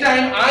 So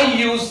anytime I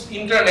use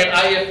internet,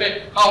 I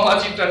affect how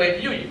much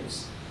internet you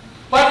use.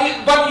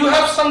 But you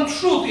have some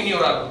truth in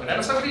your argument, and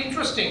it's a very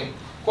interesting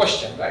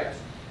question, right?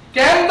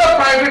 Can the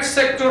private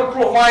sector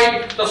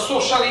provide the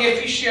socially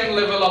efficient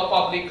level of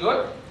public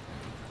good?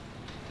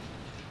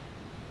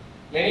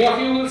 Many of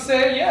you will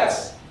say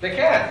yes, they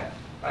can,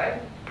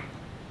 right?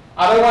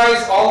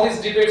 Otherwise, all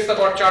these debates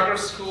about charter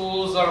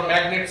schools or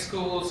magnet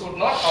schools would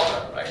not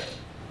happen, right?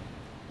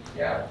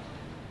 Yeah.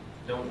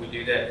 Don't we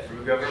do that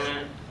through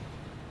government,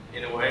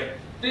 in a way?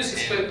 Please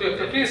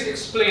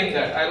explain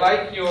that. I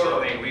like your.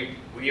 So, I mean,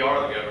 we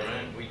are the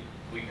government.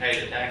 we pay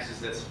the taxes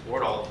that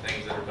support all the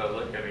things that are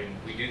public. I mean,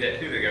 we do that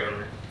through the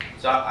government.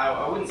 So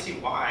I wouldn't see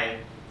why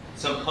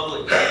some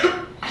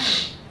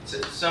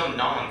some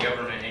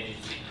non-government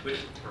agency could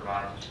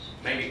provide.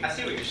 Maybe, I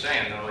see what you're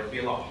saying though, it'd be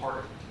a lot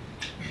harder.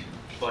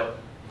 But,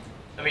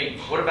 I mean,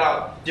 what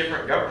about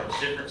different governments,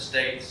 different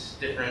states,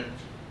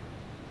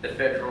 the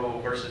federal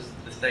versus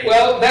the state?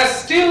 Well, there's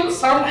still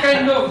some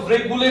kind of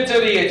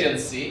regulatory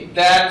agency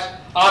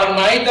that are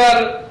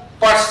neither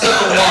person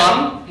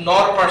 1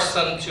 nor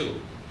person 2,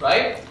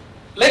 right?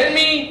 Let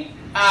me,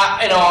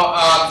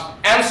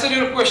 answer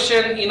your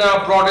question in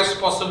a broadest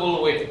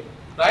possible way,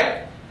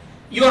 right?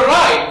 You're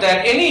right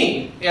that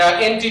any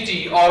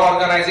entity or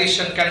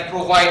organization can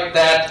provide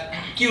that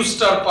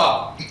Q-star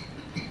power,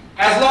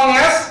 as long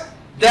as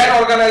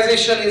that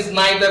organization is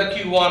neither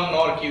Q1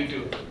 nor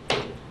Q2,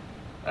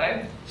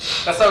 right?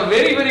 That's a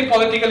very, very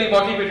politically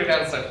motivated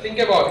answer. Think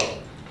about it.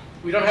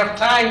 We don't have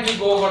time to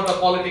go over the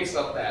politics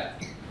of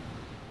that.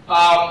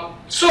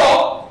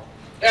 So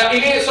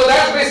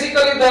that's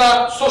basically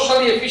the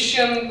socially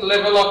efficient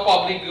level of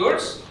public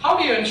goods. How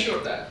do you ensure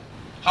that?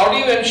 How do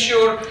you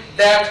ensure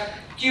that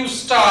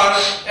Q-star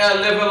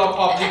level of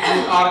public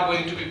goods are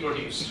going to be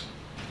produced?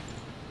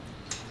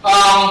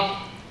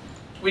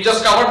 We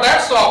just covered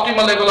that, so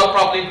optimal level of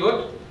public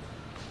good.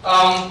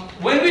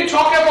 When we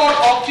talk about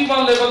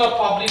optimal level of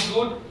public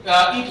good,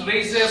 it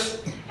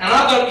raises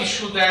another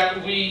issue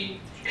that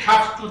we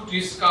have to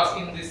discuss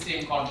in the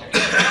same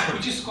context,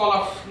 which is called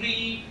a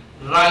free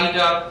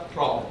rider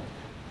problem.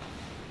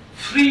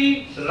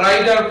 Free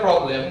rider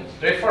problem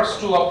refers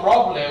to a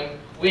problem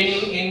when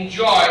you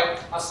enjoy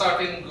a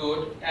certain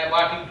good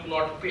but you do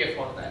not pay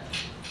for that.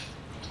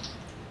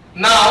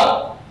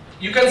 Now,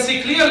 you can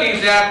see clearly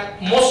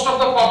that most of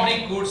the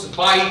public goods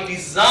by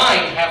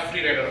design have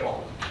free rider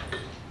problem.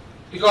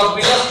 Because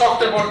we just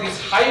talked about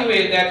this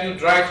highway that you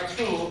drive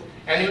through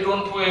and you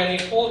don't pay any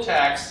toll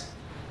tax,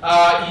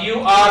 you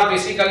are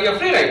basically a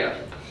free rider,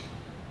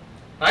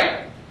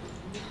 right?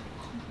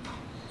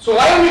 So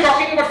why are we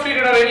talking about free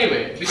rider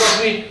anyway?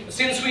 Because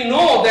since we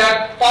know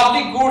that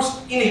public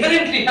goods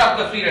inherently have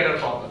the free rider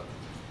problem.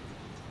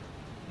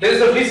 There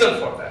is a reason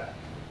for that.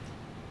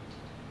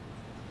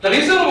 The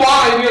reason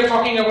why we are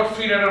talking about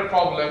free rider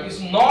problem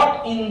is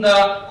not in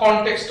the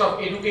context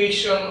of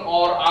education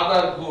or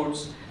other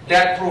goods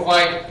that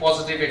provide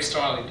positive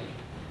externality.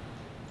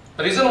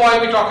 The reason why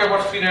we talk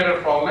about free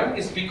rider problem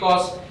is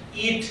because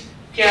it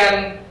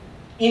can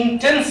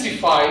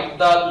intensify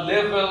the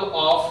level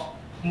of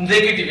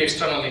negative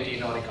externality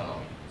in our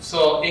economy.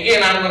 So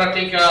again, I'm going to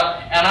take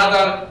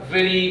another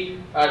very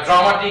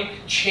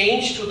dramatic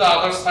change to the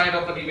other side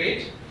of the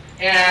debate,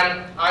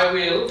 and I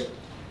will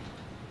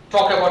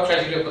talk about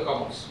tragedy of the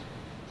commons.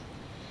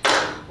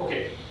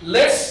 Okay,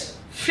 let's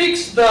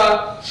fix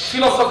the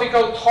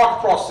philosophical thought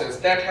process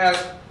that has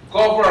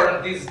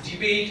governed this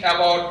debate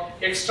about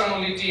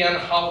externality and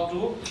how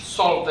to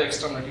solve the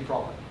externality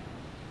problem.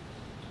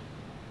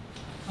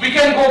 We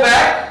can go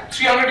back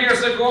 300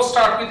 years ago,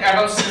 start with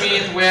Adam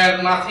Smith,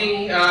 where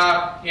nothing,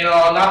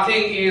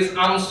 nothing is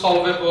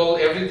unsolvable,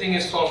 everything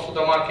is solved through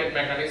the market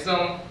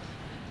mechanism.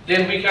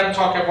 Then we can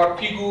talk about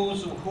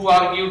Pigus, who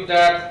argued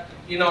that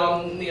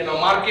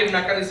market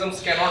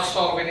mechanisms cannot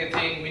solve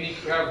anything. We need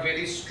to have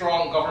very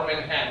strong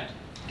government hand,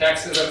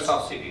 taxes and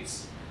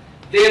subsidies.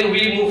 Then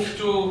we move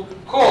to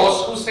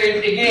Coase, who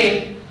said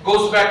again,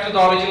 goes back to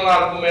the original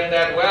argument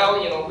that, well,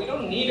 we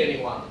don't need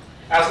anyone.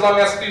 As long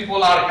as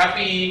people are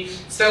happy,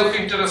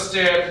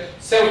 self-interested,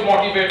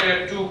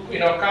 self-motivated to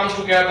come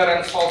together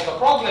and solve the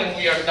problem,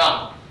 we are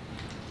done,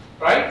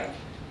 right?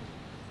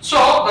 So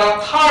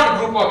the third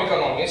group of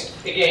economists,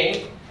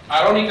 again,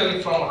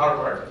 ironically from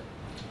Harvard,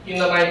 in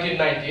the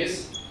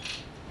 1990s,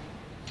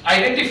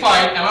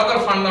 identified another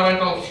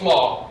fundamental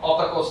flaw of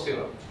the Coase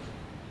theorem.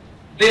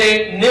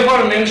 They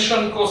never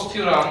mentioned Coase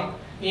theorem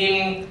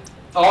in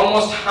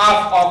almost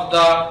half of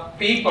the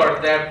paper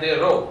that they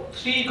wrote.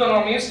 3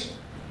 economists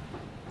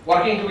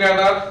working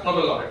together,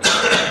 Nobel laureate.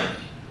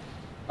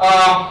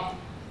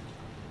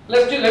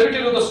 Let me tell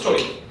you the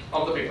story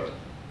of the paper.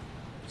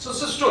 So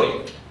it's a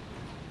story.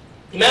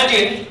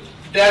 Imagine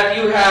that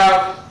you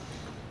have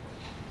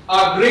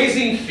a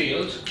grazing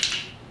field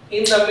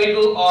in the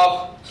middle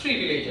of 3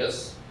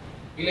 villages,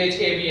 village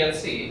A, B, and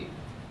C,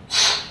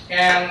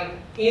 and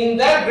in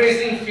that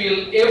grazing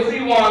field,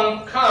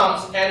 everyone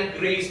comes and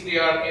grazes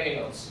their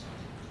animals.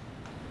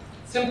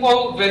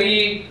 Simple,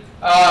 very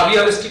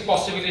realistic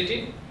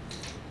possibility,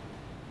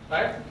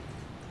 right?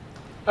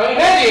 Now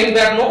imagine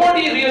that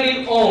nobody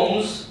really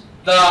owns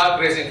the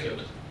grazing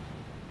field.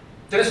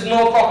 There is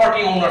no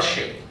property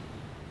ownership.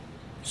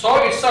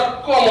 So it's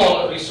a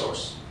common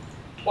resource.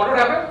 What would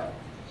happen?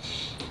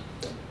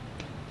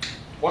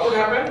 What would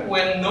happen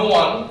when no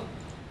one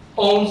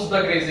owns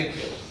the grazing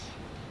field?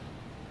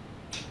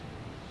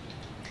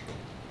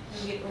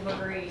 You get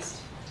overgrazed.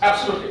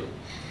 Absolutely.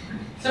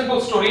 Simple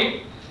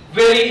story,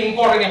 very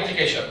important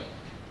implication.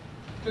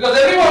 Because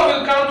everyone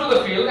will come to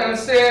the field and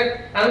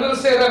will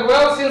say that,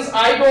 well, since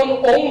I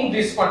don't own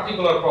this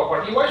particular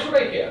property, why should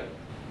I care?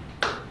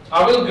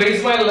 I will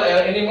graze my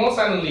animals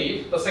and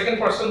leave. The second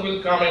person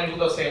will come and do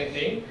the same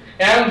thing,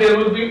 and there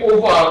will be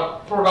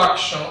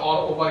overproduction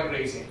or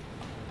overgrazing.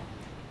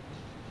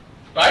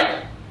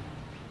 Right?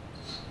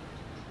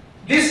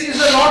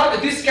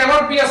 This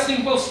cannot be a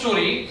simple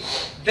story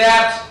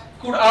that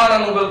could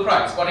earn a Nobel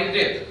Prize, but it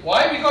did.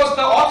 Why? Because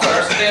the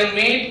authors then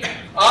made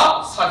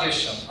a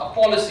suggestion, a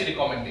policy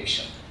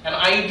recommendation, an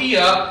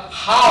idea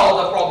how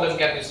the problem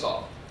can be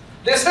solved.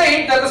 They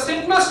say that the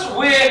simplest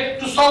way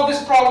to solve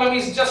this problem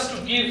is just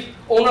to give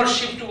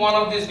ownership to one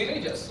of these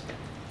villages.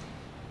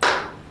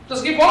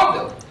 Just give one of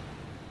them.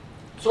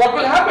 So what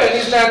will happen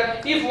is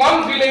that if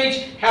one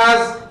village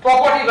has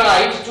property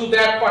rights to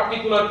that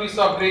particular piece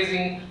of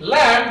grazing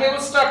land, they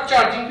will start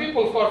charging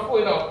people for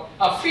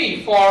a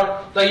fee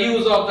for the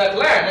use of that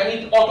land, and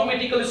it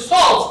automatically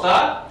solves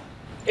the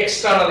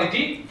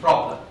externality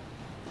problem.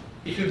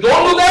 If you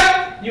don't do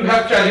that, you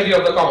have tragedy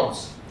of the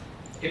commons.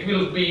 It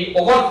will be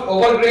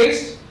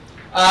overgrazed,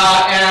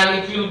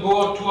 and it will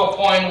go to a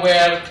point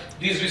where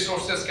these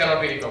resources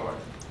cannot be recovered.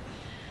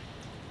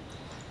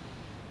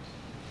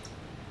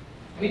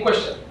 Any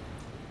question?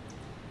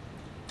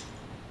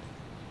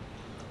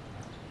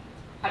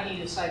 How do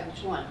you decide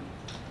which one?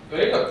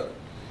 Very good.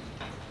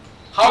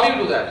 How do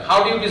you do that?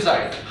 How do you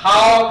decide?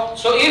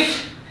 So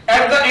if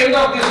at the end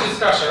of this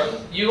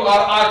discussion you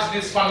are asked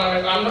this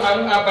fundamental,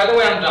 by the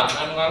way, I'm done.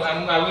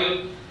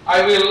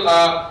 I will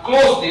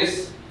close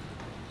this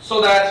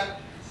so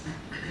that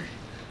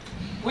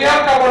we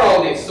have covered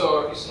all this.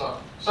 So it's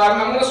not. So I'm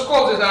going to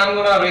close this, and I'm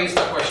going to raise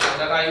the question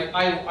that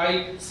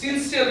I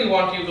sincerely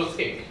want you to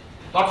think,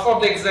 not for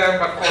the exam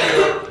but for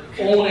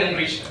your own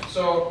enrichment.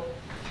 So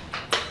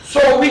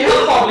we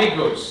have public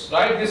goods,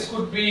 right? This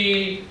could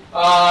be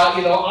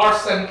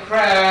arts and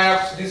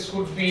crafts. This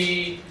could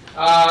be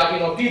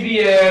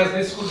PBS.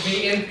 This could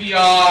be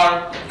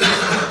NPR. This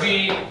could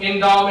be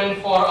endowment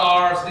for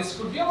arts. This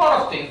could be a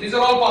lot of things. These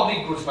are all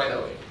public goods, by the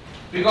way,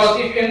 because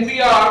if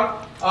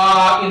NPR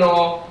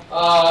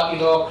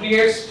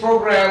creates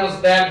programs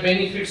that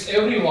benefits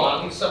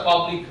everyone, it's a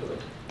public good.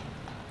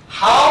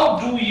 How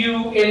do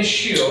you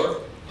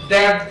ensure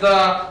that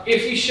the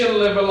efficient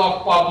level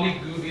of public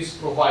good is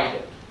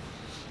provided?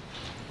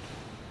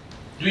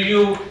 Do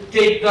you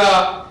take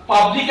the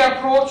public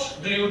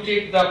approach? Do you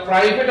take the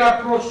private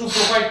approach to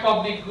provide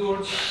public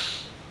goods?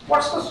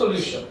 What's the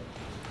solution?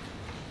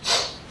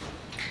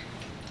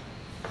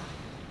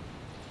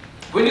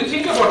 When you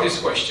think about this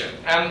question,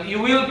 and you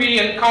will be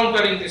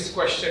encountering this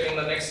question in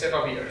the next set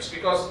of years,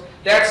 because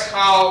that's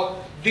how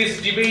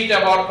this debate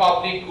about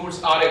public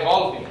goods are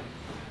evolving.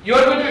 You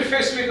are going to be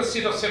faced with a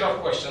set of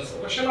questions.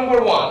 Question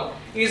number one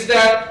is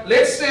that,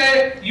 let's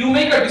say you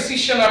make a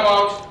decision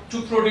about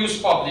to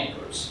produce public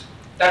goods.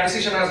 That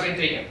decision has been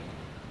taken.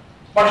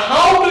 But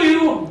how do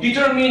you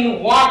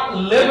determine what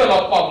level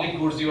of public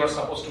goods you are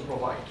supposed to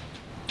provide?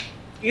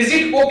 Is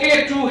it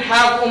okay to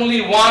have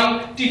only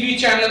one TV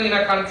channel in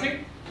a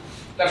country?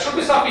 That should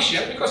be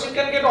sufficient, because you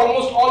can get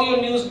almost all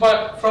your news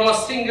from a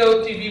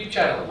single TV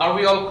channel. Are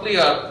we all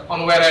clear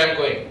on where I am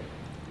going?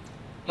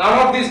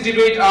 None of these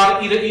debates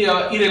are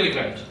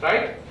irrelevant,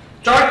 right?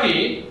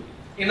 Turkey,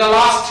 in the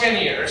last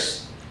 10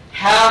 years,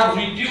 have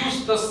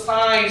reduced the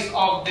size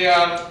of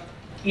their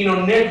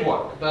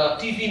network, the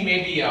TV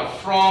media,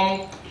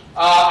 from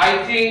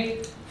I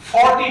think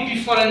 40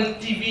 different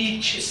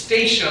TV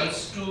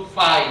stations to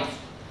 5.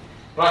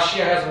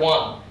 Russia has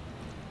 1,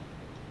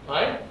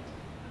 right?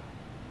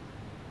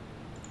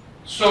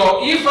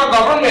 So if a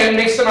government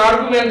makes an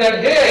argument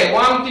that, hey,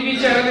 1 TV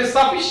channel is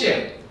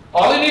sufficient,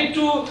 all you need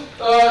to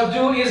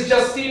do is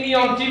just see me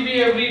on TV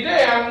every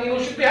day and you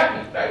should be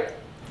happy, right?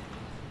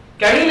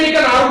 Can you make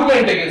an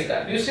argument against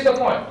that? Do you see the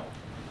point?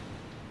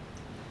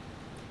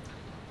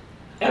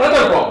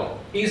 Another problem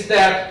is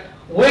that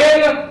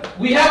when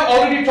we have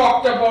already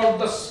talked about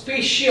the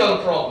spatial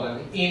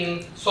problem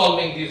in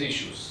solving these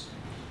issues,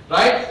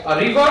 right? A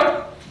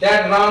river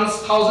that runs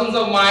thousands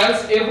of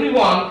miles,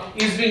 everyone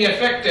is being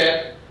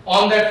affected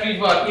on that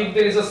river if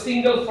there is a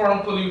single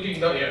firm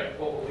polluting the air,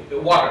 the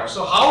water.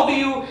 So how do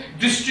you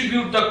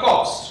distribute the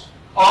cost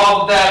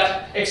of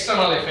that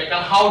external effect,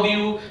 and how do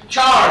you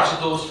charge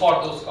those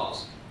for those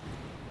costs,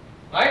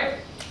 right?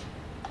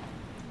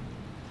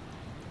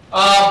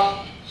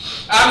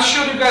 I'm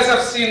sure you guys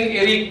have seen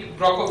Eric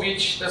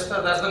Brockovich. That's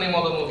the name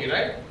of the movie,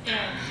 right?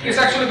 Yeah. It's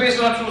actually based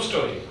on a true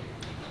story,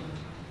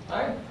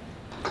 right?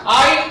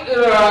 I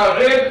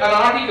read an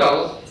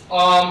article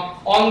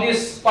on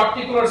this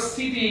particular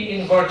city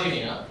in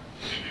Virginia,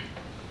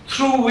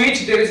 through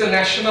which there is a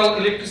national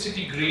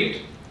electricity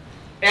grid,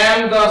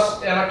 and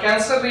a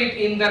cancer rate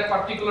in that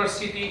particular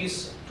city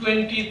is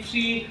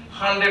 2,300%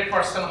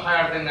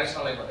 higher than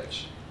national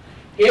average.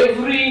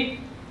 Every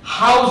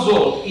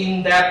household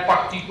in that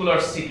particular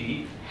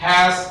city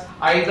has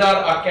either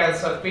a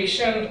cancer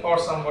patient or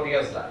somebody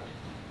has died.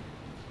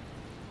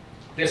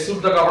 They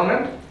sued the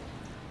government.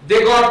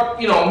 They got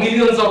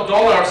millions of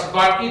dollars,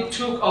 but it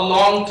took a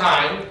long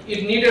time.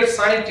 It needed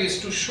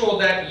scientists to show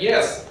that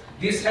yes,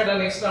 this had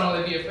an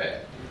externality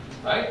effect,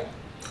 right?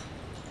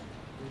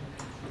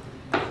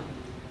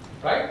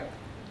 Right?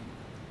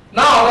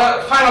 Now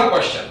the final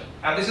question,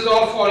 and this is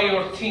all for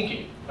your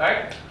thinking,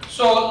 right?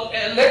 So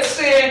let's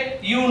say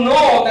you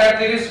know that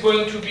there is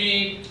going to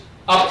be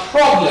a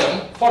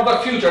problem for the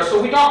future.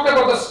 So we talked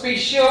about the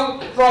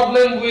spatial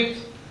problem with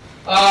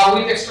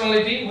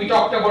externality. We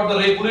talked about the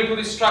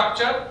regulatory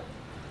structure.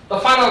 The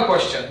final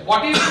question,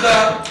 what if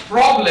the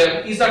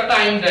problem is a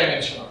time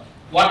dimensional?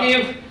 What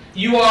if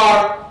you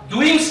are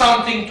doing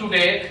something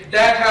today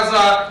that has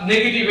a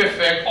negative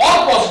effect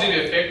or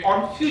positive effect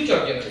on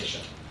future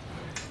generation?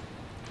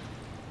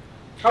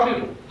 How do you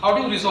do? How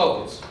do you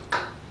resolve this?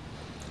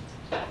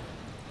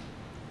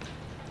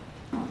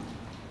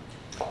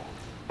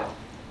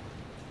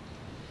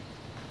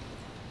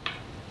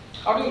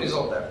 How do you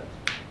resolve that?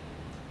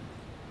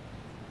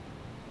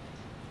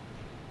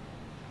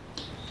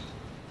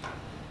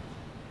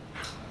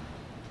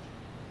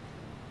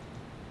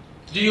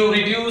 Do you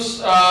reduce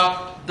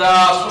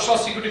the social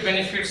security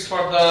benefits for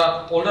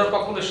the older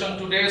population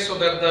today so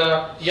that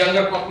the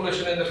younger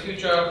population in the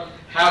future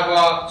have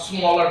a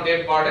smaller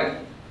debt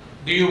burden?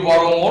 Do you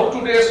borrow more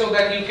today so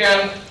that you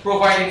can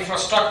provide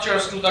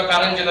infrastructures to the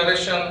current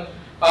generation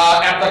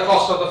at the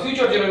cost of the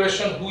future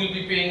generation who will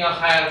be paying a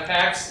higher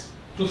tax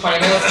to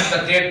finance the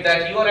debt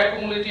that you are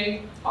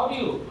accumulating? How are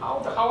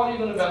you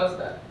going to balance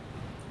that?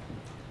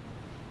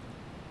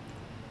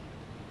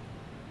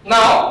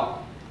 Now,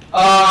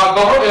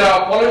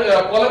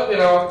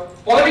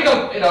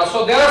 political,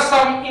 so there are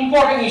some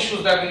important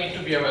issues that we need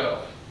to be aware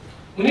of.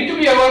 We need to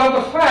be aware of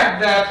the fact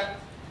that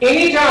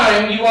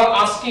anytime you are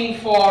asking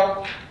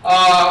for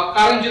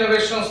current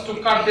generations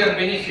to cut their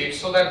benefits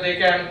so that it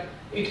can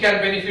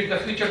benefit the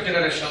future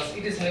generations,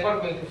 it is never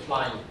going to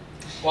fly.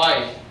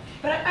 Why?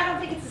 But I don't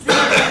think it's a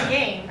zero-sum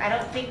game. I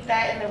don't think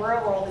that in the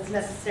real world is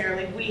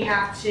necessarily we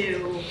have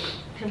to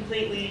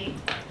completely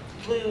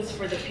lose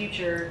for the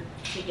future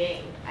to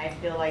gain. I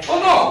feel like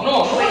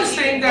no one is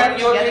saying that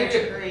you're together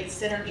to create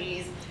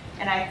synergies,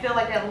 and I feel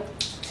like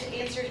to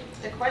answer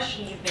the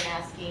question you've been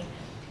asking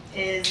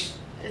is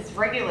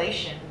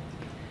regulation.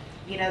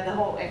 You know, the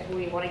whole, if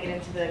we want to get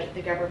into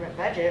the government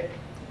budget,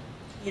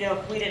 you know,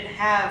 if we didn't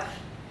have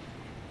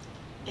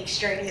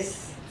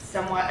extraneous,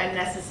 somewhat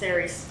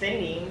unnecessary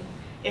spending,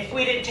 if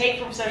we didn't take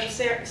from Social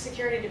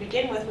Security to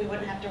begin with, we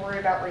wouldn't have to worry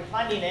about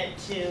refunding it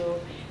to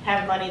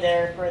have money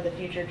there for the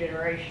future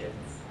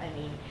generations. I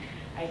mean,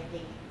 I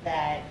think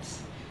that,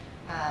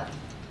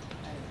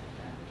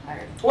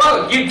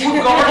 well, good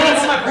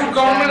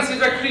governance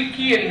is a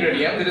key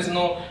ingredient. There is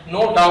no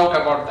doubt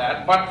about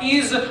that. But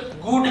is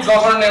good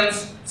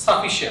governance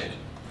sufficient?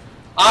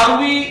 Are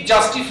we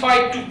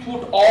justified to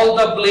put all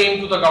the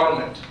blame to the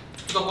government,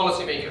 to the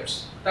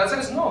policymakers? The answer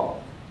is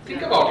no.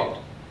 Think about it.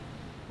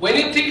 When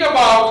you think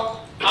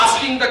about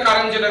asking the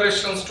current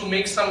generations to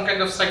make some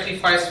kind of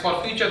sacrifice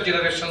for future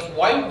generations,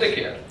 why would they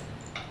care?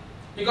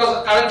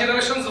 Because current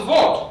generations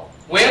vote.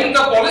 When the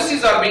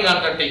policies are being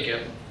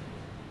undertaken,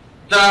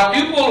 the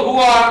people who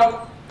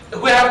have the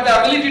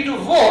ability to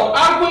vote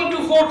are going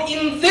to vote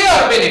in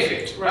their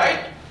benefit,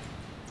 right?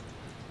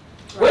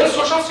 When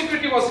Social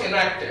Security was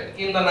enacted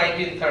in the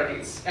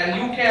 1930s, and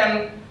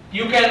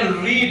you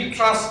can read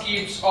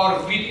transcripts or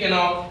read,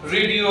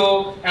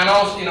 radio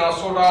announce,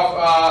 sort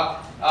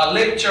of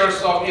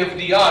lectures of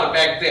FDR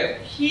back then.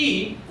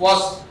 He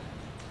was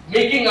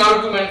making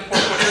argument for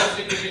Social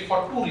Security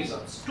for two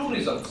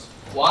reasons.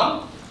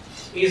 One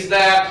is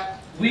that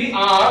we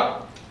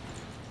are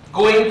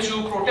going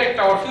to protect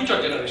our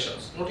future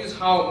generations. Notice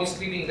how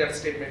misleading that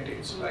statement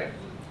is, right?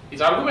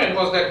 His argument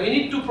was that we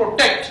need to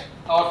protect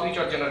our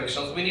future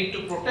generations. We need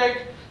to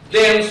protect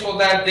them so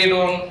that they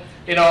don't,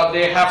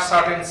 they have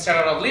certain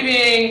standard of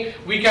living.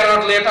 We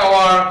cannot let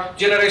our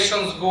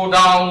generations go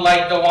down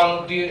like the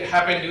one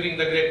happened during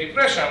the Great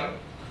Depression.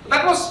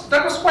 That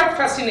was quite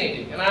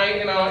fascinating, and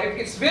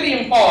it's very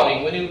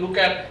empowering when you look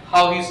at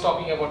how he's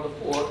talking about the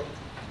poor.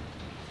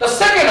 The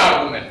second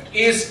argument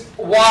is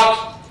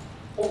why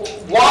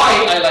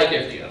I like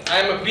FDR. I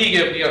am a big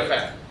FDR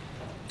fan.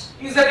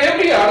 Is that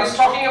FDR is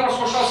talking about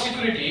Social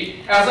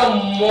Security as a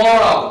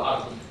moral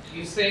argument.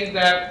 He's saying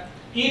that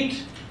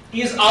it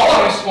is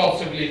our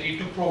responsibility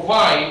to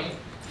provide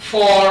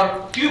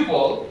for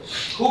people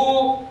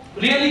who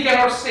really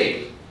cannot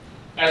save.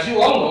 As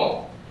you all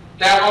know,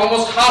 that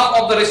almost half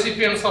of the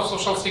recipients of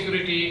Social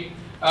Security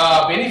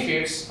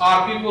benefits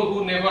are people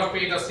who never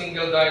paid a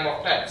single dime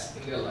of tax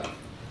in their life.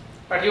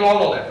 But you all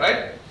know that,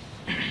 right?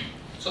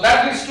 So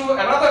that leads to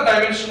another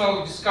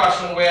dimensional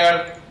discussion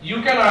where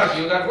you can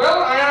argue that,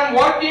 well, I am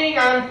working,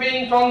 I am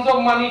paying tons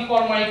of money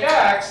for my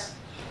tax,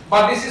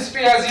 but this is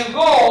pay as you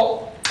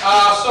go.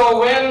 So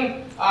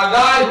when a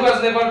guy who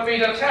has never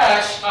paid a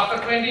tax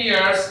after 20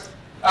 years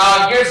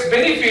gets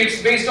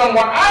benefits based on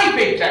what I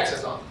paid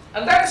taxes on,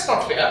 and that is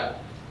not fair.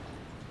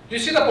 Do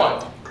you see the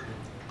point?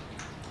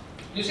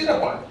 You see the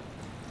point?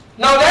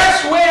 Now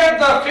that's where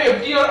the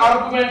FDR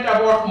argument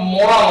about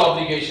moral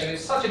obligation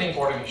is such an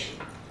important issue.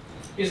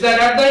 Is that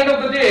at the end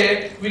of the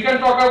day, we can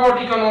talk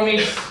about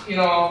economics,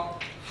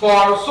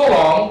 for so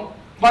long,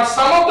 but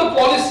some of the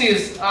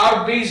policies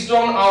are based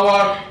on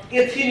our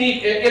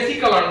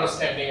ethical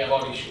understanding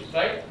about issues,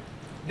 right?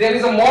 there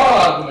is a moral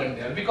argument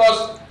there,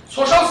 because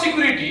Social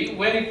Security,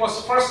 when it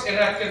was first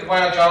enacted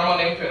by a German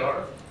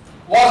emperor,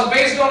 was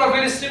based on a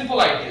very simple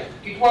idea.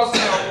 It was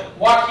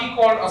what he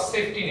called a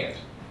safety net.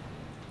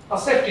 A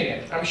safety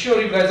net. I'm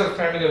sure you guys are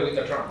familiar with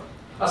the term.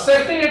 A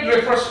safety net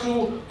refers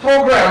to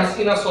programs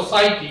in a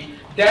society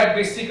that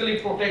basically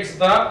protects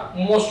the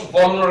most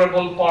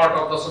vulnerable part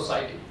of the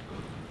society.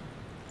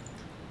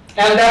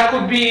 And that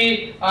could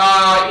be,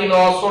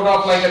 sort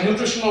of like a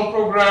nutritional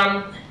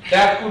program.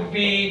 That could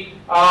be,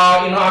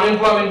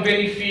 unemployment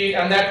benefit,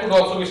 and that could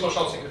also be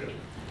Social Security.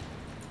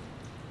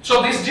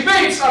 So these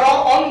debates are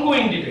all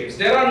ongoing debates.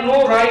 There are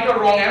no right or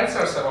wrong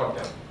answers about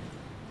them.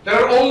 There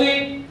are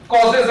only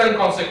causes and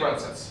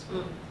consequences.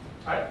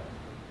 Right?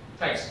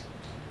 Thanks.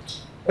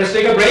 Let's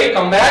take a break.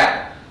 Come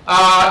back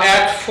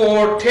at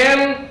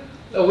 4:10.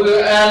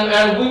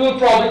 And we will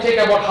probably take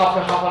about half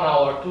an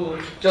hour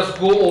to just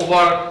go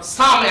over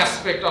some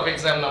aspect of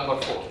exam number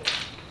 4.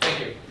 Thank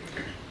you.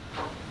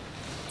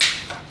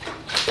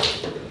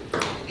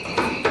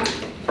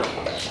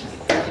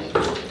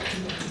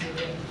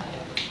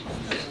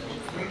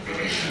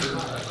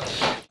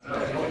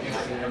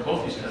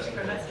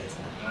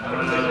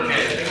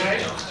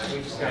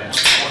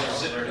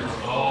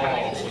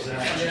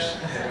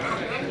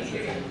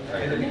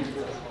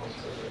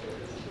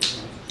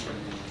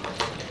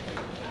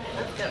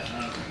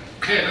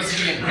 Okay, let's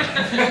begin.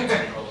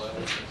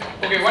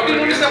 Okay, what do you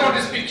notice about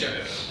this picture?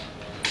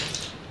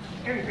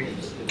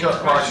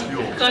 Gut price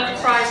fuel. Gut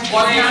price.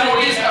 What do you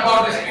notice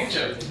about this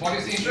picture? What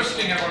is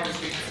interesting about this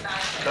picture?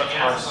 Gut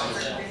price.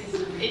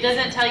 It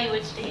doesn't tell you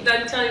which day. It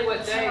doesn't tell you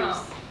what days.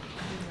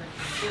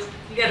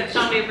 You gotta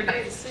tell me every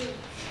day to see.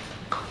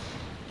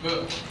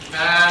 Good.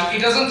 And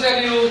it doesn't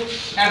tell you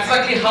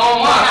exactly how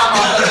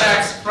much of the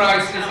tax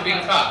price is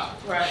being cut.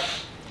 Right.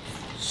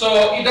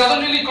 So it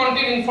doesn't really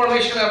contain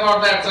information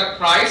about the exact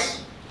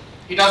price.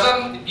 It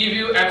doesn't give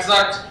you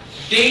exact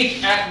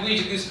date at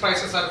which these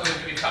prices are going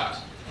to be cut.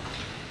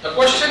 The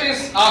question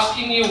is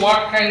asking you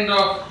what kind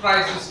of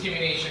price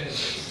discrimination is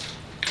this.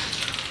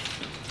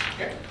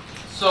 Okay.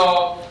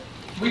 So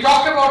we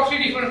talked about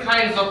 3 different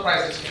kinds of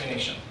price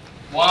discrimination.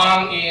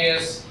 One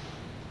is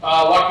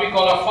what we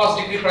call a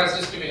first degree price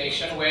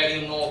discrimination, where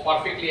you know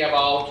perfectly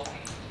about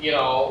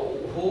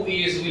who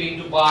is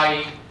willing to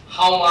buy,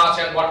 how much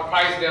and what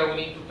price they are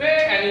willing to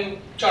pay, and you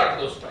chart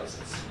those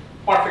prices.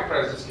 Perfect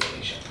price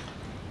discrimination.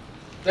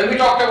 Then we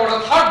talked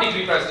about a third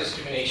degree price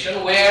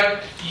discrimination,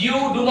 where you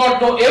do not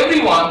know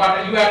everyone,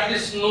 but you at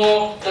least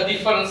know the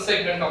different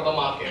segment of the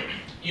market.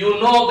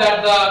 You know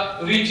that the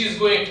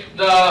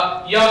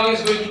the young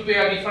is going to pay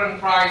a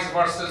different price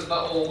versus the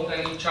old,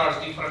 and you charge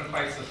different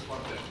prices for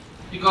them,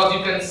 because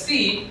you can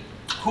see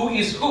who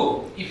is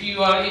who.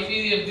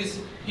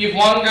 If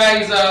one guy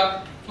is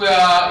a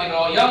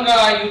young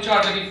guy, you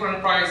charge a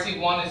different price. If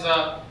one is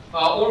a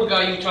old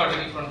guy, you charge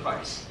a different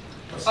price.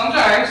 But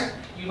sometimes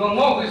you don't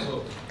know who is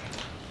who,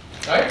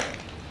 right?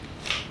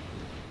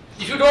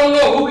 If you don't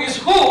know who is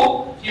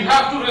who, you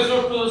have to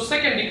resort to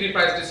second degree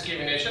price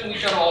discrimination,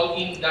 which are all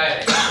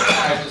indirect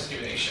price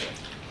discrimination.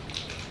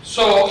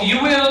 So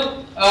you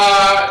will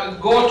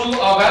go to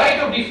a variety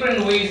of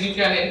different ways you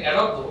can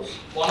adopt those.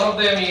 One of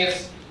them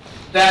is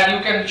that you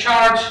can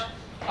charge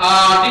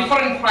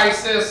different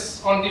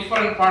prices on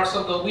different parts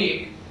of the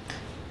week,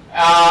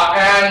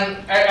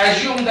 and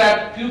assume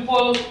that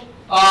people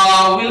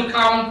will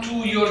come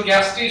to your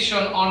gas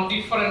station on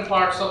different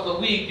parts of the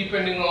week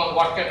depending on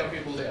what kind of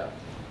people they are,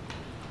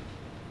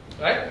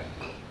 right?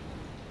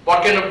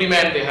 What kind of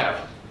demand they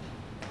have.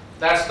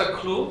 That's the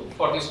clue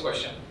for this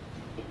question.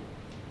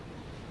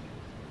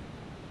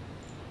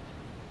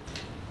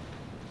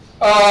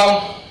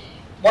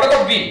 What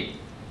about B?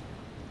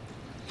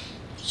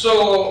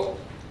 So,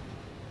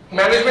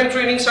 management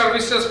training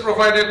services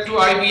provided to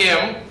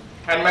IBM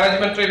and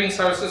management training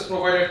services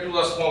provided to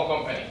a small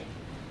company.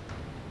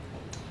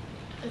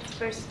 It's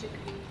first degree.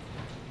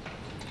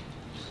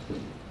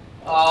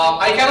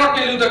 I cannot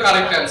tell you the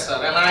correct answer,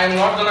 and I am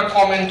not going to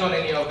comment on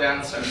any of the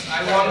answers.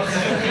 I want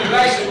you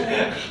guys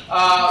to,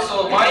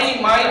 so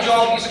my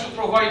job is to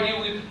provide you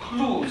with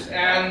clues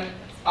and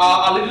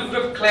a little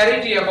bit of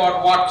clarity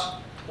about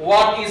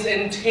what is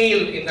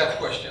entailed in that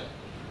question.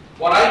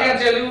 What I can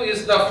tell you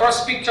is the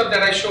first picture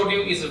that I showed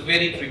you is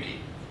very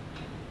tricky.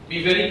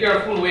 Be very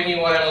careful when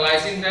you are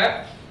analyzing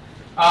that.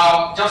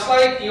 Just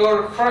like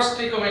your first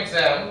take-home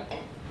exam,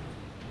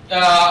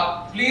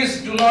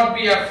 please do not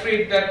be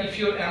afraid that if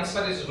your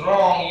answer is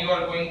wrong, you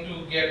are going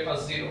to get a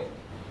 0.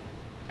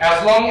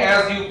 As long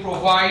as you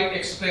provide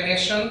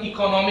explanation,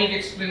 economic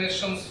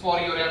explanations for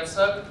your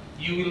answer,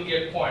 you will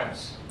get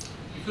points.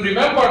 If you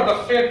remember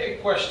the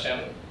fifth question,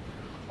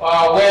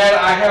 where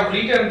I have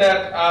written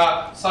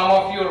that some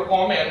of your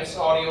comments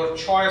or your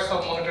choice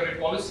of monetary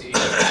policy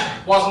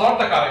was not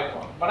the correct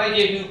one, but I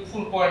gave you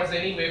full points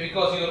anyway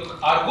because your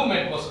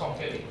argument was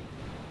compelling,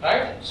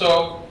 right?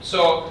 So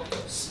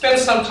spend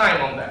some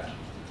time on that.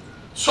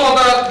 So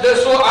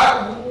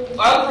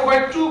I'll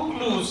provide 2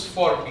 clues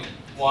for B.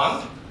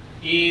 One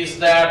is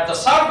that the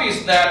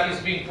service that is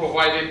being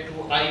provided to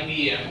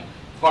IBM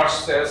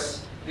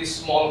versus this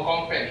small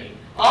company.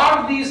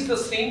 Are these the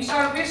same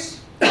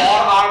service, or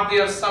are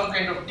there some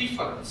kind of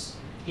difference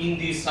in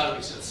these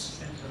services?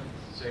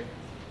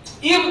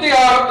 If they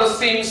are the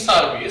same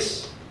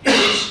service,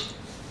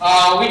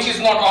 which is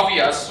not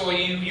obvious, so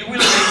you will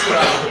make your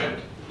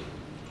argument.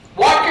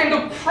 What kind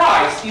of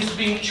price is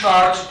being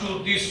charged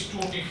to these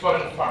two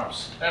different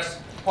firms? That's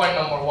point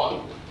number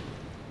one.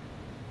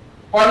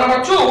 Point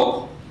number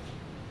two,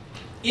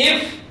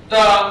 if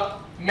the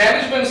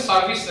management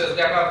services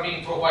that are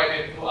being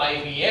provided to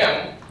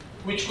IBM,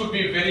 which could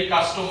be very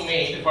custom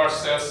made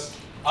versus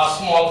a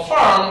small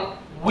firm,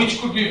 which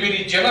could be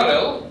very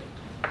general,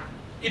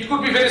 it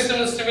could be very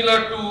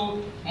similar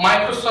to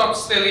Microsoft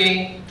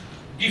selling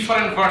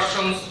different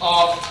versions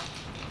of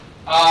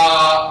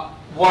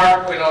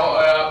Word,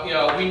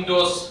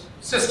 Windows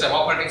system,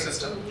 operating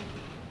system.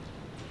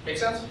 Make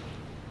sense?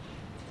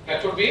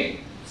 That would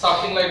be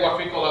something like what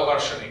we call a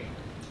versioning.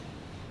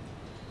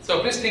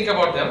 So please think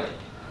about them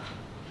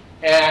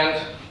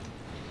and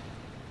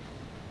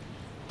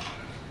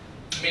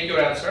make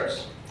your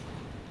answers.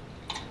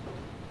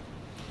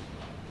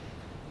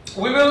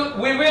 We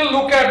will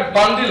look at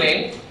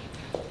bundling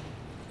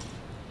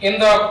in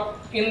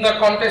the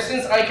context.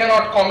 Since I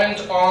cannot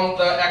comment on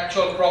the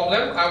actual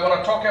problem, I want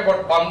to talk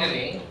about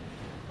bundling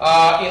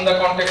in the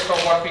context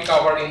of what we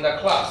covered in the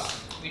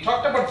class. We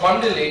talked about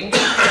bundling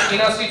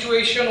in a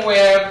situation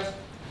where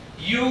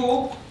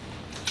you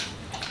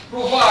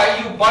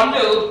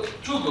bundle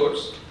two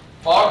goods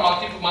or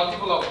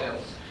multiple of them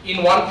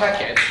in one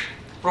package,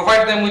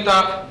 provide them with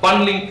a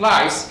bundling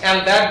price,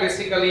 and that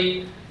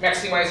basically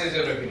maximizes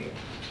your revenue.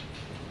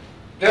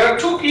 There are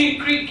two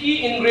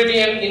key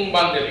ingredients in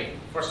bundling.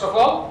 First of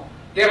all,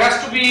 there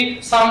has to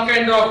be some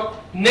kind of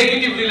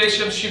negative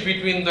relationship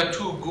between the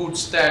two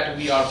goods that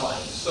we are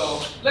buying.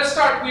 So let's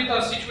start with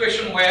a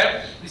situation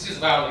where this is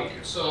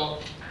violated. So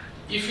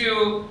if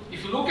you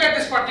look at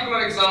this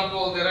particular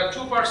example, there are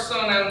two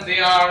persons and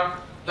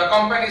the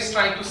company is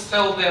trying to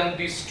sell them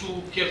these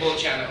two cable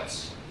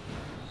channels.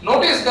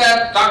 Notice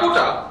that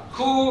Dakota,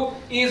 who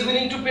is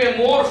willing to pay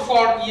more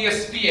for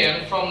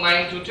ESPN from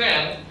 9 to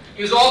 10,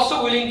 is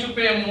also willing to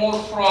pay more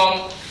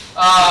from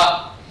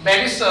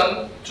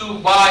Madison to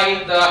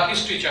buy the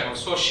History channel.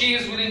 So she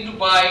is willing to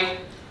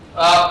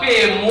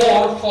pay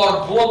more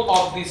for both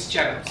of these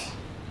channels.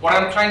 What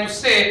I'm trying to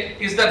say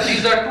is that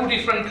these are two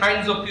different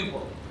kinds of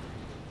people.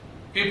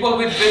 People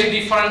with very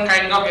different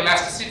kind of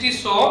elasticity.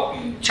 So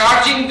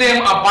charging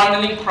them a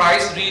bundling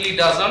price really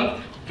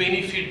doesn't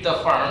benefit the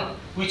firm,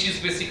 which is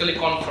basically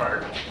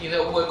confirmed in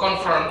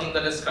the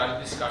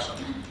discussion.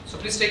 So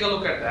please take a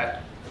look at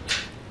that.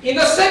 In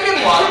the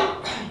second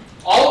one,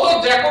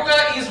 although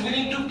Dakota is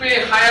willing to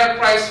pay higher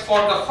price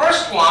for the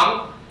first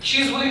one,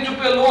 she is willing to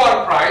pay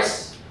lower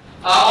price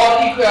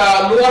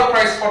lower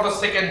price for the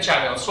second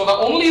channel. So the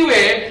only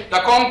way the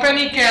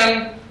company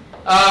can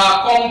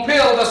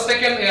compel the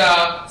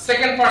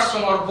second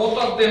person or both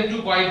of them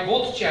to buy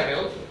both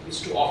channels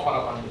is to offer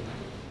a bundle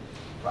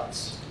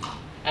price.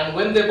 And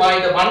when they buy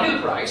the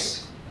bundle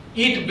price,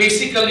 it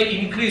basically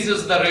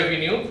increases the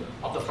revenue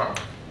of the firm.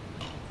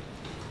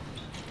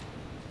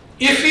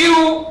 If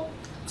you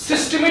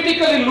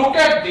systematically look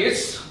at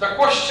this, the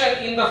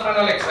question in the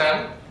final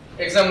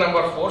exam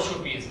number 4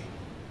 should be easy.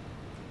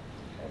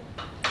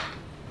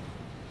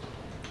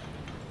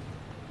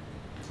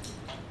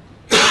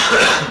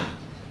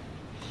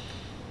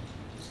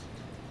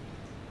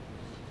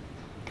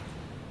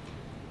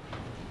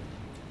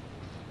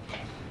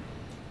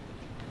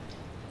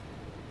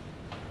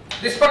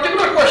 This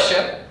particular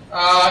question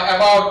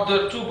about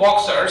the two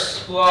boxers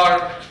who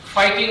are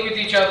fighting with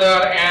each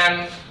other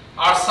and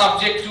are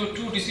subject to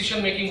two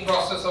decision-making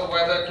process of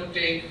whether to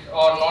take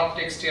or not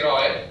take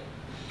steroid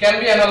can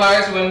be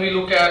analyzed when we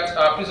look at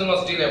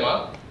prisoner's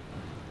dilemma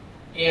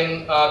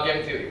in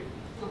game theory.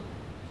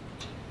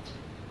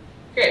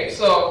 Okay,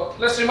 so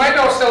let's remind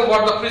ourselves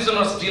what the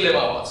prisoner's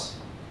dilemma was.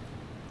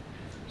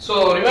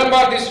 So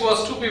remember, this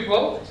was two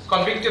people,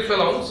 convicted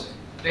felons.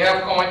 They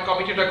have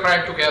committed a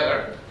crime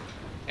together,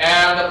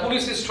 and the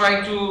police is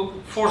trying to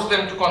force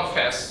them to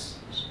confess,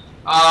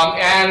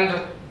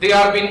 and they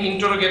are being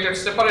interrogated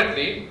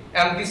separately,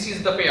 and this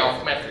is the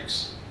payoff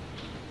matrix.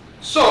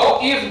 So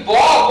if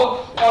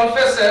Bob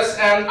confesses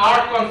and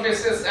Art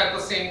confesses at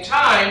the same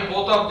time,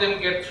 both of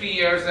them get 3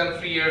 years and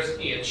 3 years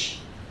each.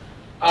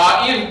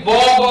 If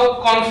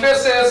Bob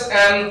confesses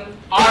and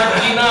Art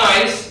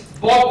denies,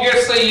 Bob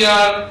gets a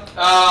year,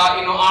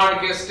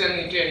 Art gets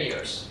 10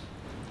 years.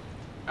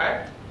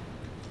 Right?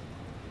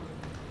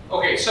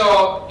 Okay,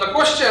 so the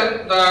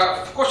question in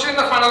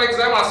the final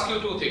exam asks you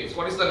two things.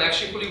 What is the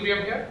Nash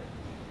equilibrium here?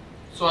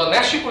 So a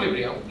Nash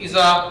equilibrium is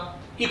a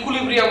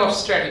equilibrium of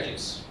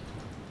strategies.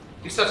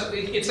 It's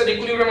an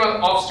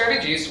equilibrium of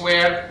strategies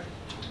where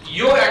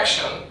your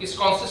action is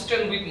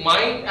consistent with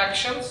my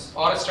actions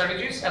or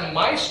strategies, and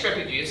my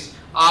strategies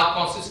are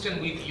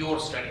consistent with your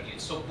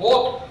strategies. So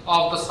both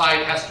of the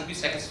side has to be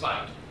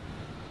satisfied.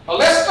 Now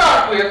let's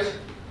start with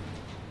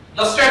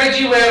the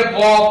strategy where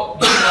Bob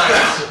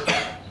denies.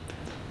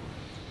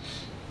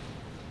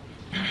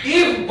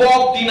 If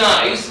Bob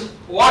denies,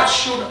 what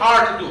should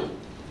art do?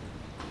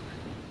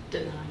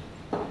 Deny.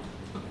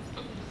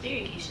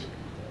 Theory, you should.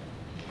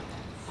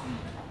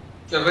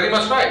 You're very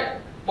much right.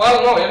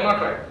 Well, no, you're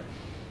not right.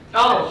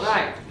 Oh,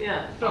 right,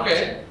 yeah.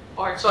 Okay.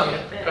 Art. Sorry,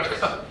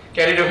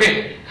 carried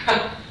away.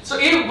 So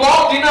if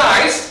Bob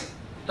denies,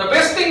 the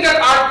best thing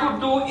that art could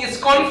do is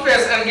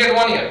confess and get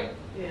 1 year.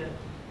 Yeah.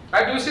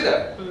 Right? Do you see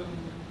that? Mm.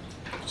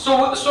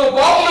 So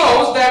Bob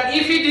knows that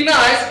if he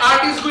denies,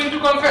 art is going to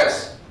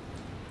confess.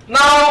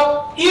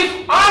 Now,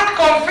 if art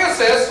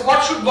confesses,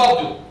 what should Bob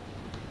do?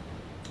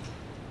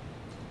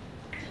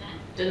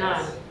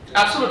 Deny.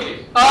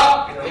 Absolutely.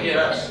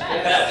 Yes.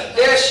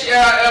 Yes,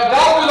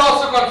 Bob will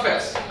also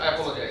confess. I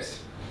apologize.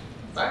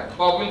 Right?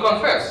 Bob will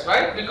confess,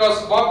 right?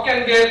 Because Bob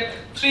can get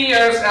 3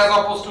 years as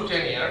opposed to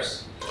 10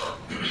 years.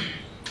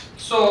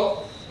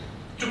 So,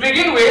 to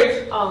begin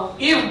with, Oh.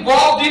 if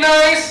Bob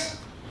denies,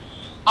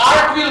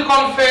 art will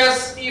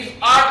confess. If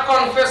art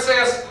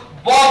confesses,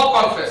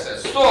 Bob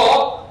confesses.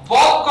 So,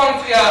 Bob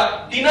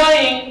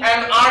denying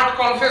and art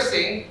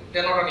confessing,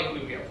 they're not an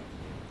equilibrium.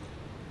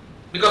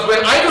 Because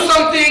when I do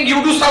something,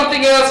 you do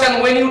something else,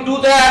 and when you do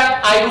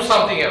that, I do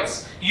something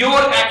else. Your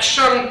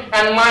action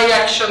and my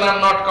action are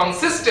not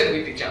consistent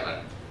with each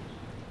other.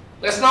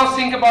 Let's now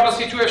think about a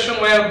situation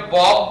where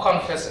Bob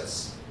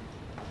confesses.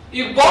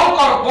 If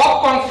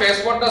Bob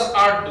confesses, what does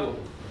art do?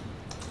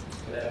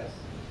 Yes.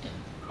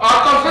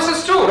 Art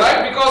confesses too,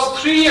 right? Because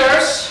 3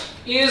 years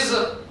is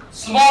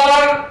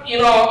smaller,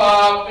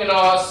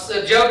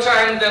 jail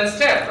time than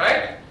STEM,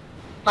 right?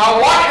 Now,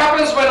 what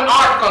happens when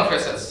art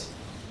confesses?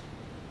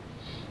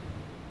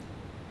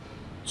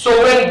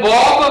 So when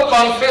Bob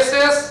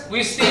confesses,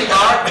 we see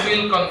art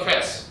will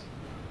confess.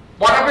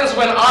 What happens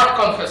when art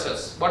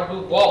confesses? What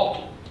do Bob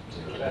do?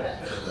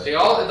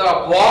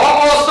 Bob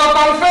also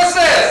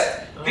confesses.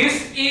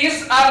 This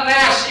is a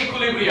Nash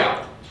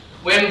equilibrium.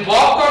 When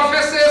Bob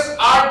confesses,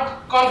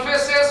 art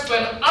confesses.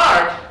 When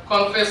art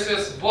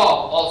confesses,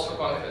 Bob also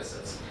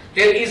confesses.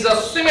 There is a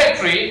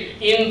symmetry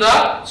in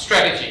the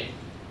strategy.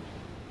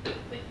 But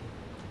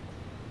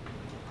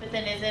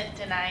then isn't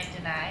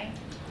deny?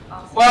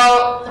 Also?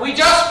 Well, we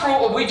just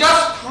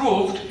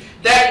proved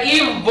that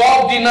if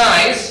Bob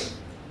denies,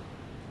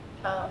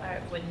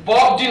 art wouldn't.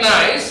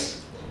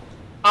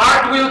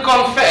 art will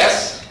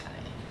confess,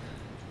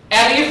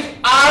 and if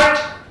art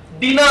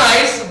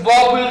denies,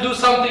 Bob will do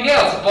something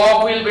else.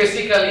 Bob will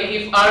basically,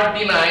 if art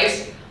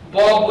denies,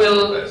 Bob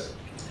will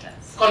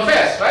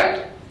confess,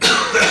 right?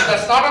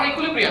 That's not an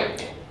equilibrium.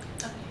 Okay,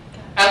 got it.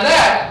 And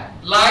that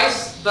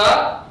lies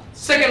the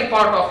second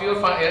part of your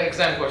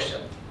exam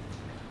question.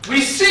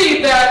 We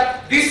see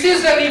that this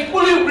is an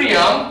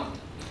equilibrium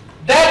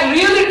that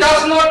really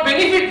does not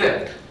benefit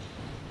them.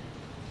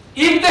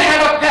 If they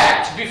had a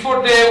pact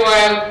before they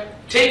were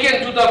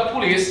taken to the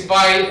police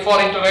for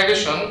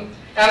interrogation,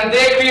 and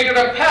they created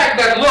a pact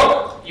that,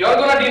 look, you're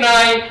going to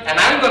deny and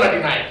I'm going to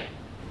deny,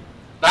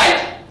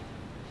 right?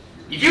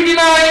 If you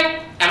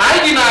deny and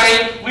I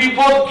deny, we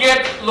both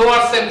get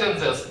lower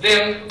sentences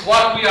than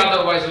what we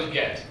otherwise will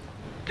get.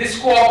 This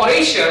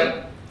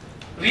cooperation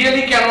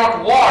really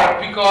cannot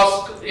work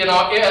because,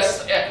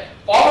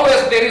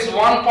 always there is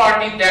one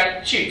party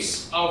that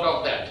cheats out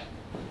of that.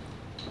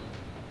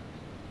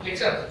 Make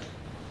sense?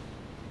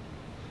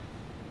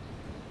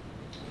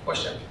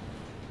 Question.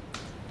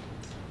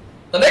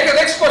 The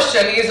next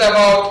question is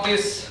about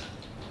this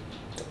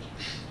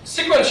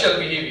sequential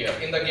behavior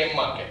in the game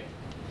market.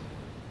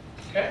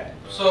 Okay,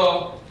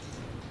 so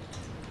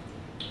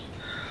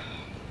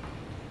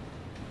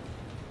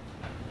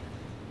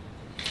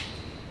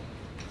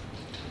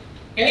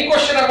any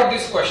question about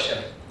this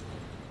question?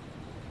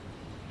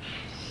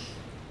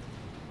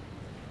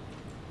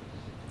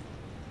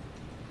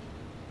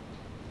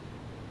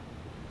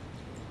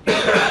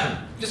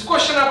 This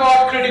question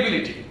about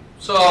credibility.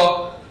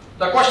 So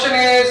the question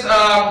is,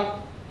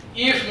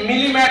 if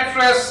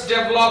Millimattress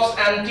develops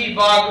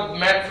anti-bug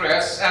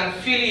mattress and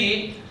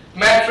Philly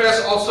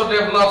mattress also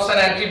develops an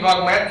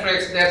anti-bug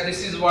mattress, that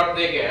this is what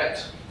they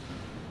get.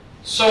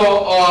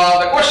 So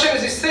the question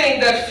is saying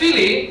that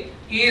Philly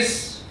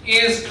is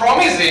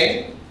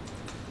promising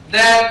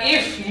that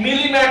if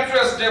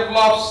Millimattress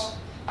develops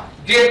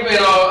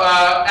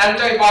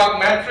anti-bug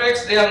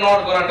matrix, they are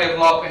not going to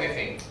develop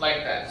anything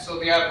like that. So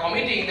they are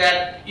committing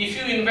that if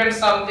you invent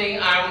something,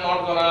 I am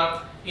not going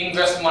to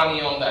invest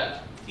money on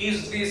that.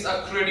 Is this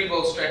a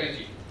credible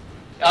strategy?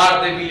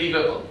 Are they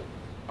believable?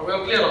 Are we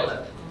all clear on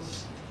that?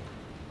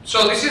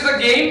 So this is a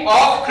game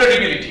of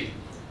credibility,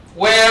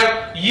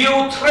 where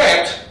you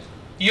threat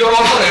your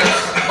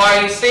opponents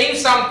by saying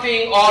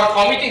something or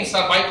committing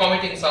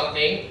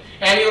something,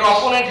 and your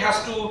opponent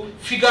has to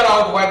figure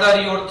out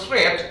whether your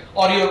threat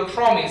or your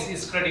promise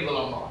is credible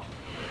or not.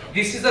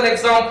 This is an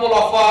example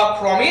of a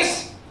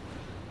promise.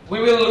 We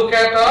will look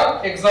at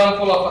an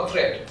example of a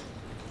threat.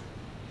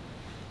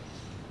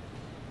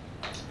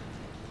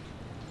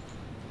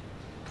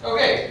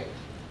 Okay.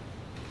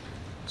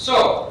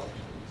 So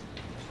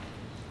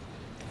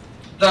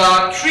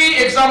the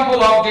three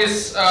example of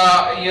this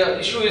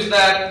issue is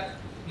that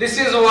this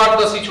is what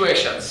the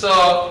situation.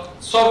 So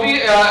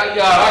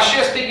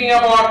Russia is thinking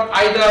about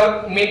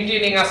either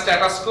maintaining a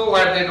status quo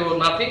where they do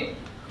nothing,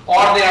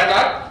 or they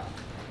attack.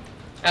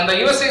 And the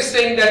USA is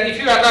saying that if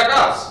you attack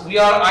us, we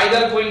are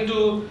either going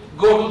to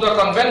go to the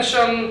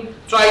convention,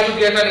 try to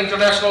get an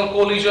international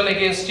coalition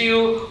against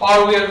you,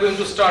 or we are going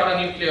to start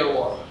a nuclear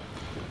war.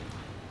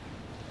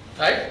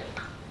 Right?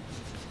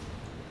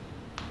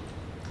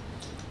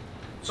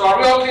 So are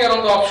we all clear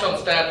on the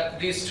options that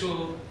these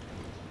two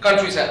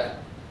countries have?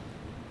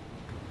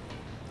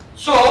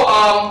 So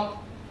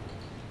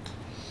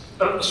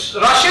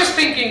Russia is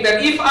thinking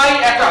that if I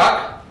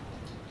attack,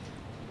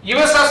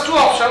 US has two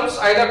options,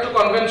 either to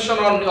convention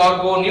or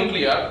go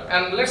nuclear.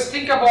 And let's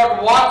think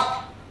about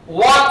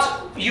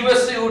what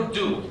USA would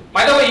do.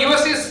 By the way,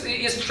 US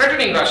is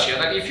threatening Russia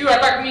that if you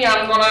attack me,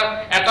 I'm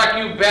gonna attack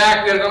you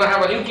back. We're gonna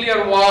have a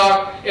nuclear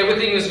war.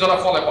 Everything is gonna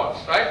fall apart,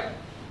 right?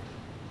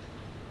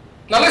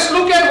 Now let's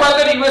look at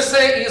whether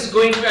USA is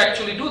going to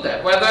actually do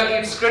that, whether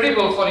it's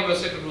credible for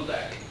USA to do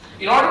that.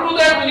 In order to do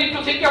that, we need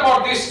to think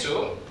about these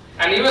two.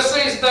 And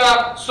USA is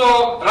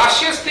so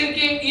Russia is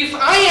thinking, if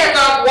I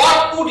attack,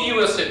 what would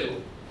USA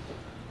do?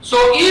 So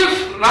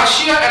if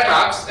Russia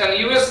attacks and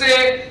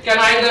USA can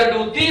either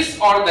do this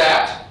or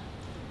that,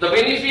 the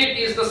benefit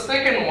is the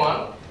second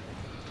one.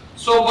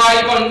 So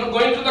by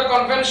going to the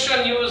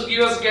convention,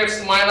 US gets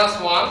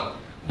 -1.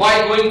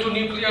 By going to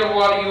nuclear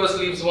war, US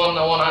leaves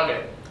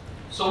 100.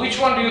 So which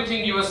one do you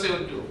think USA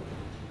would do?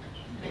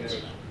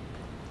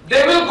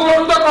 They will go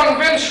to the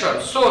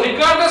convention. So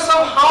regardless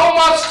of how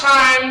much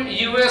time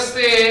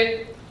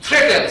USA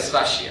threatens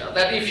Russia,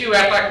 that if you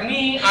attack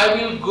me, I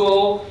will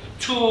go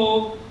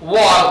to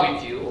war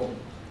with you,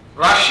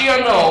 Russia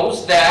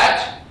knows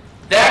that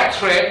that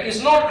threat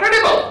is not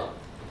credible.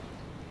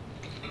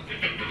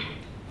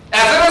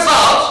 As a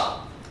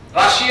result,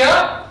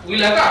 Russia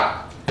will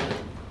attack.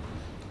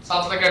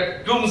 Sounds like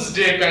a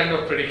doomsday kind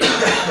of prediction.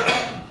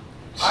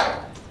 Right?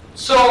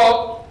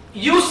 So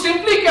you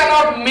simply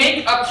cannot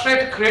make a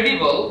threat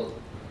credible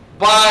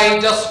by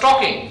just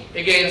talking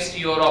against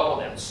your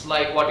opponents,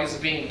 like what is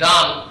being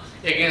done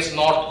against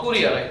North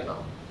Korea right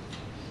now.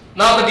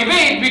 Now the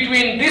debate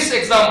between this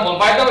example,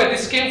 by the way,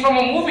 this came from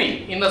a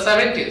movie in the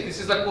 70s. This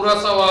is the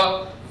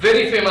Kurosawa,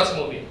 very famous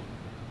movie.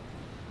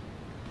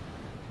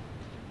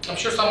 I'm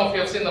sure some of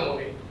you have seen the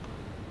movie.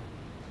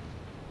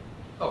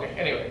 Okay,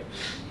 anyway.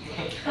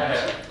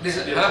 This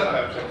is,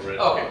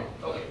 okay,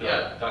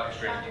 yeah. Doctor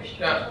Strange.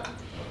 Yeah.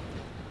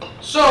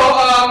 So,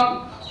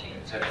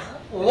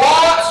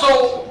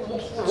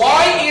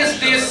 why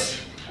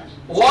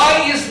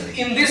is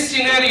in this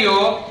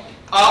scenario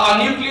a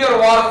nuclear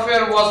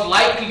warfare was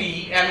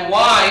likely, and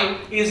why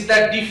is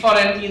that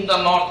different in the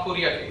North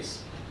Korea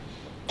case?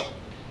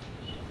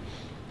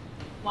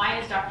 Why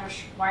is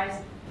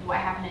what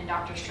happened in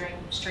Doctor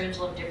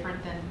Strangelove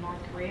different than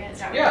North Korea? Is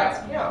that what you're Yeah,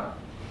 asking? yeah.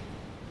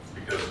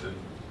 Because the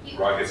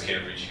rockets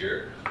can't reach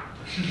here.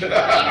 You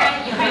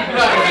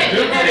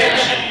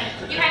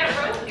had a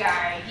rogue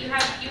guy. You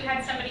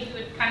had somebody who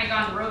had kind of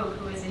gone rogue,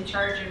 who was in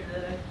charge of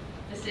the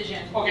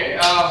decision. Okay,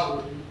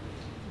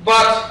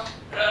 but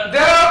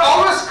there are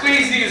always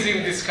crazies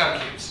in these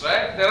countries,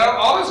 right? There are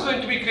always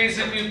going to be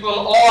crazy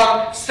people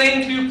or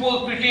sane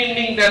people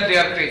pretending that they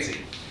are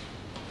crazy.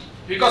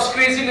 Because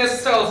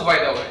craziness sells, by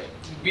the way.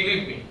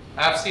 Believe me,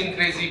 I have seen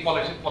crazy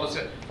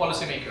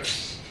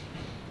policymakers.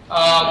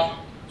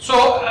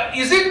 So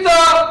is it the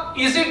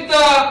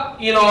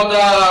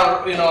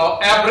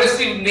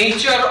abrasive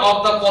nature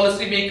of the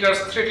policymakers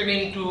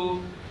threatening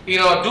to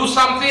do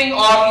something, or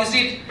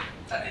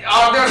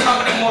are there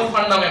something more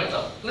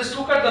fundamental? Let's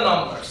look at the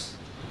numbers.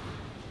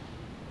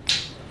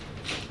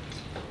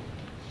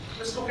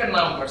 Let's look at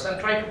numbers and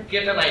try to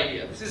get an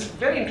idea. This is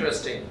very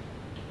interesting.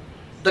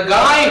 The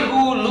guy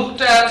who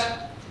looked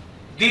at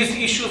this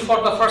issue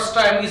for the first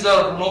time is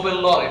a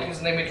Nobel laureate.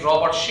 His name is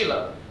Robert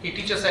Shiller. He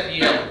teaches at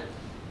Yale.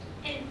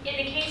 In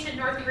the case of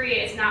North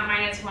Korea, it's not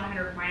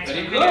 -100, -100.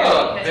 Very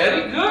good,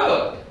 very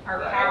good. Our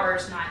power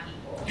is not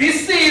equal.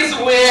 This is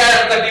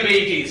where the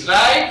debate is,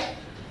 right?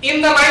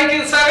 In the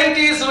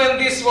 1970s, when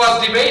this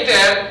was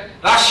debated,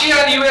 Russia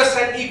and US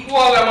had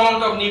equal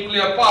amount of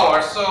nuclear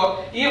power.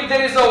 So if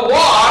there is a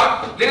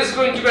war, there is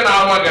going to be an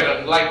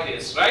Armageddon like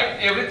this, right?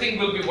 Everything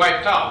will be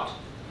wiped out.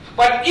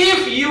 But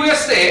if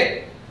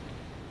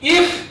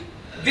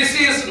this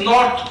is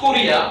North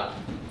Korea,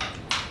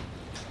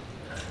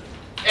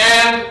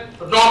 and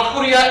North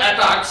Korea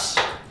attacks,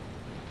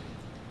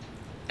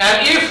 and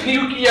if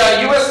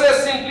USA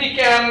simply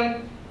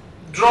can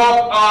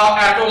drop an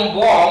atom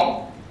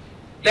bomb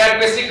that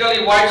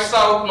basically wipes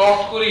out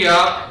North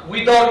Korea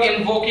without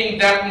invoking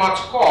that much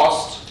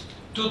cost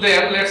to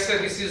them, let's say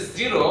this is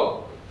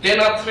 0, then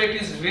our threat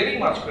is very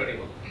much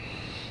credible.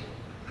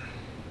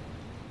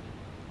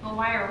 Well,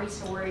 why are we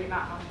so worried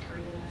about North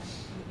Korea?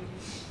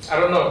 I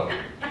don't know.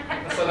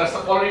 So that's a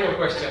political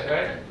question,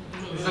 right?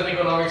 This is an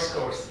economics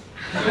course.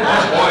 You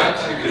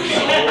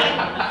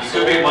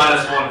could be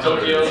 -1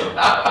 Tokyo.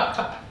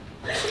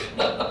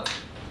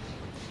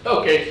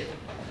 Okay.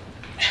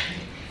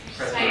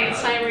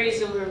 Same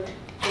reason we're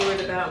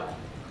worried about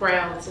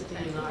crowds at the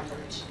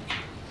United.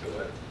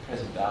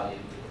 present value.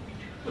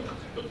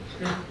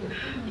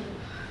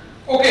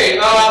 Okay, the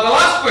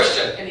last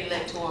question. An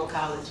electoral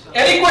college.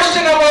 Any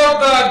question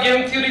about the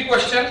game theory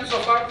question so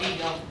far?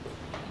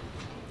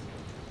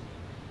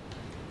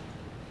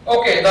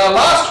 Okay, the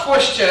last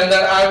question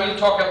that I will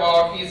talk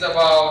about is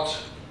about,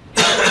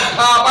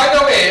 by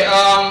the way,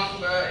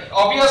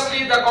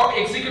 obviously the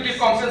executive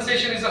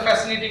compensation is a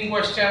fascinating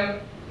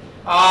question.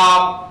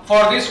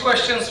 For these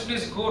questions,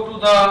 please go to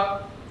the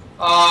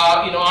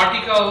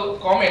article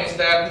comments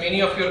that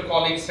many of your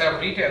colleagues have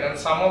written, and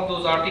some of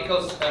those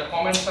articles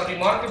comments are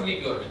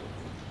remarkably good.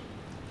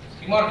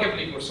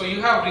 Remarkably good. So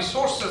you have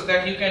resources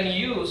that you can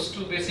use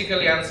to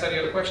basically answer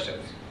your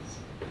questions.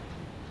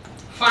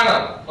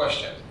 Final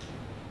question.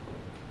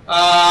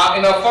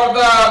 For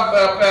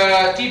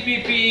the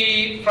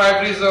TPP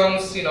 5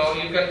 reasons, you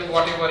can do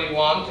whatever you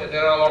want.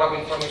 There are a lot of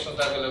information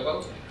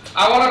available.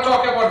 I want to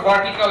talk about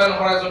vertical and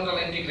horizontal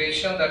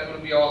integration. That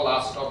will be our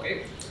last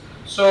topic.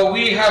 So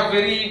we have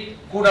very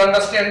good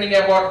understanding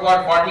about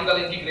what vertical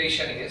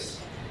integration is.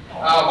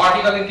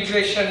 Vertical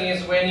integration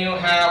is when you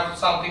have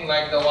something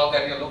like the one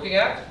that you're looking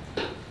at.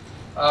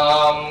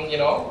 You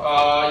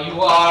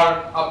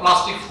are a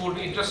plastic food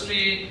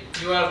industry,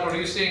 you are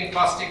producing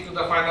plastic to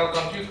the final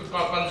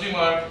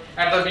consumer.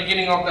 At the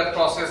beginning of that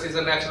process is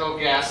a natural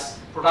gas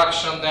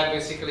production that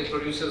basically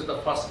produces the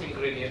first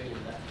ingredient in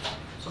that.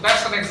 So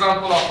that's an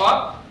example of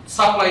a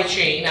supply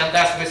chain, and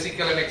that's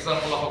basically an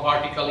example of a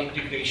vertical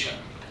integration.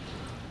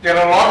 There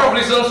are a lot of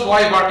reasons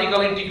why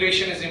vertical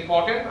integration is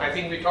important. I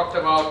think we talked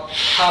about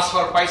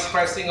transfer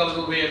pricing a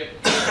little bit.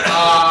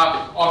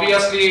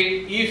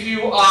 Obviously, if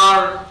you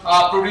are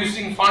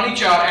producing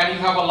furniture and you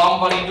have a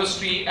lumber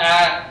industry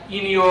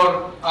in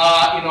your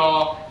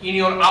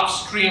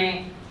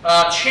upstream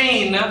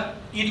chain,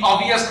 it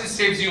obviously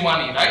saves you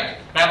money, right?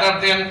 Rather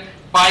than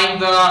buying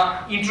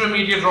the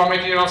intermediate raw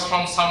materials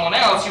from someone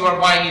else, you are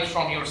buying it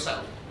from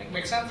yourself.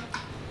 Make sense?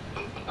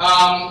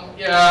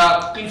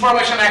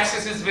 Information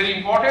access is very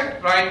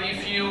important, right?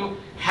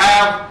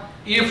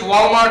 If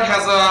Walmart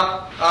has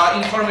a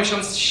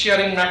information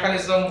sharing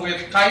mechanism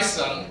with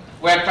Tyson,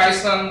 where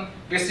Tyson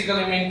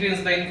basically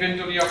maintains the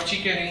inventory of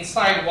chicken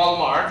inside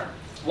Walmart,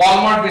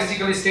 Walmart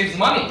basically saves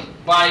money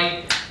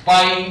by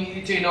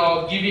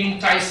giving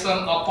Tyson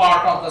a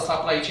part of the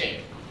supply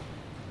chain.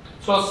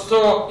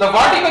 So the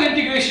vertical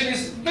integration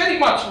is very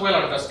much well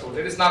understood.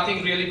 There is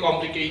nothing really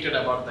complicated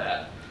about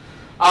that.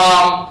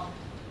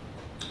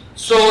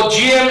 So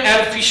GM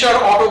and Fisher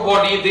Auto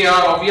Body, they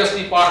are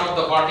obviously part of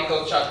the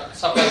vertical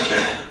supply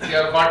chain. They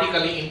are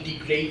vertically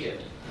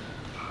integrated.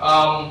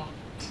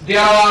 There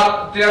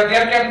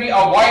can be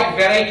a wide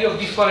variety of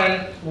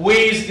different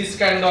ways this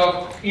kind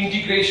of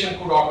integration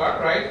could occur,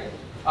 right?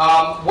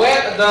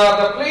 Where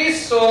the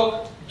place,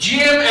 so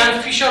GM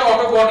and Fisher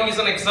Auto Body is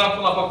an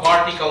example of a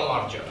vertical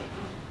merger.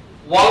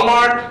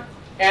 Walmart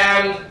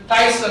and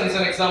Tyson is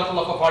an example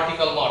of a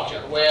vertical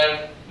merger,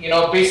 where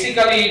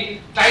basically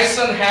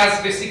Tyson has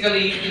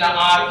basically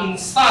are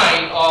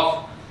inside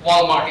of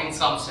Walmart in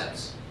some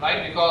sense,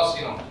 right? Because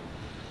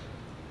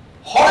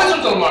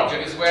horizontal merger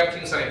is where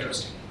things are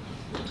interesting.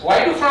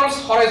 Why do firms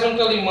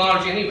horizontally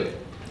merge anyway?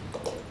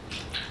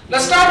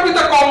 Let's start with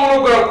the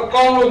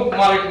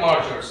conglomerate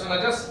mergers, and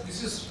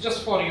this is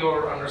just for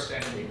your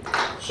understanding.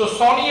 So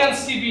Sony and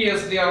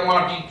CBS, they are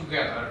merging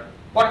together.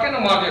 What kind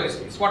of merger is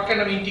this? What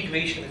kind of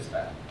integration is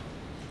that?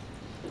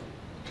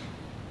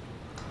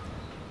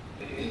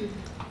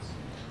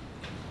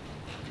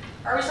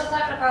 Are we still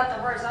talking about the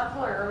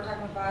horizontal, or are we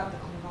talking about the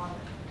conglomerate?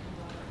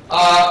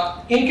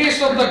 In case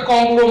of the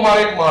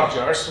conglomerate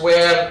mergers,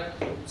 where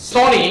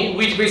Sony,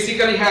 which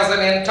basically has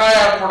an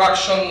entire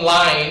production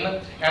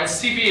line, and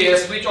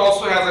CBS, which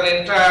also has an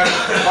entire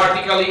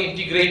vertically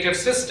integrated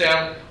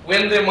system,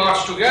 when they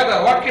merge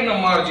together, what kind of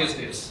merge is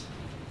this?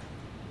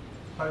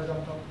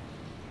 Horizontal.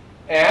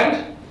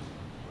 And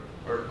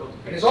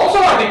it is also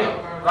vertical,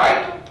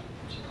 right?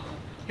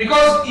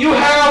 Because you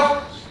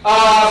have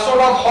sort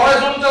of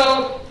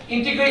horizontal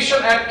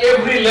integration at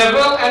every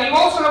level, and you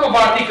also have a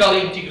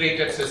vertically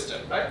integrated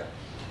system, right?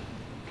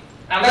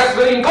 And that's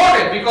very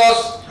important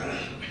because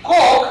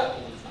Coke,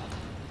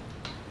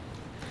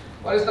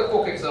 what is the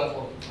Coke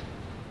example?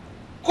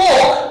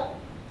 Coke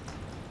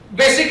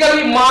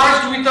basically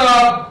merged with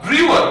a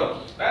brewer,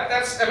 right?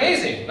 That's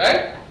amazing,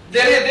 right?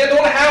 They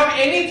don't have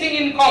anything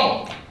in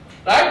common,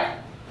 right?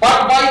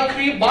 But by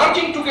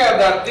merging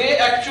together, they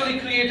actually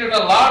created a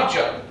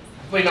larger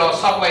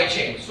supply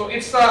chain. So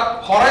it's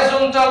a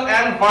horizontal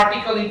and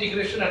vertical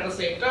integration at the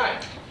same time.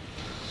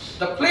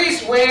 The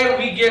place where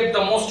we get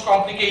the most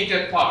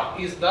complicated part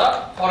is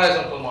the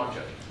horizontal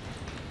merger.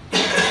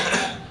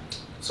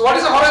 So what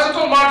is a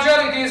horizontal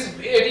merger? It is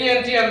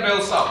AT&T and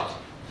Bell South.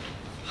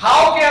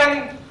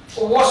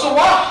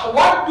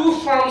 What do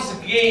firms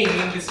gain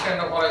in this kind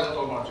of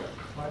horizontal merger?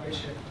 Market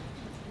share.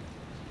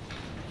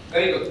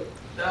 Very good.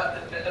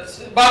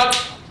 But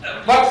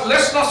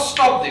let's not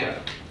stop there.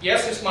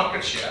 Yes, it's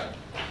market share.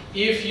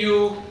 If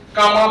you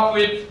come up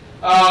with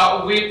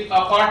a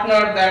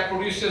partner that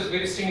produces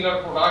very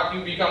similar product,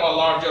 you become a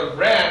larger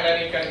brand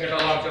and you can get a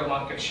larger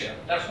market share.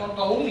 That's not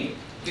the only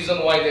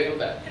reason why they do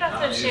that. You could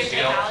also You share see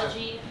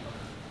technology,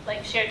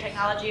 like share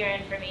technology or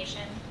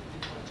information.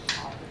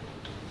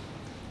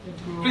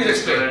 Please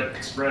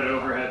explain. Spread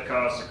overhead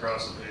costs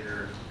across a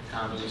bigger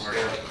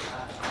market.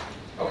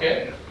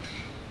 Okay.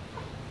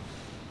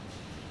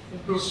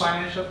 Improve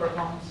financial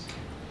performance.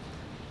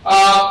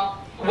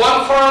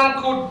 One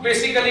firm could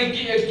basically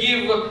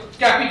give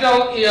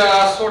capital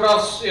sort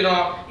of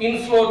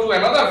inflow to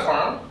another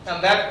firm,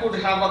 and that could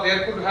have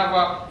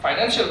a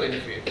financial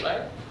benefit,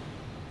 right?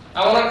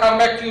 I want to come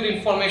back to your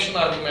information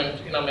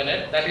argument in a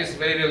minute. That is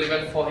very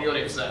relevant for your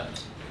exam.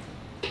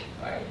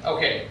 Right?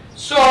 Okay.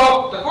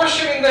 So the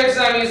question in the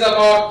exam is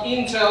about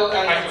Intel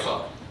and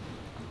Microsoft.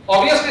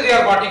 Obviously, they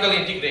are vertically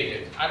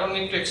integrated. I don't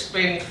need to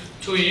explain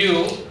to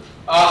you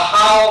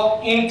how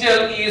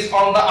Intel is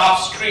on the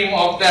upstream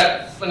of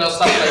that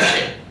supply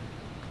chain,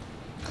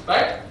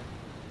 right?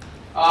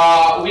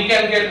 We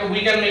can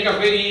make a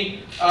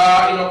very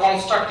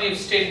constructive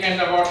statement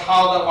about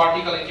how the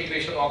vertical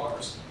integration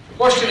occurs. The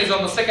question is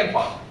on the second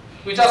part,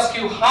 which asks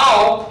you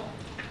how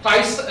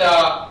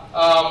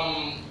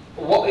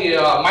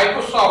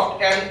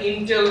Microsoft and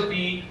Intel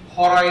be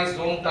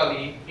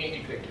horizontally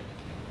integrated.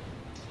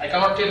 I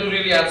cannot tell you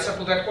really answer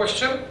to that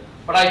question,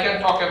 but I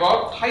can talk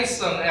about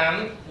Tyson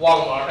and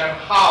Walmart and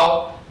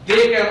how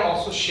they can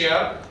also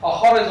share a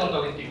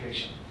horizontal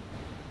integration.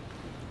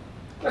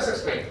 Let's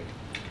explain.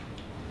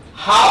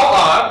 How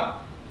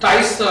are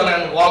Tyson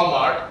and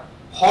Walmart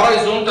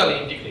horizontally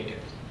integrated?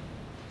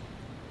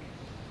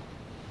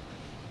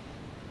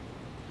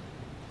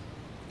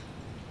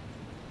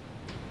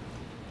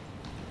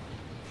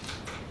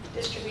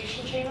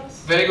 Distribution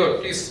channels? Very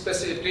good. Please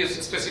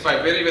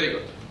specify. Very, very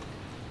good.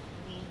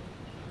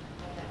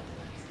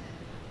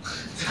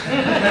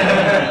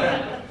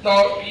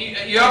 Now,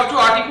 you have to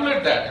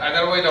articulate that,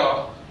 otherwise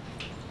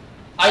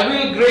I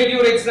will grade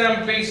your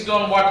exam based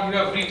on what you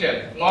have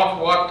written, not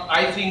what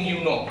I think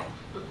you know,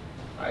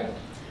 right?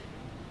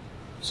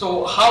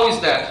 So how is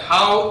that?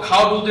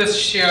 How do they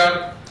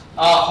share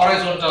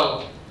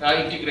horizontal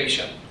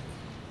integration?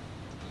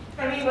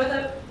 I mean, both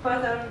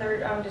of them,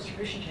 they're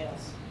distribution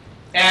channels.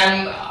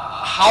 And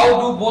how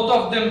do both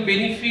of them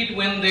benefit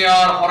when they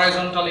are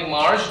horizontally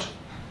merged?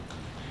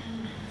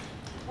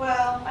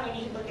 Well, I mean,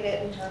 you can look at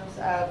it in terms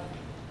of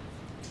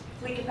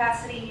fleet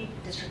capacity,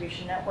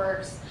 distribution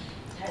networks.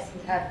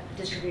 Tyson's have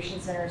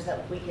distribution centers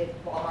that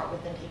Walmart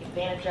would then take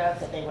advantage of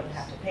that they wouldn't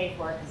have to pay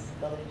for because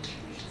building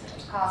distribution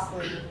centers is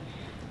costly.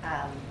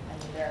 I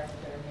mean, there are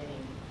many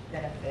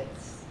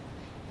benefits,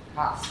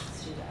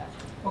 costs to that.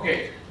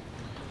 Okay.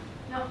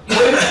 No.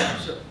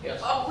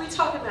 Yes. Are we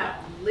talking about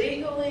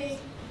legally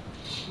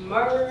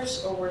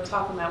merged, or we're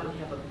talking about we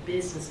have a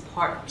business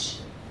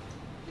partnership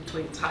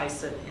between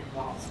Tyson and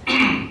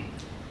Walmart?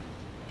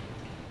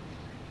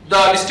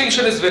 The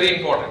distinction is very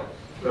important,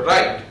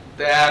 right?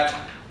 That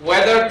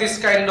whether this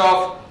kind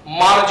of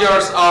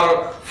mergers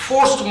are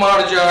forced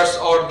mergers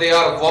or they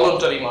are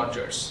voluntary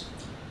mergers.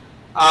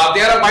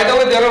 By the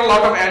way, there are a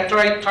lot of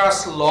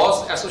antitrust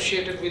laws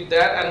associated with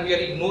that, and we are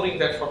ignoring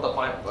that for the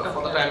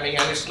time being,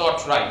 and it's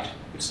not right.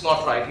 It's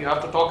not right. You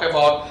have to talk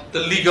about the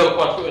legal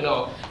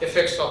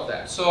effects of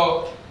that.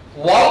 So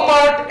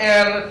Walmart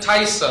and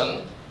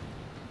Tyson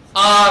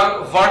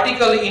are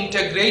vertically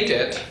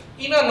integrated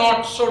in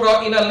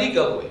a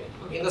legal way,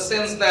 in the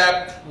sense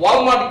that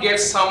Walmart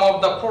gets some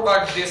of the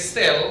product they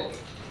sell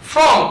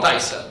from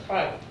Tyson.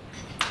 Right.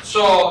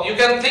 So you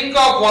can think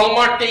of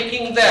Walmart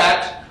taking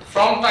that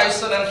from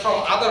Tyson and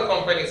from other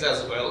companies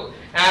as well,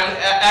 and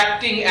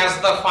acting as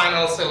the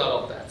final seller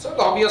of that. So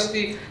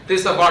obviously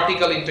there's a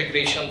vertical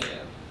integration there.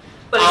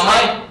 But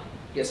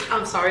yes.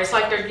 I'm sorry, it's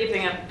like they're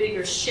giving a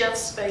bigger shelf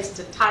space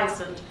to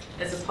Tyson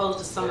as opposed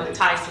to some of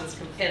Tyson's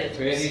competitors.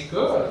 Very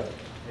good.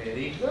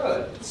 Very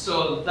good.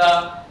 So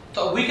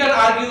we can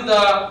argue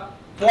the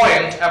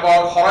point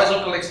about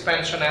horizontal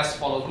expansion as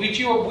follows, which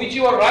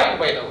you are right,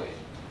 by the way.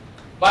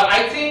 But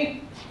I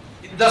think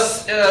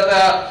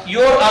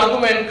your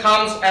argument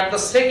comes at the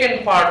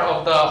second part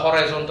of the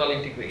horizontal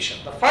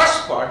integration. The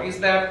first part is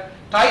that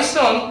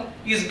Tyson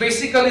is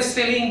basically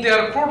selling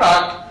their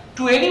product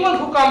to anyone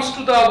who comes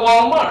to the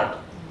Walmart,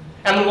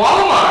 and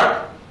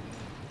Walmart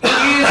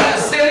is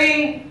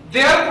selling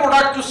their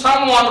product to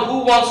someone who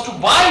wants to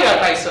buy a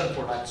Tyson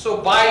product. So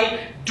by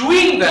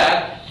doing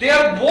that, they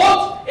are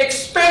both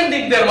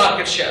expanding their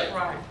market share.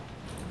 Right.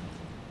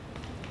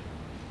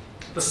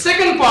 The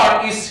second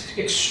part is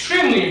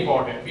extremely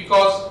important,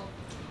 because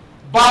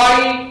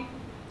by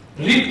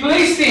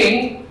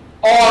replacing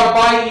or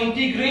by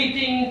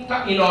integrating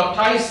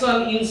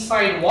Tyson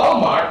inside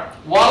Walmart,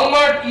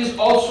 Walmart is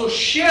also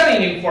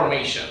sharing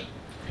information.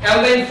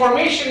 And the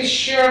information is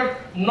shared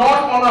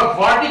not on a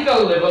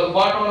vertical level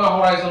but on a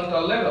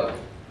horizontal level.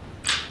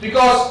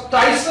 Because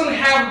Tyson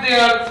have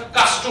their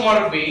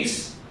customer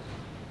base,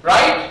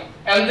 right?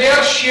 And they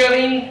are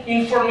sharing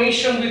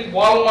information with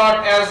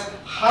Walmart as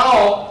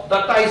how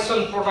the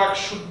Tyson product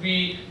should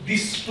be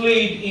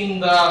displayed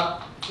in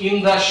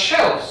the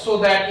shelf so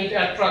that it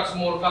attracts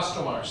more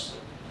customers.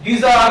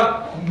 These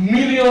are $1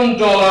 million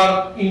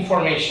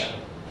information,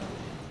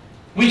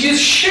 which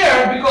is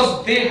shared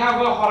because they have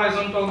a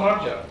horizontal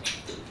merger.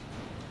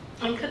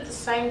 And could the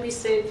same be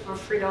said for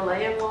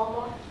Frito-Lay and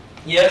Walmart?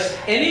 Yes,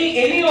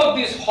 any of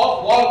these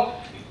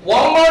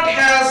Walmart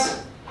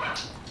has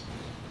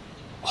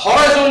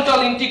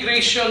horizontal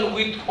integration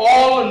with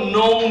all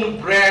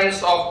known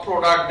brands of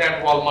product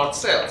that Walmart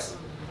sells.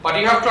 But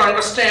you have to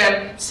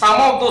understand,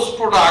 some of those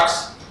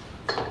products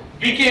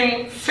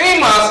became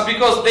famous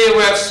because they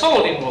were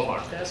sold in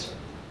Walmart. That's right.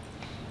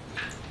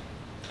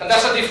 And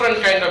that's a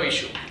different kind of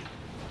issue.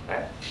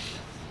 Right?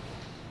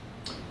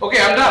 Okay,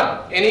 I'm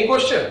done. Any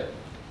question?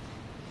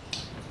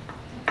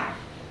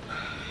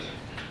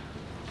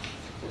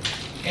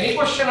 Any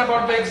question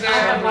about the exam? I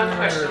have one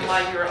question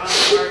while you're on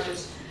the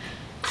charges.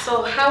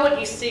 So how would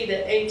you see the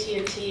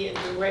AT&T and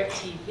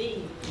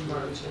DirecTV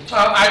merging?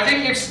 I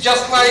think it's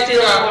just like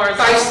Still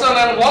horizontal? Tyson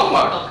and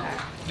Walmart.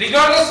 Okay.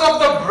 Regardless of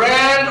the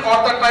brand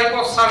or the type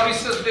of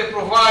services they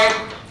provide,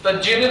 the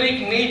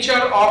generic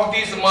nature of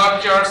these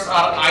mergers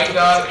are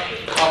either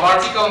a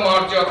vertical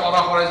merger or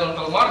a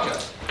horizontal merger.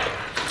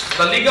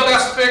 The legal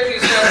aspect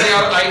is that they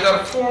are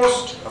either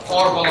forced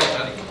or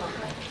voluntary.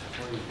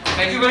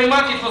 Thank you very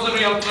much. It was a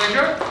real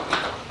pleasure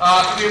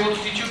to be able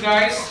to teach you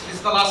guys. This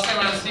is the last time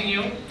I'm seeing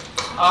you.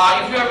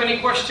 If you have any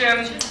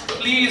questions,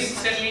 please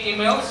send me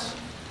emails.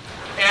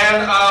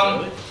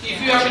 And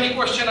if you have any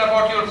question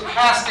about your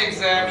past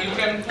exam, you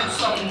can put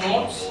some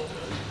notes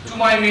to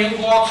my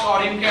mailbox,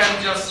 or you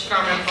can just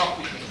come and talk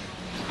with me.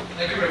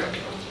 Thank you very much.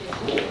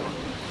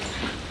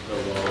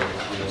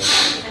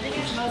 I think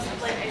it's most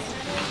like I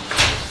started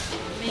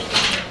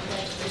making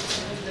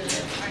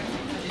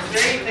Is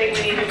there anything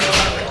we need to know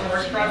about the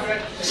work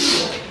project?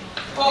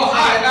 Oh,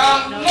 hi.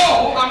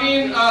 No, I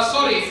mean,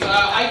 sorry.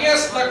 I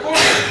guess the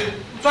course,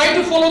 try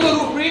to follow the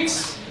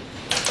rubrics.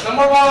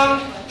 Number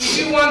one, if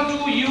you want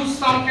to use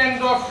some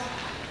kind of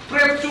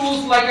prep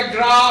tools like a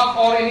graph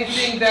or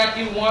anything that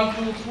you want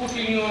to put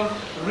in your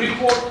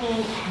report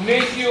to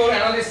make your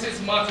analysis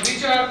much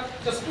richer,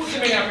 just put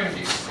them in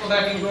appendix so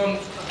that you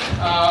don't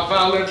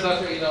violate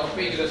the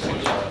page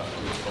restriction.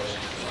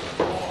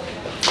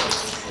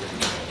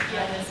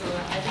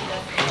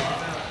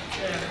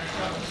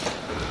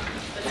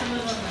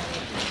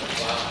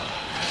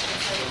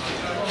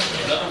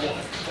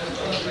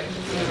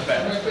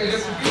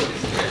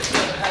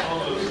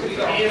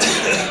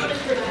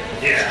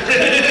 Yeah.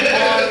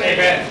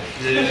 Amen.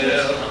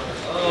 Yeah.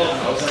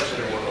 Oh.